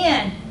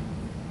 N-A-D,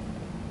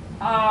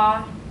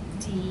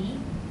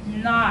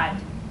 nod.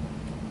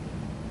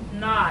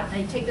 Nod. Now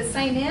you take the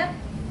same M.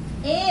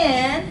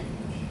 N,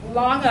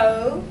 long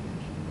O,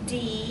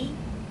 D,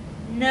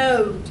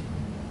 node.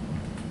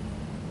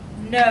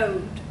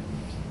 Node.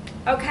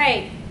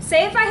 Okay,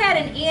 say if I had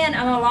an N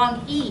on a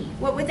long E,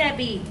 what would that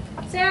be?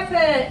 Say I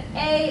put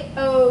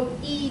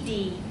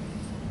A-O-E-D,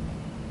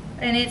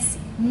 and it's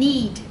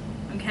need,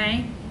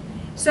 okay?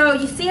 So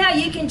you see how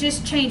you can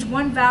just change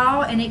one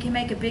vowel and it can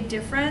make a big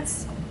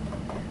difference?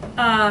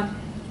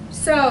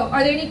 So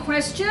are there any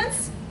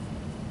questions?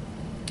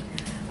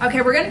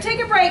 Okay, we're going to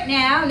take a break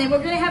now, and then we're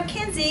going to have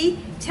Kenzie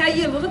tell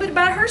you a little bit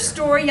about her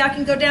story. Y'all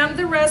can go down to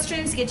the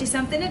restrooms, get you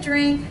something to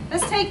drink.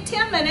 Let's take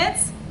 10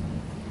 minutes.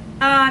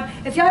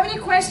 If y'all have any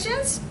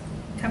questions,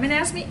 come and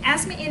ask me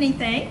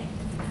anything.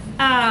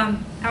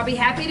 I'll be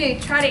happy to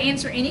try to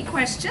answer any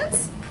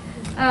questions.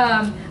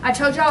 I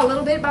told y'all a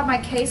little bit about my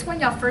case when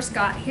y'all first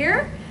got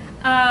here.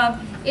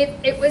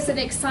 It was an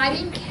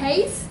exciting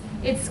case.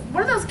 It's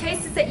one of those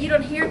cases that you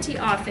don't hear too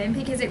often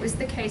because it was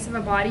the case of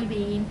a body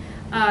being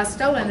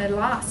stolen and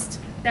lost.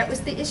 That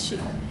was the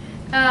issue.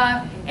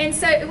 And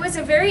so it was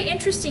a very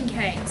interesting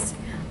case.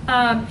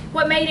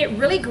 What made it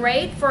really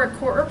great for a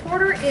court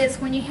reporter is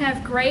when you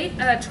have great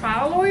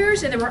trial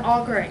lawyers, and they were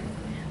all great.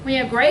 When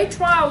you have great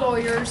trial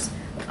lawyers,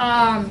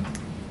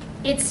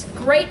 it's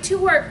great to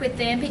work with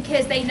them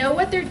because they know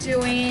what they're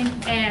doing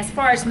as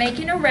far as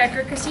making a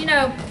record. Because, you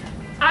know,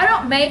 I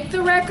don't make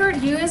the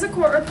record. You as a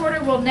court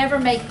reporter will never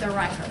make the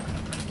record.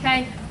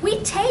 Okay? We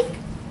take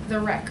the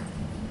record.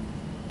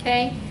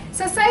 Okay?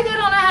 So say they don't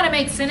know how to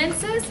make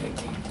sentences,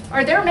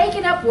 or they're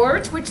making up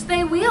words, which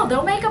they will.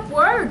 They'll make up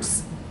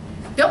words.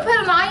 They'll put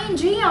an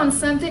ing on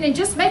something and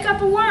just make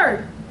up a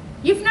word.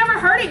 You've never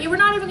heard it. You were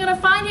not even going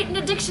to find it in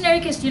the dictionary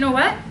because you know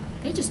what?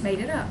 They just made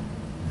it up.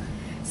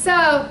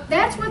 So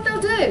that's what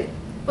they'll do.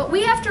 But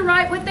we have to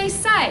write what they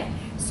say.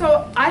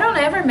 So I don't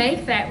ever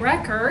make that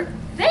record.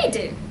 They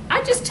do.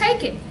 I just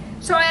take it.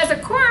 So as a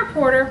court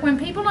reporter, when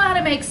people know how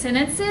to make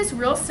sentences,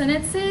 real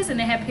sentences, and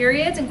they have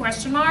periods and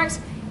question marks,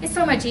 it's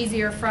so much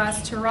easier for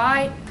us to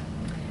write.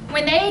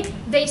 When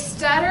they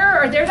stutter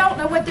or they don't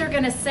know what they're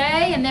going to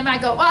say, and then I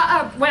go,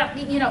 well,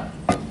 you know,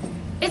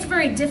 it's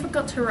very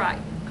difficult to write.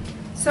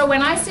 So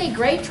when I say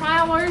great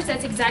trial lawyers,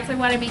 that's exactly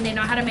what I mean. They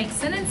know how to make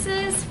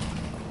sentences.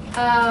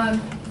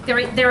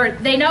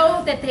 They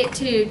know that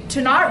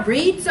to not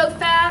read so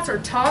fast or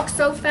talk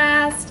so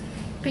fast,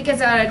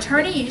 because an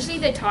attorney, usually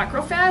they talk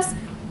real fast.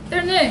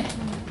 They're new.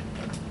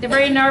 They're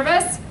very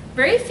nervous.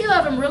 Very few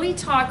of them really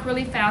talk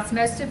really fast.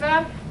 Most of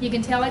them, you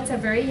can tell it's a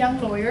very young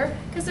lawyer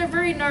because they're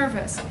very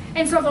nervous.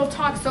 And so they'll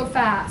talk so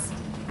fast.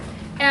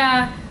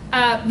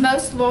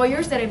 Most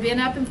lawyers that have been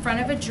up in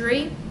front of a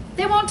jury,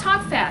 they won't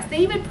talk fast. They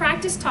even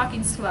practice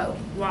talking slow.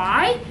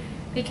 Why?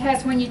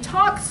 Because when you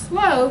talk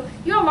slow,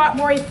 you're a lot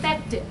more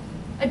effective.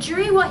 A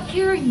jury will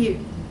hear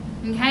you.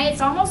 Okay?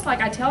 It's almost like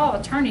I tell all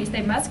attorneys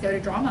they must go to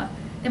drama.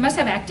 They must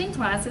have acting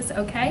classes,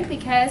 okay?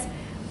 Because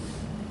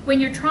when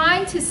you're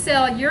trying to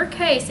sell your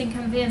case and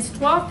convince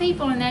 12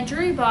 people in that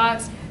jury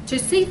box to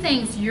see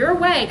things your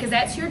way, because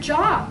that's your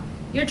job.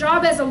 Your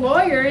job as a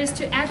lawyer is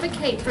to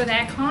advocate for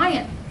that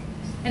client.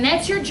 And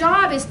that's your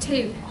job, is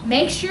to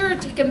make sure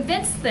to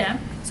convince them.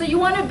 So you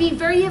want to be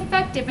very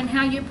effective in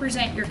how you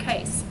present your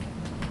case.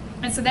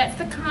 And so that's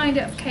the kind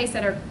of case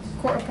that our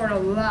court reporter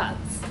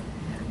loves.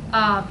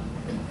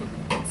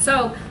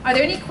 So are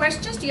there any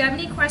questions? Do you have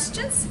any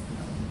questions?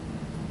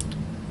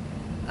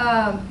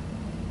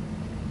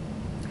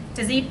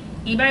 Does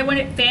anybody want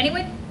it?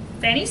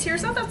 Fanny's here.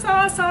 So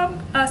I saw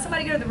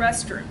somebody go to the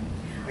restroom.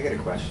 I got a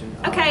question.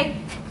 Okay.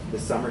 The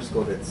summer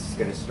school that's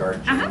going to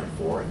start June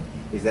the 4th,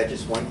 is that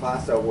just one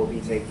class that we'll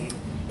be taking?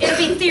 It'll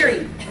be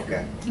theory.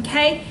 Okay.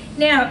 Okay.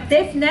 Now,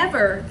 they've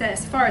never,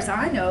 as far as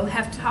I know,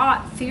 have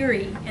taught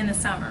theory in the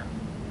summer.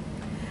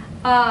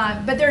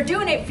 But they're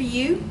doing it for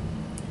you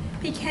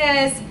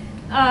because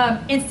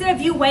instead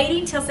of you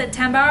waiting till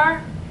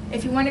September,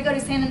 if you want to go to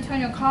San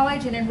Antonio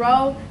College and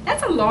enroll,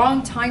 that's a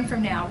long time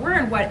from now. We're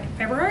in what,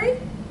 February?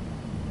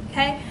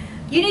 Okay.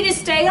 You need to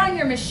stay on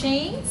your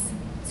machines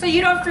so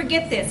you don't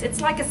forget this. It's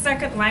like a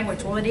second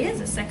language. Well, it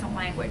is a second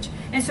language.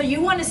 And so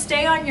you want to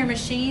stay on your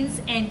machines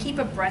and keep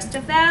abreast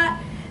of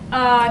that.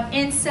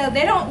 And so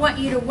they don't want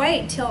you to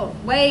wait till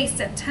way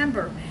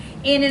September.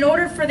 And in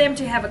order for them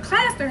to have a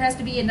class, there has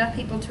to be enough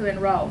people to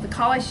enroll. The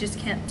college just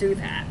can't do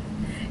that.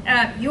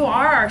 you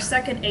are our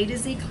second A to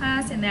Z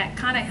class, and that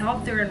kind of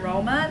helped their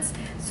enrollments.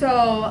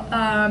 So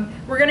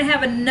we're going to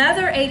have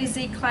another A to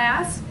Z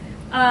class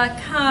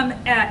come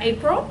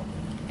April,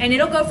 and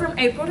it'll go from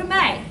April to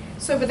May.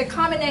 So with a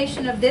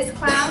combination of this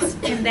class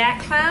and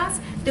that class,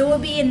 there will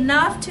be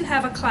enough to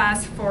have a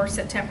class for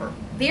September.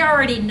 They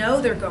already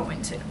know they're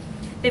going to.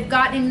 They've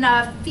gotten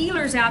enough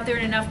feelers out there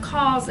and enough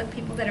calls of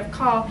people that have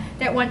called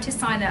that want to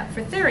sign up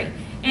for theory.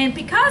 And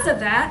because of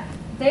that,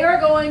 they are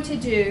going to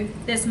do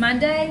this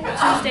Monday,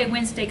 Tuesday,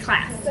 Wednesday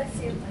class.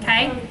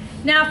 Okay?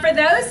 Now for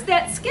those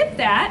that skip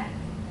that,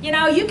 you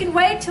know, you can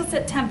wait till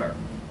September.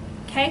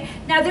 Okay?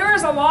 Now there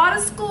is a lot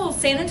of schools.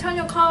 San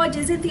Antonio College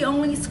isn't the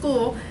only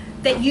school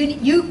that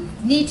you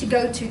need to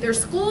go to.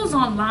 There's schools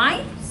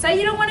online. Say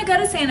you don't want to go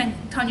to San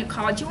Antonio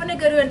College, you want to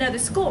go to another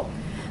school.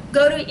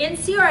 Go to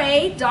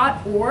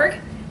ncra.org.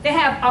 They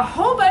have a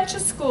whole bunch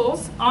of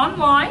schools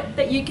online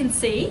that you can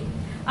see.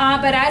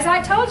 But as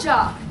I told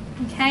y'all,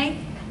 okay,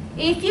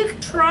 if you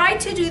try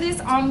to do this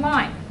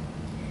online,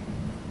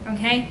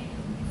 okay,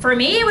 for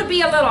me it would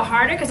be a little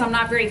harder because I'm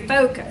not very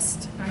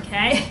focused,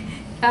 okay?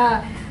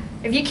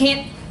 If you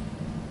can't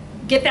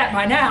get that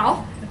by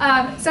now.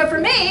 So for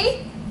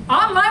me,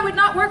 online would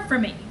not work for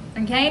me,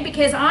 okay,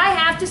 because I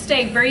have to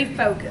stay very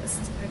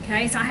focused,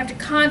 okay? So I have to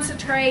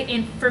concentrate,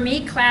 and for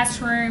me,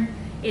 classroom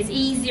is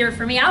easier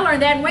for me. I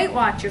learned that in Weight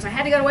Watchers. I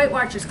had to go to Weight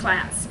Watchers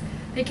class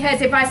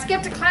because if I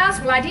skipped a class,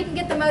 well, I didn't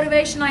get the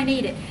motivation I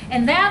needed.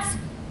 And that's,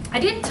 I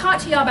didn't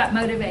talk to y'all about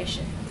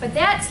motivation, but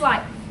that's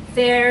like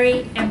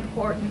very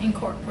important in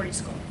corporate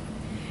school.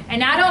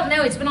 And I don't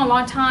know, it's been a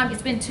long time.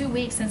 It's been 2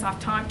 weeks since I've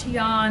talked to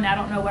y'all, and I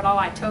don't know what all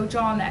I told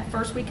y'all in that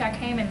first week I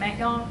came and met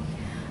y'all.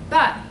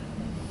 But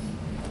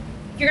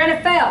you're going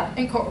to fail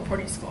in court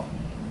reporting school,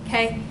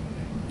 okay?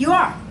 You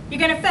are. You're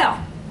going to fail,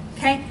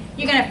 okay?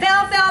 You're going to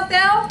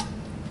fail,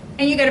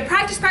 and you're going to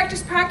practice,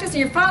 and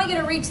you're finally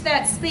going to reach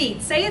that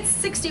speed. Say it's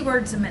 60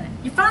 words a minute.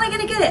 You're finally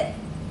going to get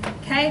it,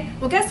 okay?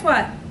 Well, guess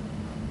what?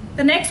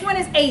 The next one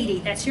is 80.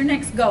 That's your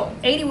next goal,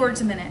 80 words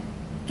a minute.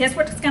 Guess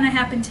what's going to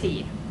happen to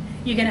you?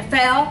 You're going to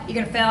fail, you're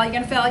going to fail, you're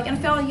going to fail, you're going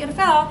to fail, you're going to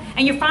fail,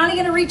 and you're finally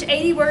going to reach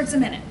 80 words a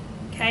minute,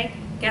 okay?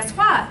 Guess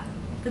what?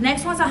 The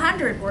next one's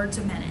 100 words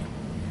a minute.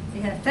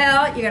 You're going to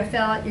fail, you're going to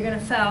fail, you're going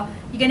to fail.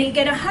 You're going to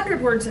get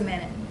 100 words a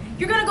minute.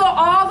 You're going to go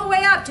all the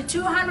way up to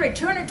 200,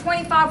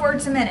 225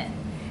 words a minute.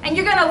 And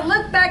you're going to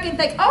look back and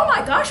think, oh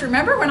my gosh,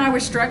 remember when I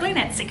was struggling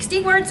at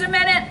 60 words a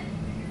minute?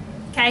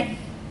 Okay?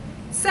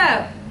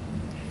 So,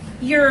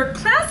 your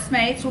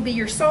classmates will be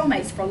your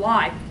soulmates for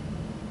life.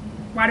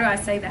 Why do I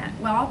say that?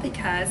 Well,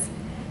 because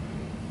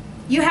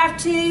you have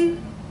to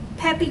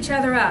pep each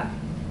other up.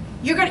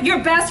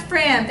 Your best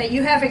friend that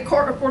you have in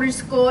court reporting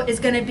school is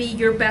going to be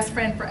your best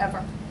friend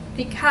forever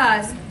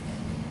because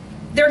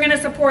they're going to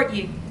support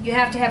you. You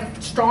have to have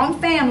a strong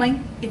family.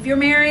 If you're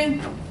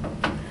married,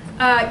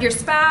 your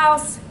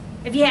spouse,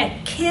 if you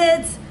had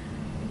kids,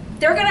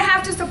 they're going to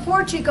have to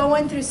support you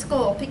going through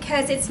school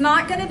because it's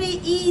not going to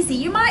be easy.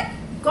 You might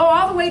go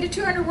all the way to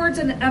 200 words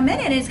a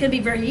minute and it's going to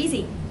be very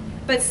easy.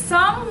 But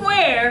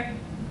somewhere,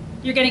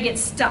 you're going to get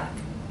stuck.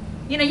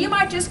 You know, you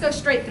might just go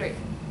straight through.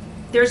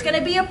 There's going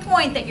to be a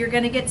point that you're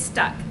going to get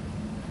stuck.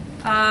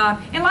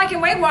 And like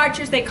in Weight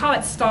Watchers, they call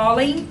it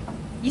stalling.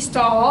 You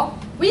stall.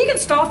 Well, you can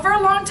stall for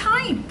a long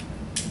time.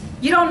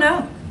 You don't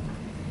know.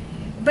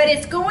 But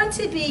it's going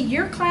to be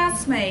your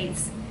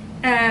classmates,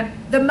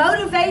 the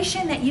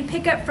motivation that you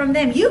pick up from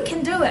them. You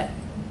can do it.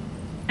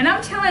 And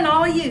I'm telling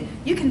all of you,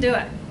 you can do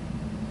it.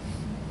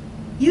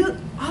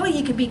 All of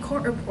you could be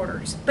court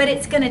reporters, but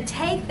it's going to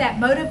take that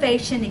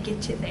motivation to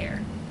get you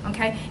there,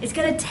 okay? It's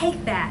going to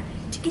take that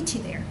to get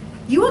you there.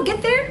 You will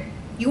get there.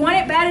 You want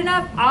it bad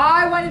enough?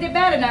 I wanted it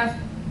bad enough,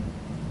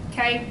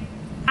 okay?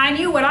 I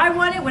knew what I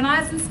wanted when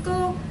I was in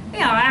school. You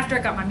know, after I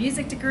got my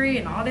music degree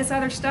and all this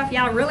other stuff.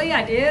 Yeah, really,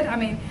 I did. I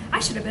mean, I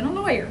should have been a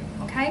lawyer,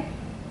 okay?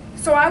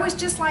 So I was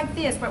just like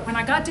this, but when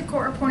I got to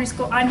court reporting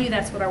school, I knew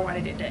that's what I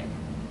wanted to do.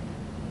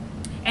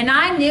 And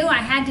I knew I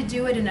had to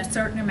do it in a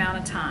certain amount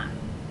of time.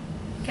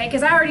 Okay,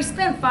 because I already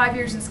spent 5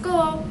 years in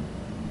school,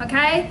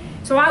 okay?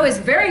 So I was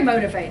very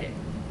motivated.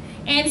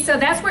 And so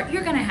that's what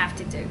you're going to have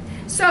to do.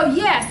 So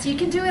yes, you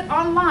can do it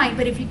online,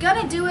 but if you're going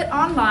to do it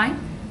online,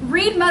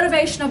 read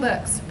motivational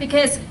books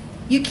because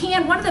you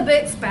can. One of the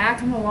books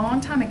back a long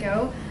time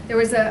ago, there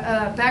was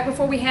back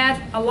before we had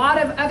a lot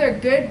of other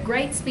good,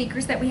 great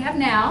speakers that we have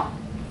now.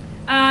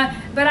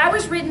 But I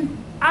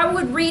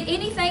would read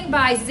anything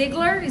by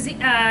Ziegler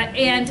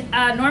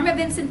and Norman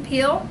Vincent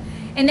Peale.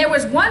 And there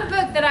was one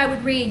book that I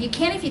would read, You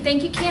Can If You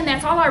Think You Can.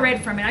 That's all I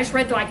read from it. I just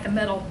read like the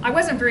middle. I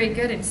wasn't very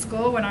good in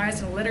school when I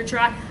was in literature.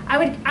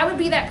 I would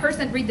be that person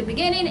that read the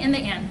beginning and the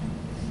end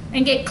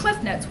and get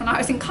cliff notes when I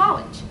was in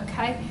college,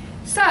 okay?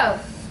 So,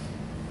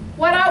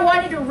 what I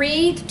wanted to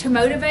read to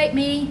motivate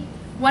me,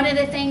 one of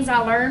the things I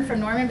learned from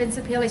Norman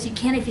Vincent Peale is you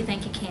can if you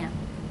think you can.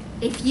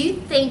 If you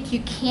think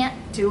you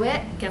can't do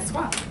it, guess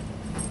what?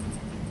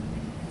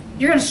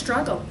 You're going to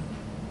struggle.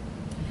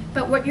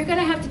 But what you're going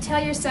to have to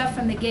tell yourself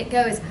from the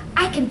get-go is,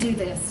 I can do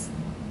this.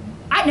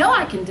 I know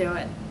I can do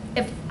it.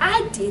 If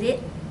I did it,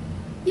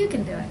 you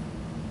can do it.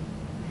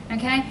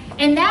 Okay?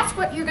 And that's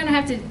what you're going to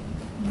have to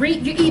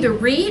read. You either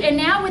read, and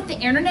now with the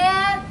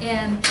internet,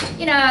 and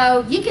you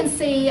know, you can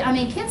see, I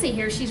mean, Kinsey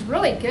here, she's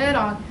really good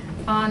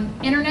on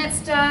internet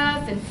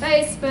stuff and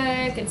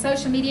Facebook and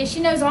social media. She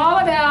knows all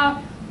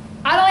about,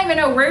 I don't even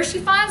know where she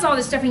finds all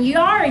this stuff, and you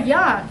are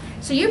young.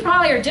 So you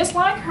probably are just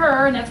like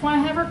her, and that's why I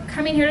have her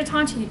coming here to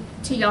talk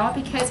to y'all,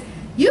 because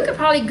you could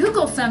probably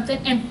Google something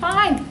and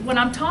find what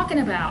I'm talking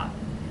about.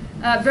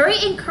 Very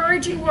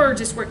encouraging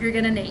words is what you're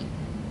going to need.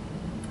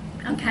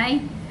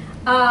 Okay?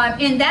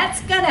 And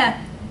that's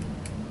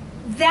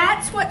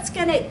what's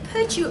going to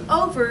put you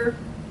over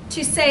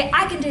to say,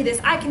 I can do this,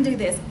 I can do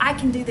this, I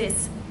can do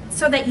this,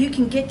 so that you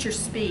can get your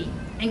speed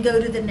and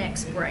go to the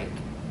next break.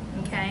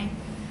 Okay?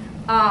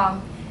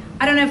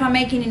 I don't know if I'm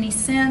making any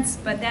sense,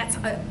 but that's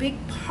a big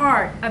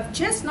part of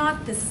just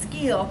not the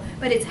skill,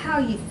 but it's how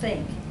you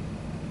think.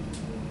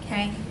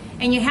 Okay?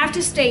 And you have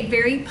to stay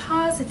very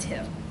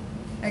positive.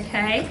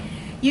 Okay?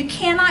 You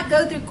cannot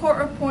go through court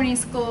reporting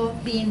school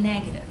being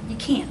negative. You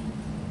can't.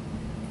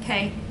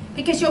 Okay?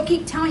 Because you'll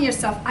keep telling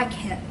yourself, I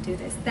can't do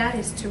this. That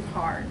is too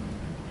hard.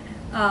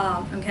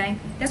 Okay?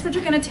 That's what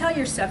you're going to tell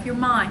yourself, your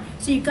mind.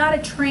 So you've got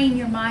to train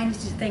your mind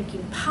into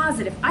thinking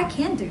positive. I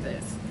can do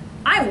this.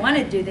 I want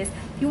to do this.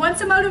 If you want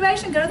some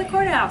motivation, go to the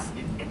courthouse.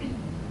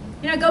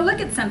 You know, go look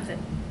at something.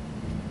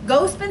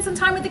 Go spend some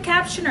time with the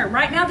captioner.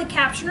 Right now the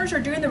captioners are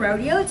doing the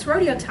rodeo. It's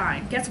rodeo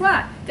time. Guess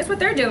what? Guess what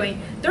they're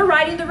doing? They're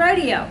riding the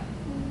rodeo.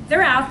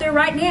 They're out there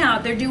right now.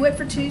 They're doing it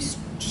for 2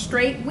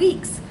 straight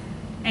weeks.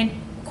 And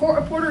court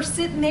reporter's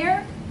sitting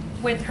there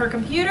with her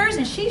computers,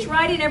 and she's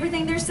writing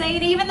everything they're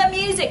saying, even the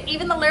music,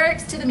 even the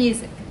lyrics to the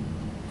music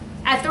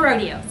at the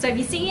rodeo. So if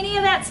you see any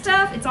of that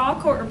stuff, it's all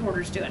court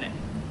reporters doing it.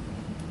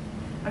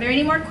 Are there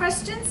any more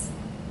questions?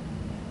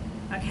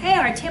 Okay,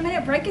 our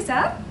 10-minute break is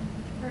up.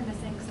 We're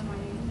missing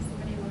somebody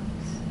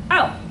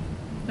else. Oh,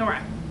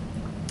 Nora.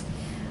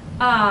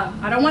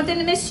 I don't want them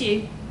to miss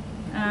you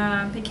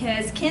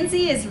because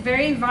Kinsey is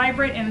very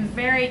vibrant and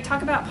very,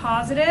 talk about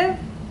positive.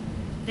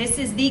 This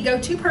is the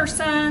go-to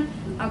person,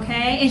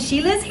 okay? And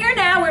she lives here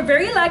now. We're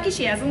very lucky.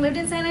 She hasn't lived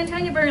in San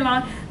Antonio very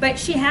long, but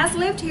she has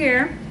lived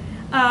here.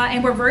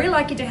 And we're very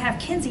lucky to have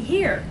Kinsey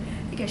here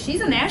because she's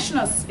a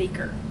national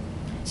speaker.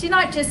 She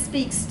not just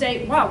speaks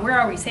statewide. Where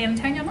are we? San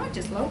Antonio? Not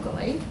just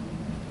locally.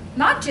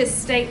 Not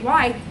just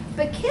statewide,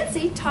 but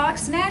Kinsey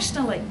talks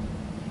nationally.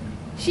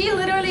 She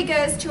literally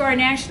goes to our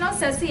national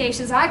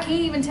associations. I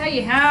can't even tell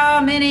you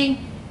how many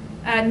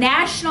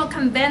national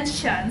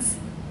conventions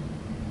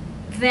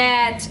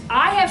that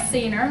I have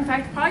seen her. In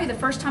fact, probably the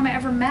first time I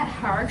ever met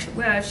her,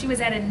 she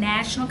was at a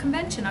national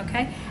convention,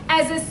 okay,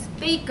 as a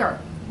speaker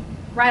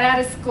right out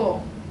of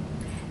school.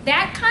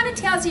 That kind of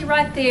tells you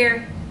right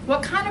there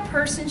what kind of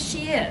person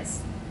she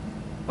is,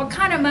 what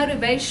kind of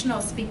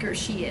motivational speaker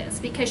she is,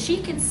 because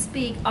she can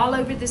speak all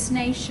over this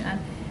nation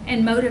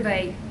and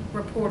motivate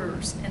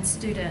reporters and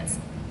students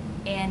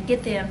and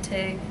get them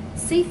to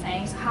see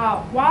things,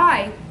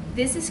 why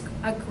this is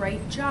a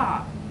great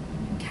job,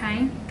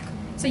 okay?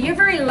 So you're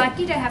very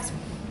lucky to have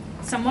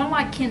someone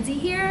like Kinsey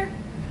here,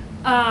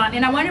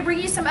 and I want to bring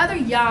you some other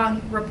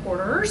young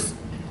reporters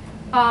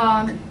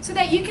so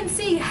that you can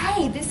see,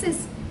 hey,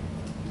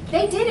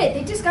 they did it.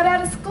 They just got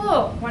out of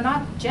school. Well,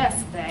 not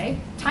just they.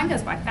 Time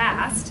goes by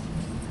fast.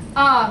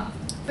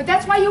 But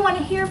that's why you want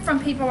to hear from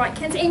people like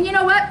Kinsey. And you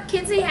know what?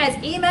 Kinsey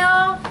has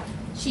email.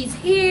 She's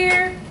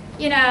here,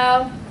 you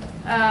know.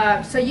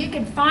 So you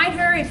can find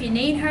her if you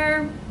need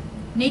her.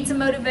 Need some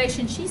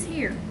motivation. She's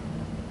here.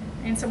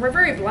 And so we're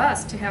very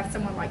blessed to have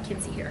someone like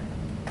Kinsey here.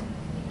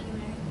 Thank you,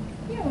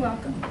 Mary. You're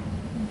welcome.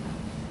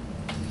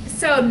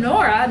 So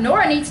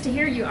Nora needs to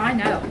hear you, I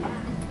know.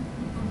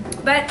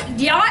 But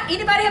do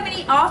anybody have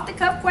any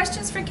off-the-cuff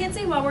questions for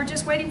Kinsey while we're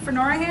just waiting for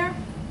Nora here?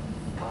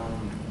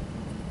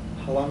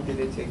 How long did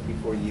it take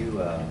before you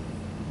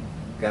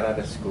got out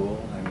of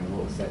school? I mean,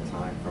 what was that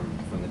time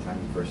from the time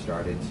you first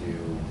started to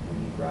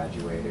when you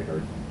graduated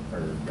or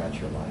got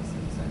your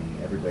license? I mean,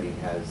 everybody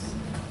has,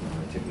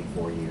 it took me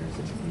 4 years,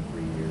 it took me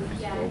 3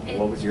 years. Yeah,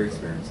 what was your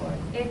experience like?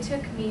 It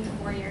took me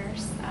 4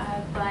 years,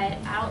 but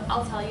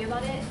I'll tell you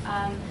about it.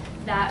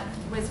 That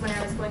was when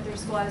I was going through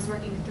school. I was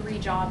working 3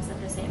 jobs at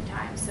the same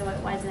time, so it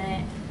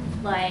wasn't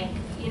like,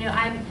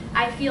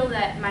 I feel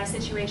that my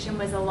situation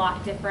was a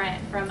lot different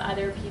from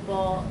other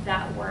people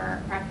that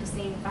were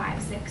practicing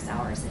 5-6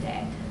 hours a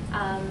day.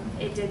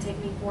 It did take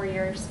me 4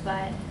 years,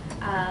 but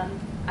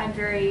I'm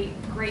very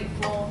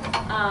grateful.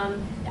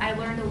 I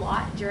learned a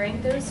lot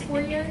during those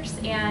 4 years,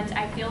 and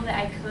I feel that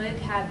I could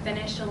have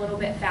finished a little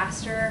bit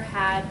faster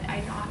had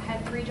I not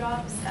had 3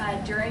 jobs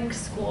during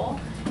school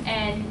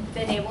and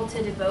been able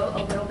to devote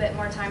a little bit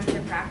more time to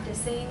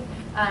practicing.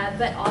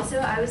 But also,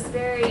 I was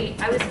very,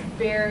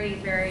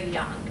 very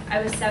young.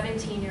 I was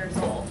 17 years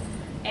old.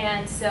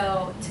 And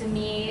so to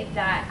me,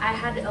 that I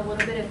had a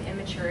little bit of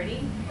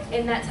immaturity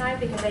in that time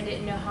because I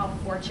didn't know how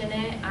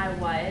fortunate I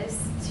was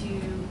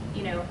to,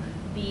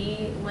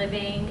 be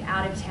living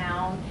out of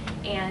town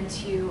and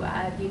to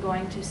be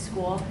going to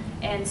school.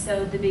 And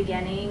so the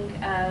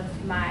beginning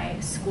of my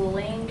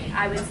schooling,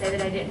 I would say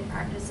that I didn't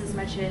practice as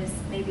much as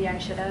maybe I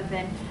should have.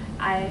 And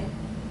I'm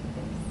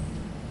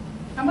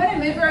going to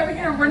move her over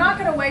here. We're not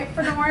going to wait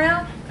for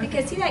Nora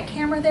because see that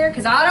camera there?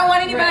 Because I don't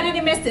want anybody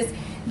to miss this.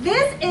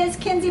 This is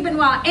Kenzie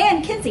Benoit.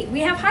 And Kenzie,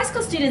 we have high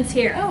school students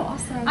here. Oh,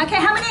 awesome. Okay,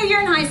 how many of you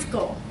are in high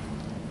school?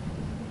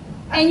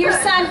 And your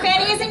son,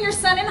 Fanny, isn't your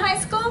son in high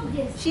school?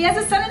 Yes. She has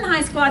a son in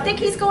high school. I think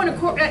he's going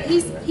to,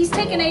 he's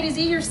taking A to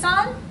Z, your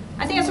son?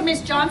 I think that's what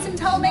Miss Johnson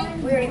told me.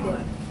 We already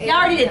did. Y'all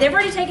already did. They've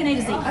already taken A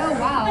to Z. Oh,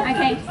 wow.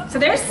 Okay, so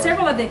there's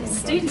several of the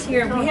students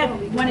here. We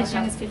had one as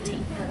young as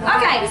 15.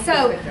 Okay,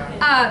 so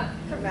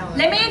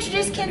let me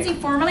introduce Kenzie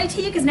formally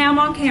to you because now I'm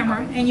on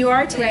camera and you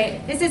are too.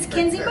 Right. This is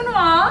Kenzie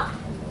Benoit,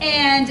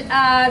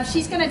 and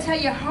she's going to tell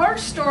you her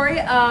story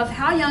of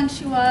how young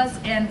she was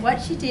and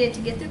what she did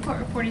to get through court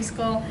reporting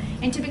school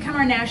and to become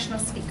our national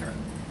speaker.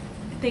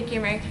 Thank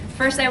you, Mary.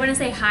 First, I want to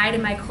say hi to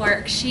my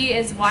clerk. She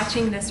is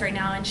watching this right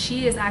now, and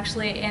she is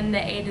actually in the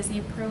A to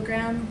Z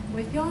program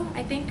with y'all.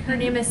 I think her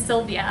name is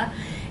Sylvia,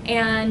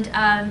 and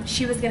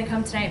she was going to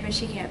come tonight, but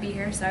she can't be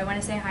here, so I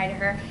want to say hi to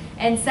her.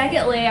 And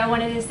secondly, I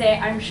wanted to say,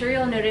 I'm sure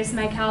you'll notice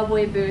my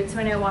cowboy boots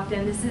when I walked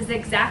in. This is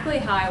exactly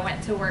how I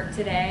went to work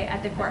today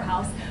at the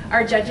courthouse.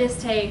 Our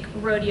judges take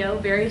rodeo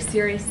very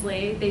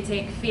seriously. They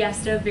take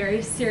fiesta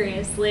very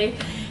seriously.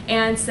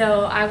 And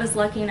so I was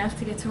lucky enough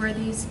to get to wear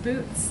these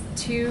boots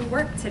to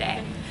work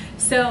today.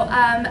 So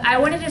I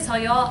wanted to tell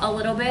y'all a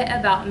little bit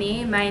about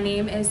me. My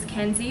name is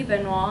Kenzie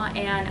Benoit,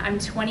 and I'm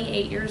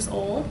 28 years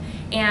old,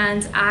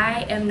 and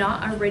I am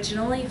not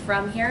originally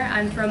from here.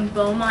 I'm from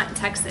Beaumont,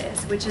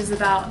 Texas, which is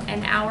about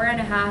an hour and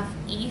a half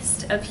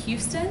east of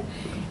Houston,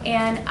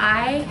 and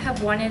I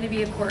have wanted to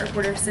be a court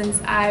reporter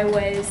since I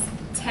was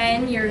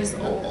 10 years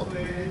old,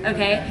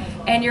 okay?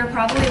 And you're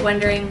probably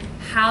wondering,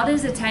 how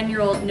does a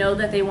 10-year-old know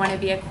that they want to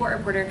be a court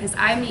reporter? Because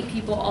I meet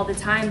people all the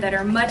time that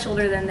are much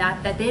older than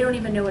that they don't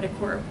even know what a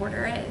court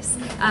reporter is.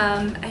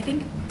 I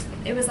think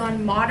it was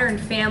on Modern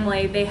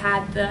Family, they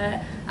had the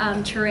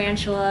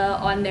tarantula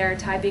on there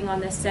typing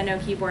on the steno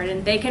keyboard,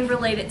 and they can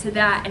relate it to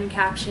that and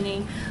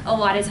captioning a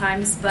lot of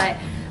times, but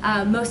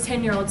most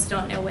 10-year-olds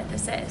don't know what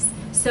this is.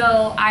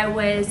 So I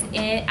was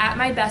at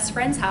my best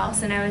friend's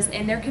house, and I was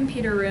in their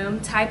computer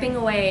room typing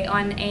away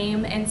on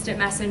AIM Instant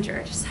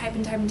Messenger, just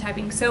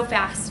typing so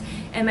fast.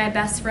 And my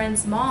best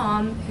friend's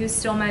mom, who's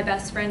still my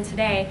best friend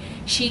today,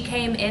 she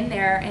came in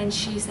there and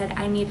she said,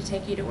 I need to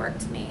take you to work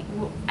to me.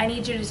 I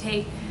need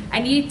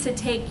to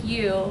take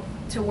you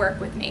to work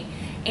with me.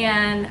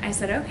 And I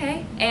said,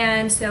 okay.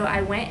 And so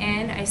I went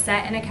in, I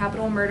sat in a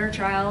capital murder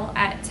trial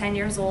at 10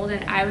 years old,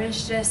 and I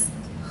was just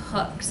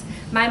hooked.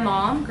 My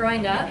mom,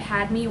 growing up,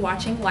 had me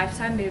watching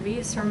Lifetime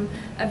movies from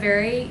a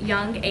very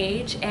young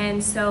age,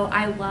 and so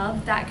I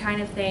love that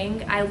kind of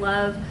thing. I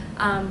love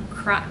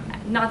crime.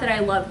 Not that I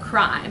love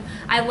crime.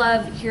 I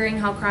love hearing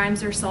how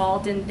crimes are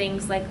solved and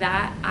things like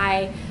that.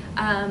 I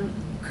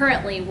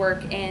currently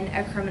work in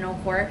a criminal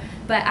court,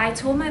 but I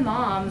told my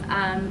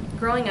mom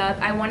growing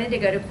up I wanted to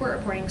go to court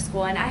reporting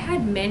school, and I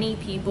had many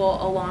people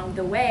along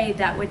the way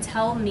that would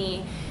tell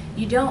me,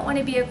 you don't want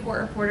to be a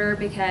court reporter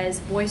because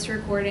voice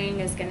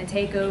recording is going to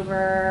take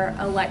over,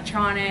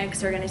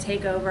 electronics are going to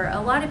take over. A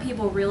lot of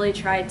people really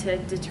tried to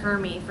deter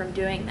me from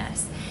doing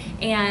this.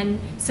 And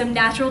some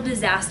natural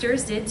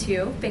disasters did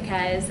too,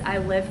 because I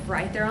live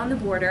right there on the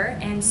border.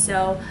 And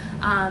so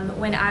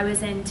when I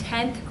was in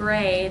 10th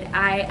grade,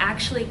 I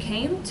actually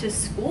came to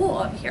school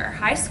up here,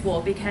 high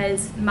school,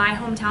 because my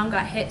hometown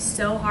got hit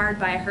so hard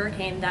by a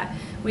hurricane that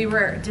we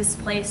were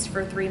displaced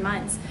for 3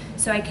 months.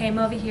 So I came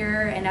over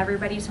here and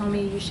everybody told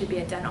me you should be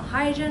a dental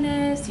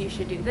hygienist, you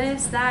should do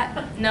this,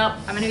 that. Nope,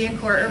 I'm gonna be a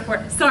court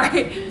reporter.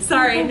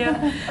 Sorry,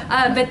 no.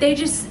 But they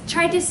just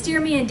tried to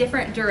steer me in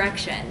different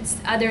directions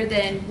other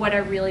than what I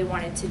really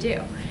wanted to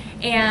do.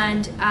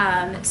 And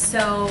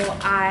so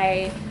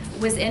I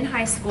was in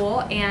high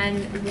school,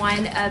 and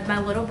one of my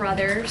little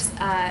brother's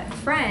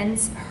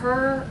friends,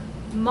 her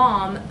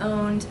mom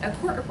owned a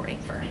court reporting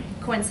firm,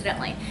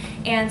 coincidentally.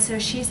 And so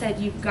she said,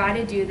 you've got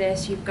to do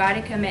this, you've got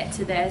to commit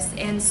to this.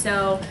 And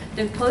so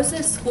the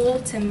closest school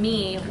to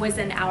me was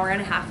an hour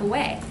and a half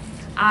away.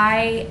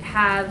 I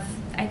have,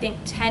 I think,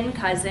 10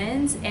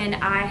 cousins, and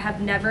I have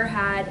never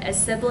had a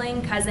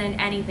sibling, cousin,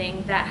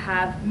 anything that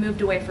have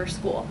moved away for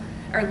school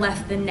or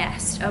left the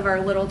nest of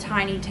our little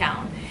tiny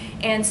town.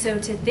 And so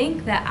to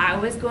think that I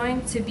was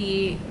going to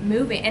be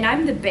moving, and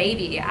I'm the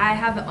baby, I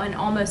have an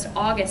almost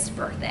August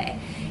birthday.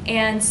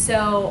 And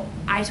so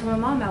I told my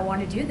mom, I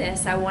want to do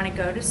this. I want to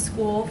go to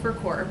school for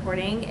court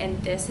reporting,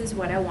 and this is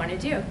what I want to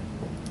do.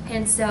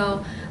 And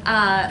so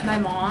my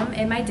mom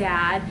and my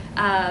dad,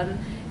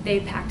 they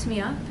packed me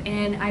up,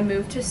 and I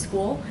moved to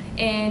school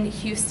in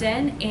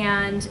Houston.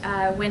 And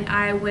when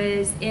I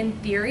was in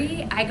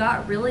theory, I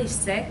got really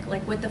sick,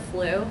 like with the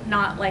flu,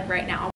 not like right now.